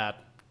really bad.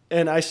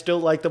 And I still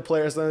like the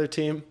players on their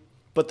team,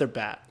 but they're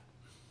bad.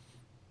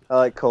 I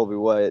like Colby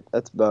White.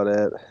 That's about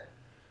it.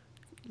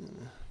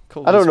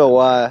 I don't know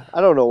why.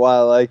 I don't know why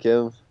I like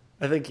him.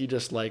 I think you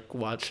just like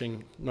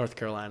watching North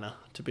Carolina,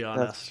 to be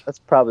honest. That's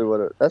probably what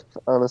it. That's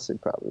honestly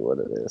probably what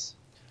it is.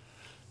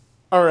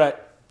 All right,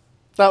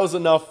 that was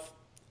enough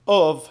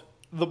of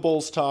the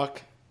Bulls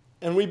talk,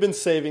 and we've been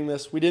saving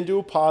this. We didn't do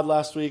a pod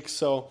last week,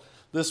 so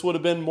this would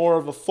have been more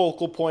of a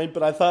focal point.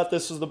 But I thought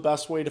this was the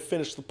best way to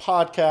finish the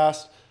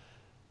podcast.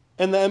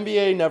 And the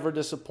NBA never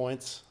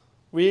disappoints.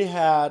 We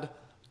had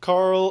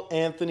Karl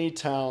Anthony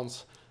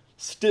Towns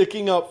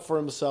sticking up for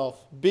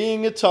himself,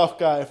 being a tough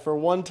guy for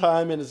one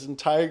time in his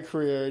entire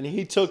career, and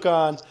he took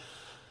on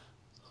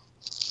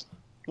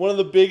one of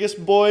the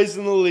biggest boys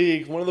in the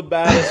league, one of the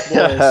baddest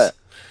boys,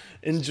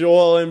 in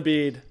Joel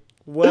Embiid.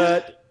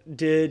 What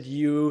did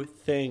you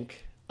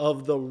think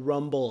of the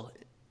Rumble?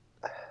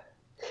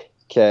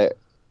 Okay.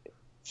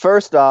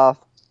 First off,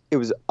 it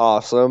was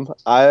awesome.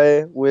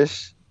 I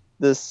wish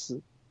this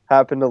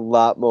happened a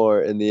lot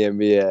more in the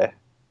NBA.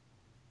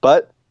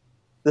 But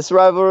this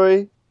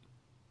rivalry,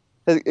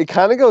 it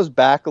kind of goes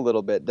back a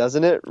little bit,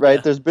 doesn't it?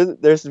 Right? Yeah.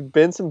 There's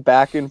been some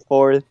back and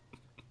forth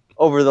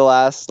over the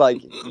last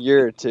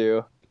year or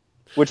two,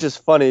 which is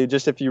funny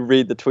just if you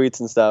read the tweets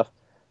and stuff.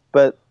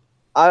 But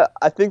I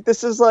think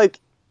this is the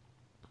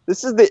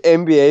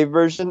NBA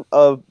version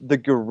of the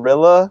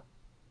gorilla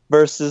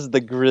versus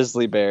the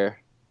grizzly bear.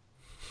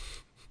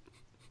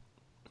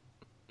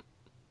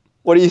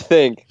 What do you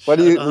think?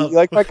 You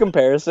like my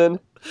comparison?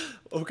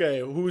 Okay,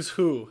 who's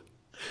who?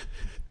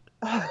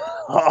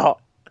 Oh.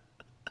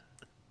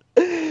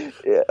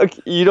 Yeah,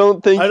 okay, you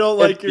don't think I don't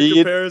like your Embiid,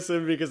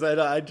 comparison because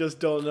I just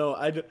don't know.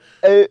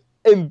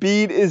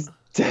 Embiid is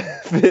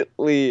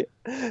definitely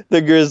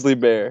the grizzly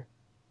bear.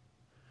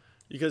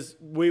 Because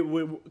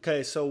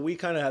so we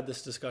kind of had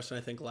this discussion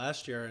I think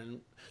last year,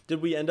 and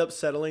did we end up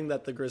settling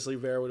that the grizzly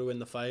bear would win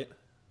the fight?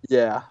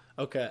 Yeah.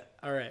 Okay,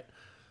 all right.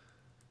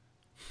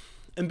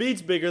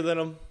 Embiid's bigger than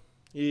him.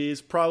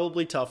 He's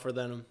probably tougher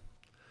than him.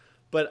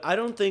 But I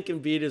don't think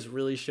Embiid has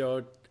really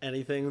showed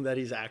anything that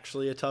he's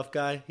actually a tough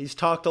guy. He's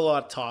talked a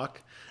lot of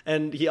talk,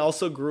 and he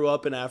also grew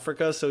up in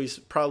Africa, so he's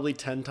probably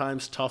 10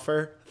 times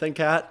tougher than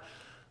Cat.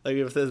 Like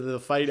if the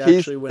fight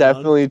actually went on. He's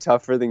definitely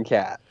tougher than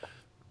Cat.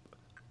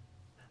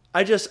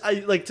 I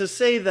like to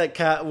say that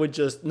Cat would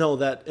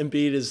that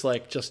Embiid is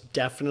just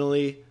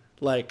definitely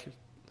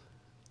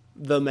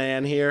the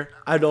man here.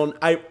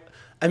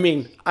 I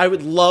mean, I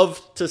would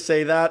love to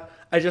say that.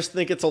 I just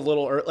think it's a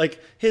little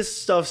his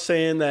stuff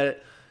saying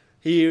that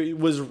he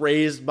was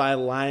raised by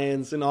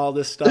lions and all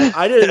this stuff.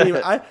 I didn't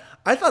even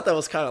I thought that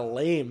was kind of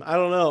lame. I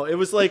don't know. It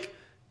was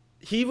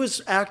he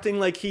was acting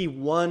like he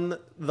won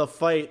the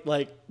fight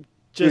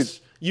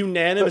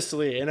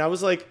unanimously, and I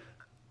was like,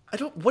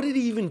 what did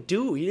he even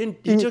do? He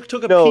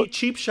took a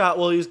cheap shot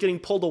while he was getting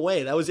pulled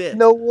away. That was it.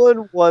 No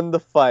one won the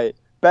fight.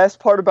 Best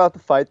part about the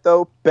fight,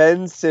 though,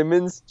 Ben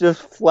Simmons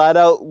just flat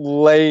out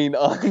laying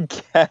on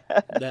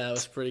Cat. That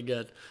was pretty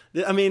good.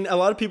 I mean, a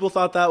lot of people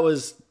thought that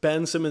was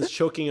Ben Simmons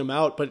choking him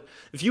out, but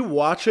if you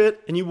watch it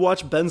and you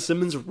watch Ben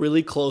Simmons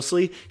really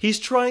closely, he's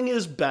trying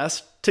his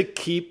best to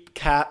keep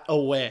Cat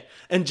away.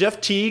 And Jeff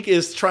Teague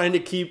is trying to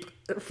keep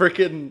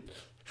freaking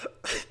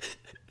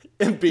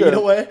Embiid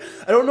away.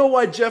 I don't know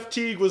why Jeff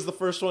Teague was the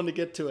first one to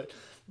get to it,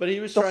 but he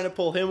was trying to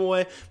pull him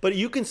away. But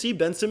you can see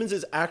Ben Simmons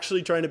is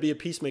actually trying to be a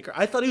peacemaker.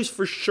 I thought he was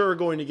for sure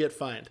going to get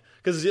fined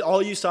because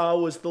all you saw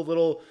was the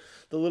little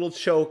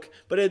choke,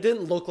 but it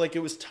didn't look like it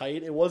was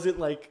tight. It wasn't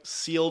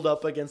sealed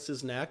up against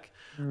his neck.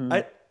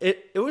 Mm-hmm.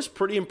 It was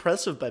pretty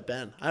impressive by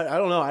Ben. I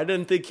don't know. I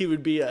didn't think he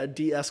would be a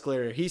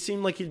de-escalator. He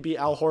seemed like he'd be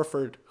Al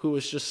Horford, who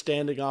was just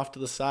standing off to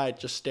the side,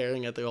 just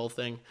staring at the whole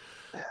thing.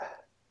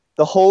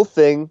 The whole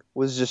thing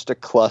was just a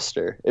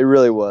cluster. It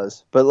really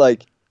was. But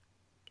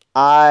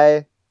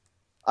I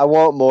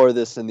want more of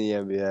this in the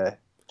NBA.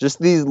 Just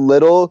these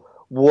little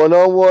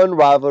one-on-one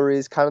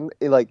rivalries, kind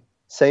of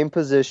same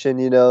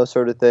position,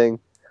 sort of thing.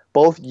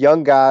 Both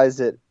young guys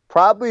that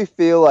probably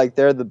feel like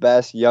they're the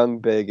best young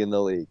big in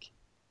the league.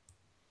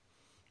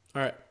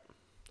 All right.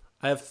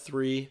 I have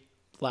 3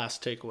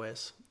 last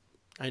takeaways.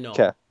 I know.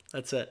 Okay.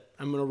 That's it.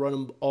 I'm going to run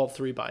them all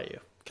 3 by you.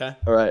 Okay?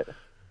 All right.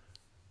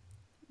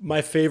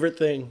 My favorite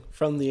thing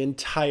from the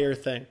entire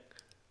thing,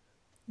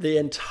 the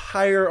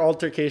entire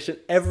altercation,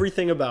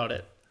 everything about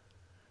it.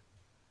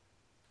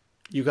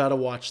 You got to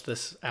watch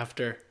this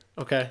after,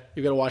 okay?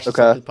 You got to watch this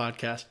after the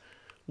podcast.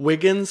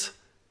 Wiggins,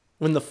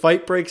 when the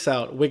fight breaks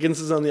out, Wiggins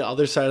is on the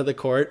other side of the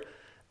court,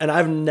 and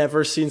I've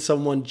never seen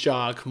someone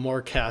jog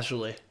more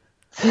casually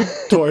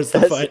towards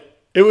the fight.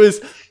 It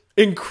was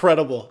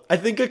incredible. I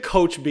think a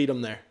coach beat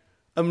him there.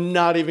 I'm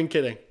not even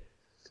kidding.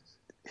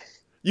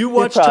 You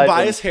watch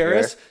Tobias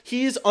Harris.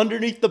 He's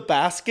underneath the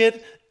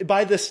basket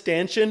by the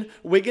stanchion.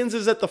 Wiggins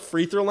is at the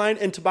free throw line,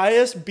 and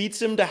Tobias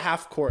beats him to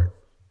half court.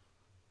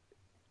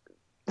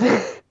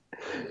 It's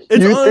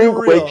you unreal.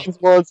 Think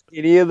Wiggins wants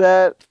any of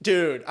that?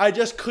 Dude, I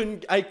just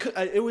couldn't.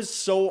 It was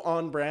so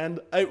on brand.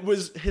 It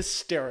was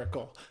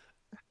hysterical.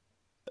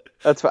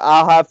 That's what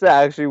I'll have to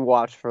actually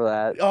watch for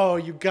that. Oh,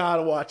 you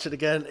gotta watch it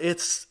again.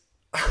 It's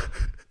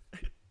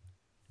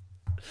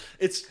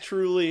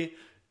truly.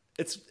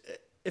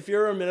 If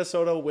you're a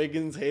Minnesota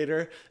Wiggins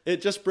hater,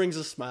 it just brings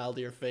a smile to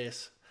your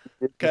face.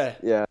 Okay.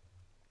 Yeah.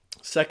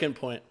 Second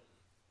point.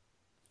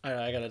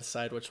 I gotta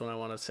decide which one I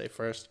want to say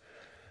first.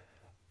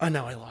 Oh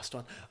no, I lost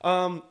one.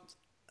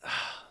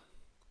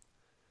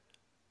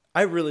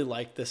 I really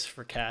like this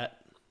for Cat.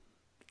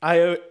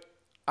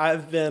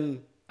 I've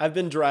been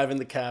driving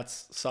the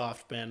Cat's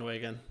soft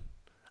bandwagon.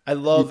 I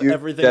love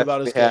everything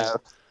about his game.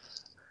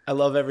 I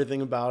love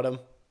everything about him.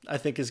 I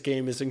think his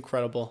game is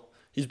incredible.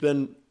 He's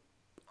been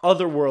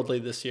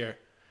otherworldly this year,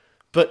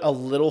 but a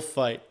little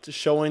fight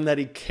showing that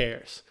he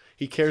cares.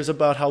 He cares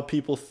about how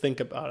people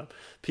think about him.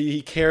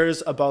 He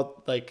cares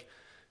about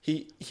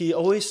He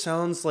always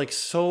sounds like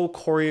so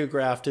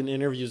choreographed in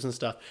interviews and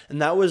stuff.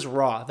 And that was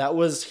raw. That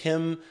was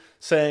him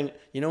saying,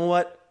 you know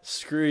what?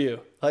 Screw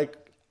you. Like,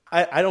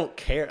 I don't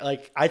care.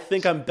 Like, I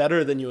think I'm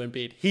better than you,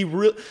 Embiid.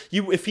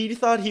 If he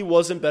thought he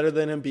wasn't better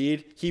than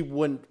Embiid, he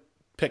wouldn't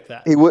pick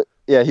that.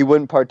 He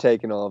wouldn't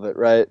partake in all of it,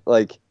 right?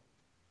 Like,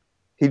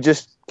 he'd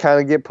just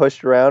kind of get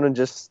pushed around and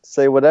just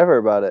say whatever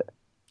about it.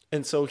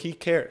 And so he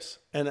cares.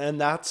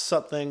 And that's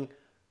something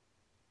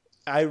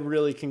I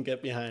really can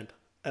get behind.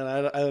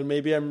 And I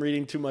maybe I'm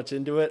reading too much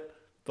into it,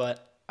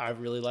 but I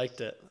really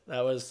liked it.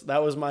 That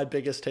was my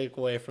biggest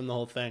takeaway from the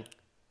whole thing.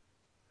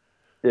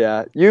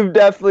 Yeah, you've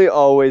definitely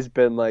always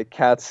been like,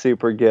 Cat's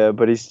super good,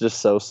 but he's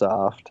just so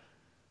soft.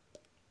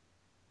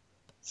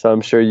 So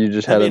I'm sure you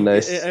just had a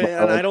nice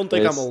smile and I don't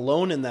think face. I'm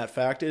alone in that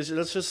fact. It's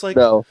just like,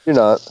 No, you're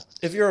not.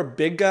 if you're a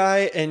big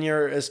guy and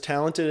you're as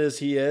talented as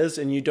he is,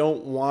 and you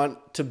don't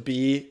want to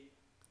be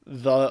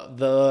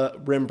the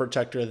rim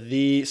protector,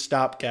 the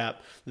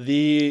stopgap,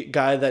 the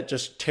guy that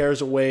just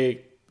tears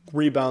away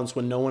rebounds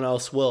when no one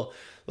else will.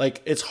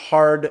 Like, it's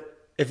hard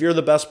if you're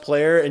the best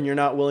player and you're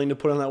not willing to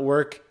put in that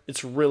work.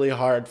 It's really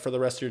hard for the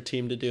rest of your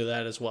team to do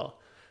that as well.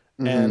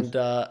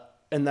 Mm-hmm.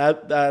 And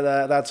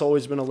that's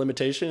always been a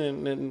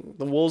limitation. And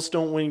the Wolves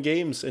don't win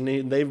games,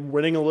 and they're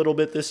winning a little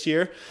bit this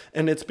year.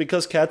 And it's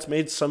because Cat's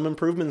made some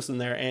improvements in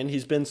there, and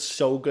he's been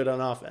so good on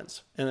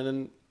offense.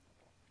 And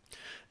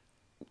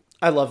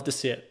I love to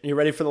see it. You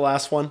ready for the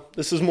last one?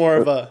 This is more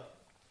of a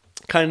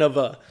kind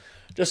of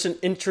just an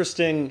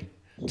interesting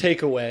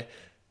takeaway.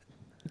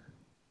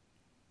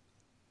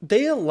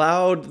 They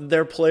allowed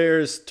their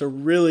players to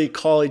really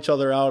call each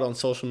other out on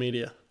social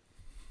media.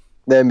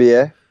 The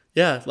NBA?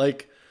 Yeah,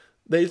 like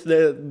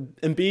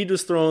Embiid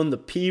was throwing the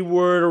P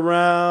word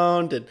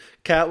around, and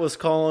Cat was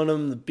calling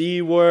him the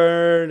B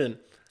word, and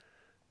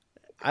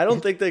I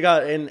don't think they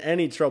got in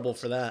any trouble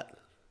for that.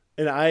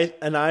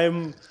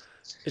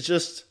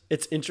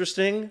 It's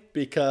interesting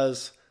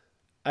because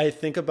I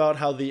think about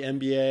how the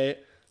NBA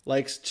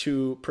likes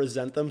to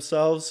present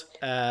themselves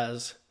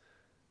as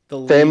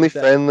the family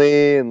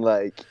friendly, and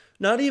like,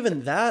 not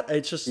even that.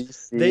 It's just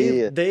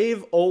PC.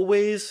 they've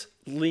always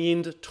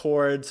leaned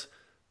towards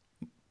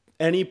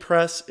any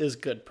press is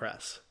good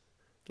press.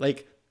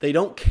 Like, they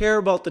don't care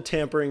about the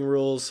tampering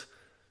rules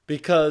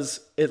because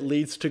it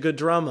leads to good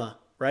drama,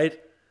 right?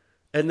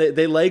 And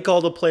they like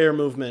all the player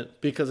movement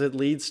because it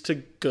leads to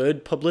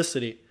good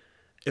publicity.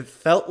 It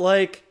felt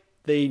like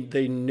they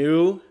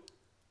knew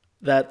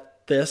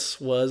that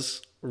this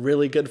was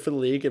really good for the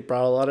league. It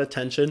brought a lot of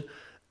attention.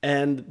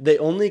 And they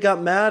only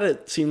got mad,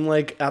 it seemed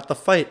like, at the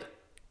fight.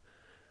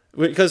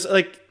 Because,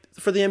 like,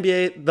 for the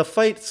NBA, the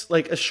fights,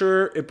 like,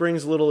 sure, it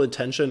brings little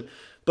attention.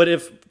 But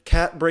if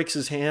Cat breaks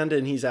his hand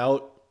and he's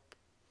out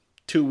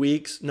 2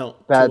 weeks,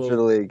 bad for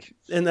the league.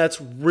 And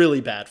that's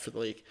really bad for the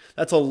league.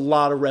 That's a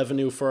lot of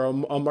revenue for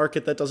a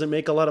market that doesn't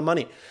make a lot of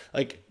money.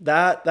 Like,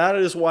 that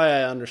is why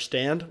I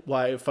understand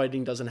why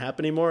fighting doesn't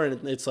happen anymore,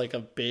 and it's like a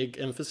big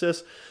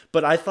emphasis.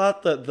 But I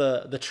thought that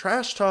the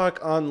trash talk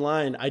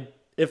online,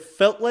 it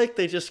felt like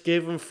they just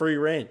gave him free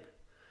reign.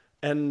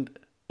 And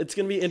it's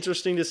going to be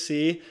interesting to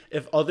see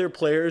if other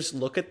players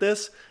look at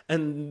this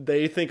and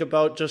they think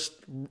about just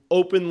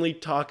openly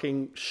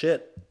talking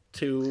shit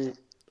to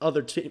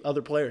other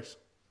players.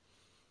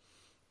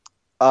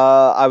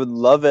 I would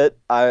love it.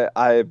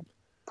 I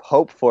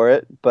hope for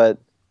it, but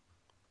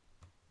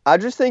I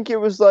just think it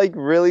was like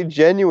really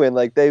genuine.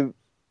 Like,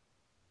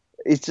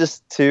 it's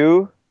just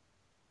two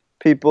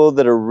people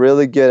that are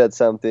really good at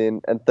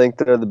something and think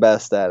they're the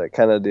best at it,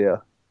 kind of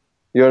deal.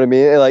 You know what I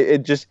mean? And like,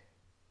 it just,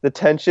 the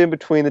tension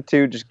between the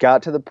two just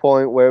got to the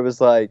point where it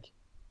was like,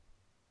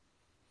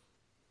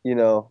 you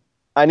know,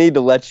 I need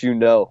to let you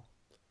know.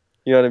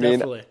 You know what I mean?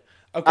 Definitely.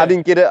 Okay. I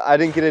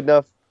didn't get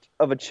enough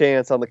of a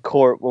chance on the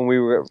court when we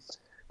were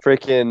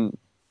freaking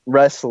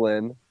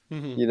wrestling.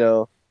 Mm-hmm. You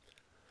know,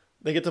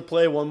 they get to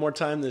play one more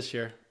time this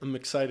year. I'm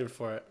excited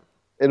for it.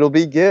 It'll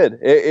be good.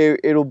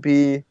 It'll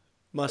be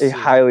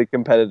highly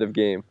competitive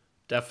game.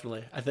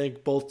 Definitely. I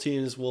think both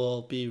teams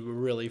will be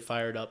really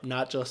fired up,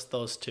 not just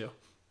those two.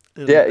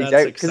 And yeah,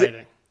 that's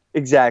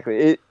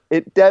exactly.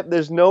 Exciting.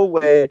 There's no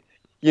way,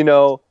 you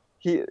know,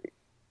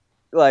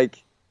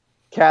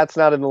 Cat's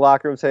not in the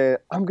locker room saying,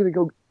 I'm going to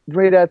go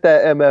right at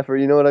that MF-er,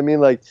 you know what I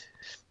mean? Like,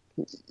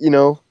 you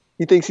know,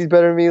 he thinks he's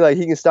better than me, like,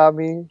 he can stop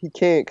me, he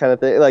can't, kind of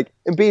thing. Like,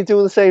 Embiid's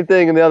doing the same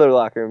thing in the other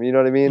locker room, you know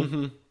what I mean?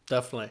 Mm-hmm.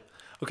 Definitely.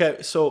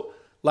 Okay, so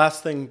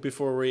last thing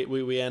before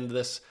we end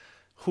this,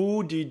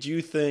 who did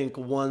you think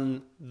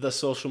won the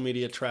social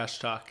media trash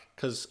talk?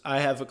 Because I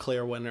have a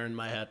clear winner in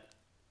my head.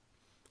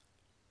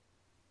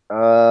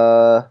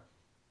 I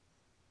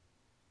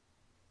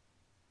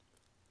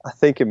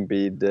think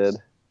Embiid did.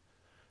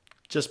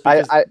 Just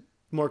because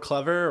more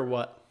clever or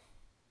what?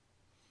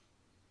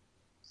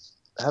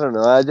 I don't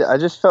know. I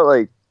just felt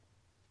like,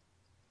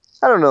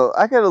 I don't know.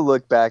 I gotta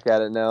look back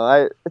at it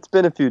now. It's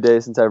been a few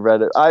days since I've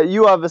read it.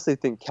 You obviously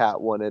think Cat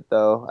won it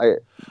though.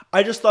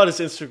 I just thought his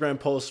Instagram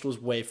post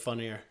was way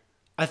funnier.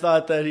 I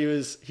thought that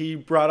he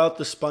brought out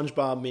the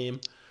SpongeBob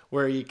meme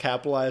where he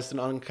capitalized and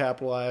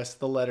uncapitalized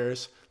the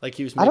letters. Like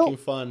he was I don't-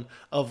 making fun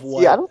of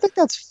what. Yeah, I don't think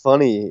that's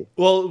funny.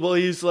 Well,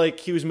 he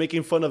was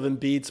making fun of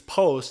Embiid's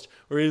post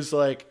where he's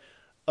like,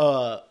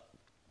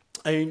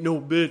 I ain't no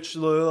bitch,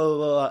 blah, blah,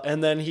 blah.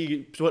 And then he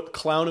put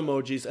clown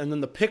emojis, and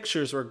then the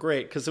pictures were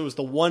great because it was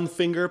the one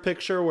finger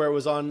picture where it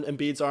was on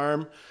Embiid's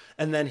arm,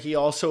 and then he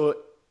also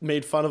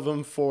made fun of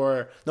him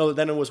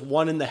then it was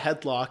one in the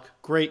headlock,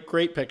 great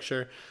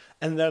picture,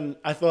 and then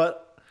I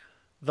thought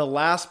the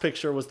last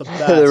picture was the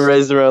best. The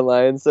Raised Around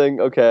Lions thing.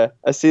 Okay,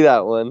 I see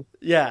that one.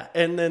 Yeah,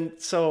 and then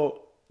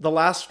so the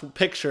last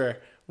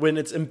picture when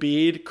it's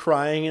Embiid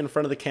crying in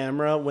front of the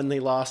camera when they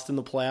lost in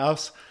the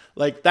playoffs.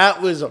 Like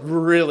that was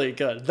really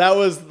good. That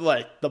was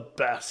like the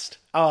best.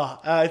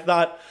 I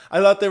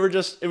thought they were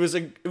just it was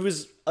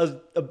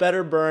a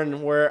better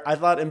burn where I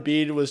thought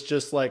Embiid was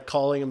just like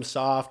calling him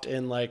soft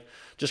and like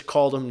just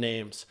called him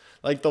names.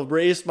 Like the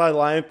raised my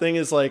line thing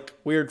is like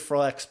weird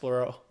flex,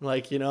 bro.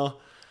 Like, you know.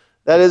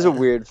 That is a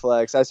weird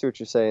flex. I see what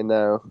you're saying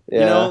now. Yeah.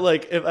 You know,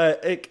 like if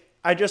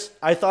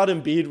I thought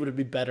Embiid would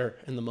be better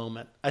in the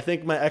moment. I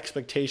think my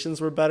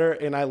expectations were better,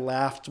 and I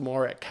laughed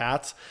more at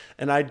Cats,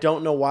 and I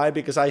don't know why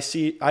because I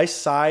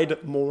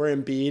side more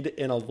Embiid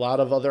in a lot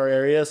of other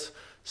areas.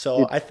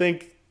 So I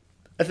think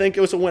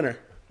it was a winner.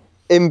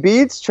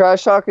 Embiid's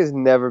trash talk has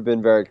never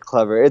been very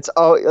clever. It's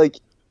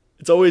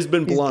always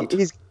been blunt.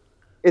 And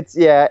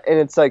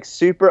it's like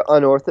super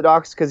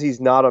unorthodox because he's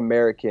not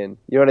American.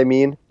 You know what I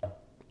mean?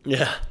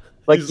 Yeah.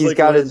 Like he's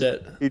got his.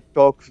 He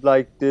talks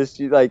like this.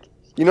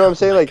 You know what I'm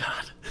saying?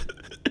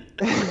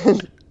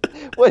 God.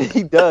 What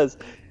he does,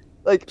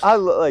 I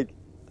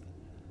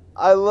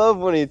love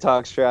when he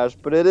talks trash,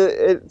 but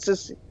it's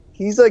just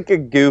he's like a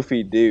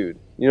goofy dude.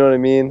 You know what I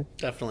mean?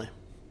 Definitely.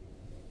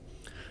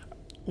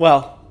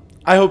 Well,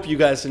 I hope you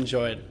guys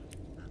enjoyed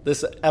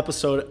this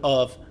episode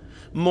of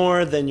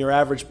More Than Your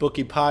Average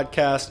Bookie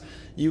podcast.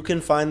 You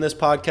can find this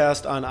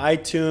podcast on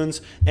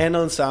iTunes and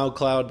on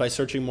SoundCloud by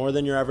searching More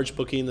Than Your Average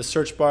Bookie in the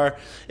search bar.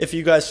 If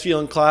you guys feel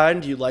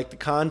inclined, you like the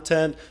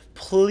content,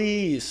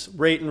 please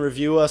rate and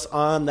review us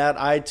on that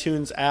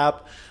iTunes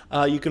app.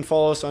 You can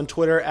follow us on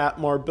Twitter at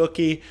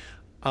MoreBookie.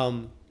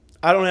 I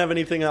don't have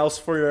anything else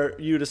for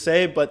you to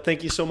say, but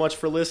thank you so much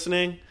for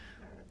listening,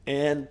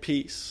 and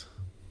peace.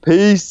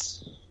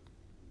 Peace.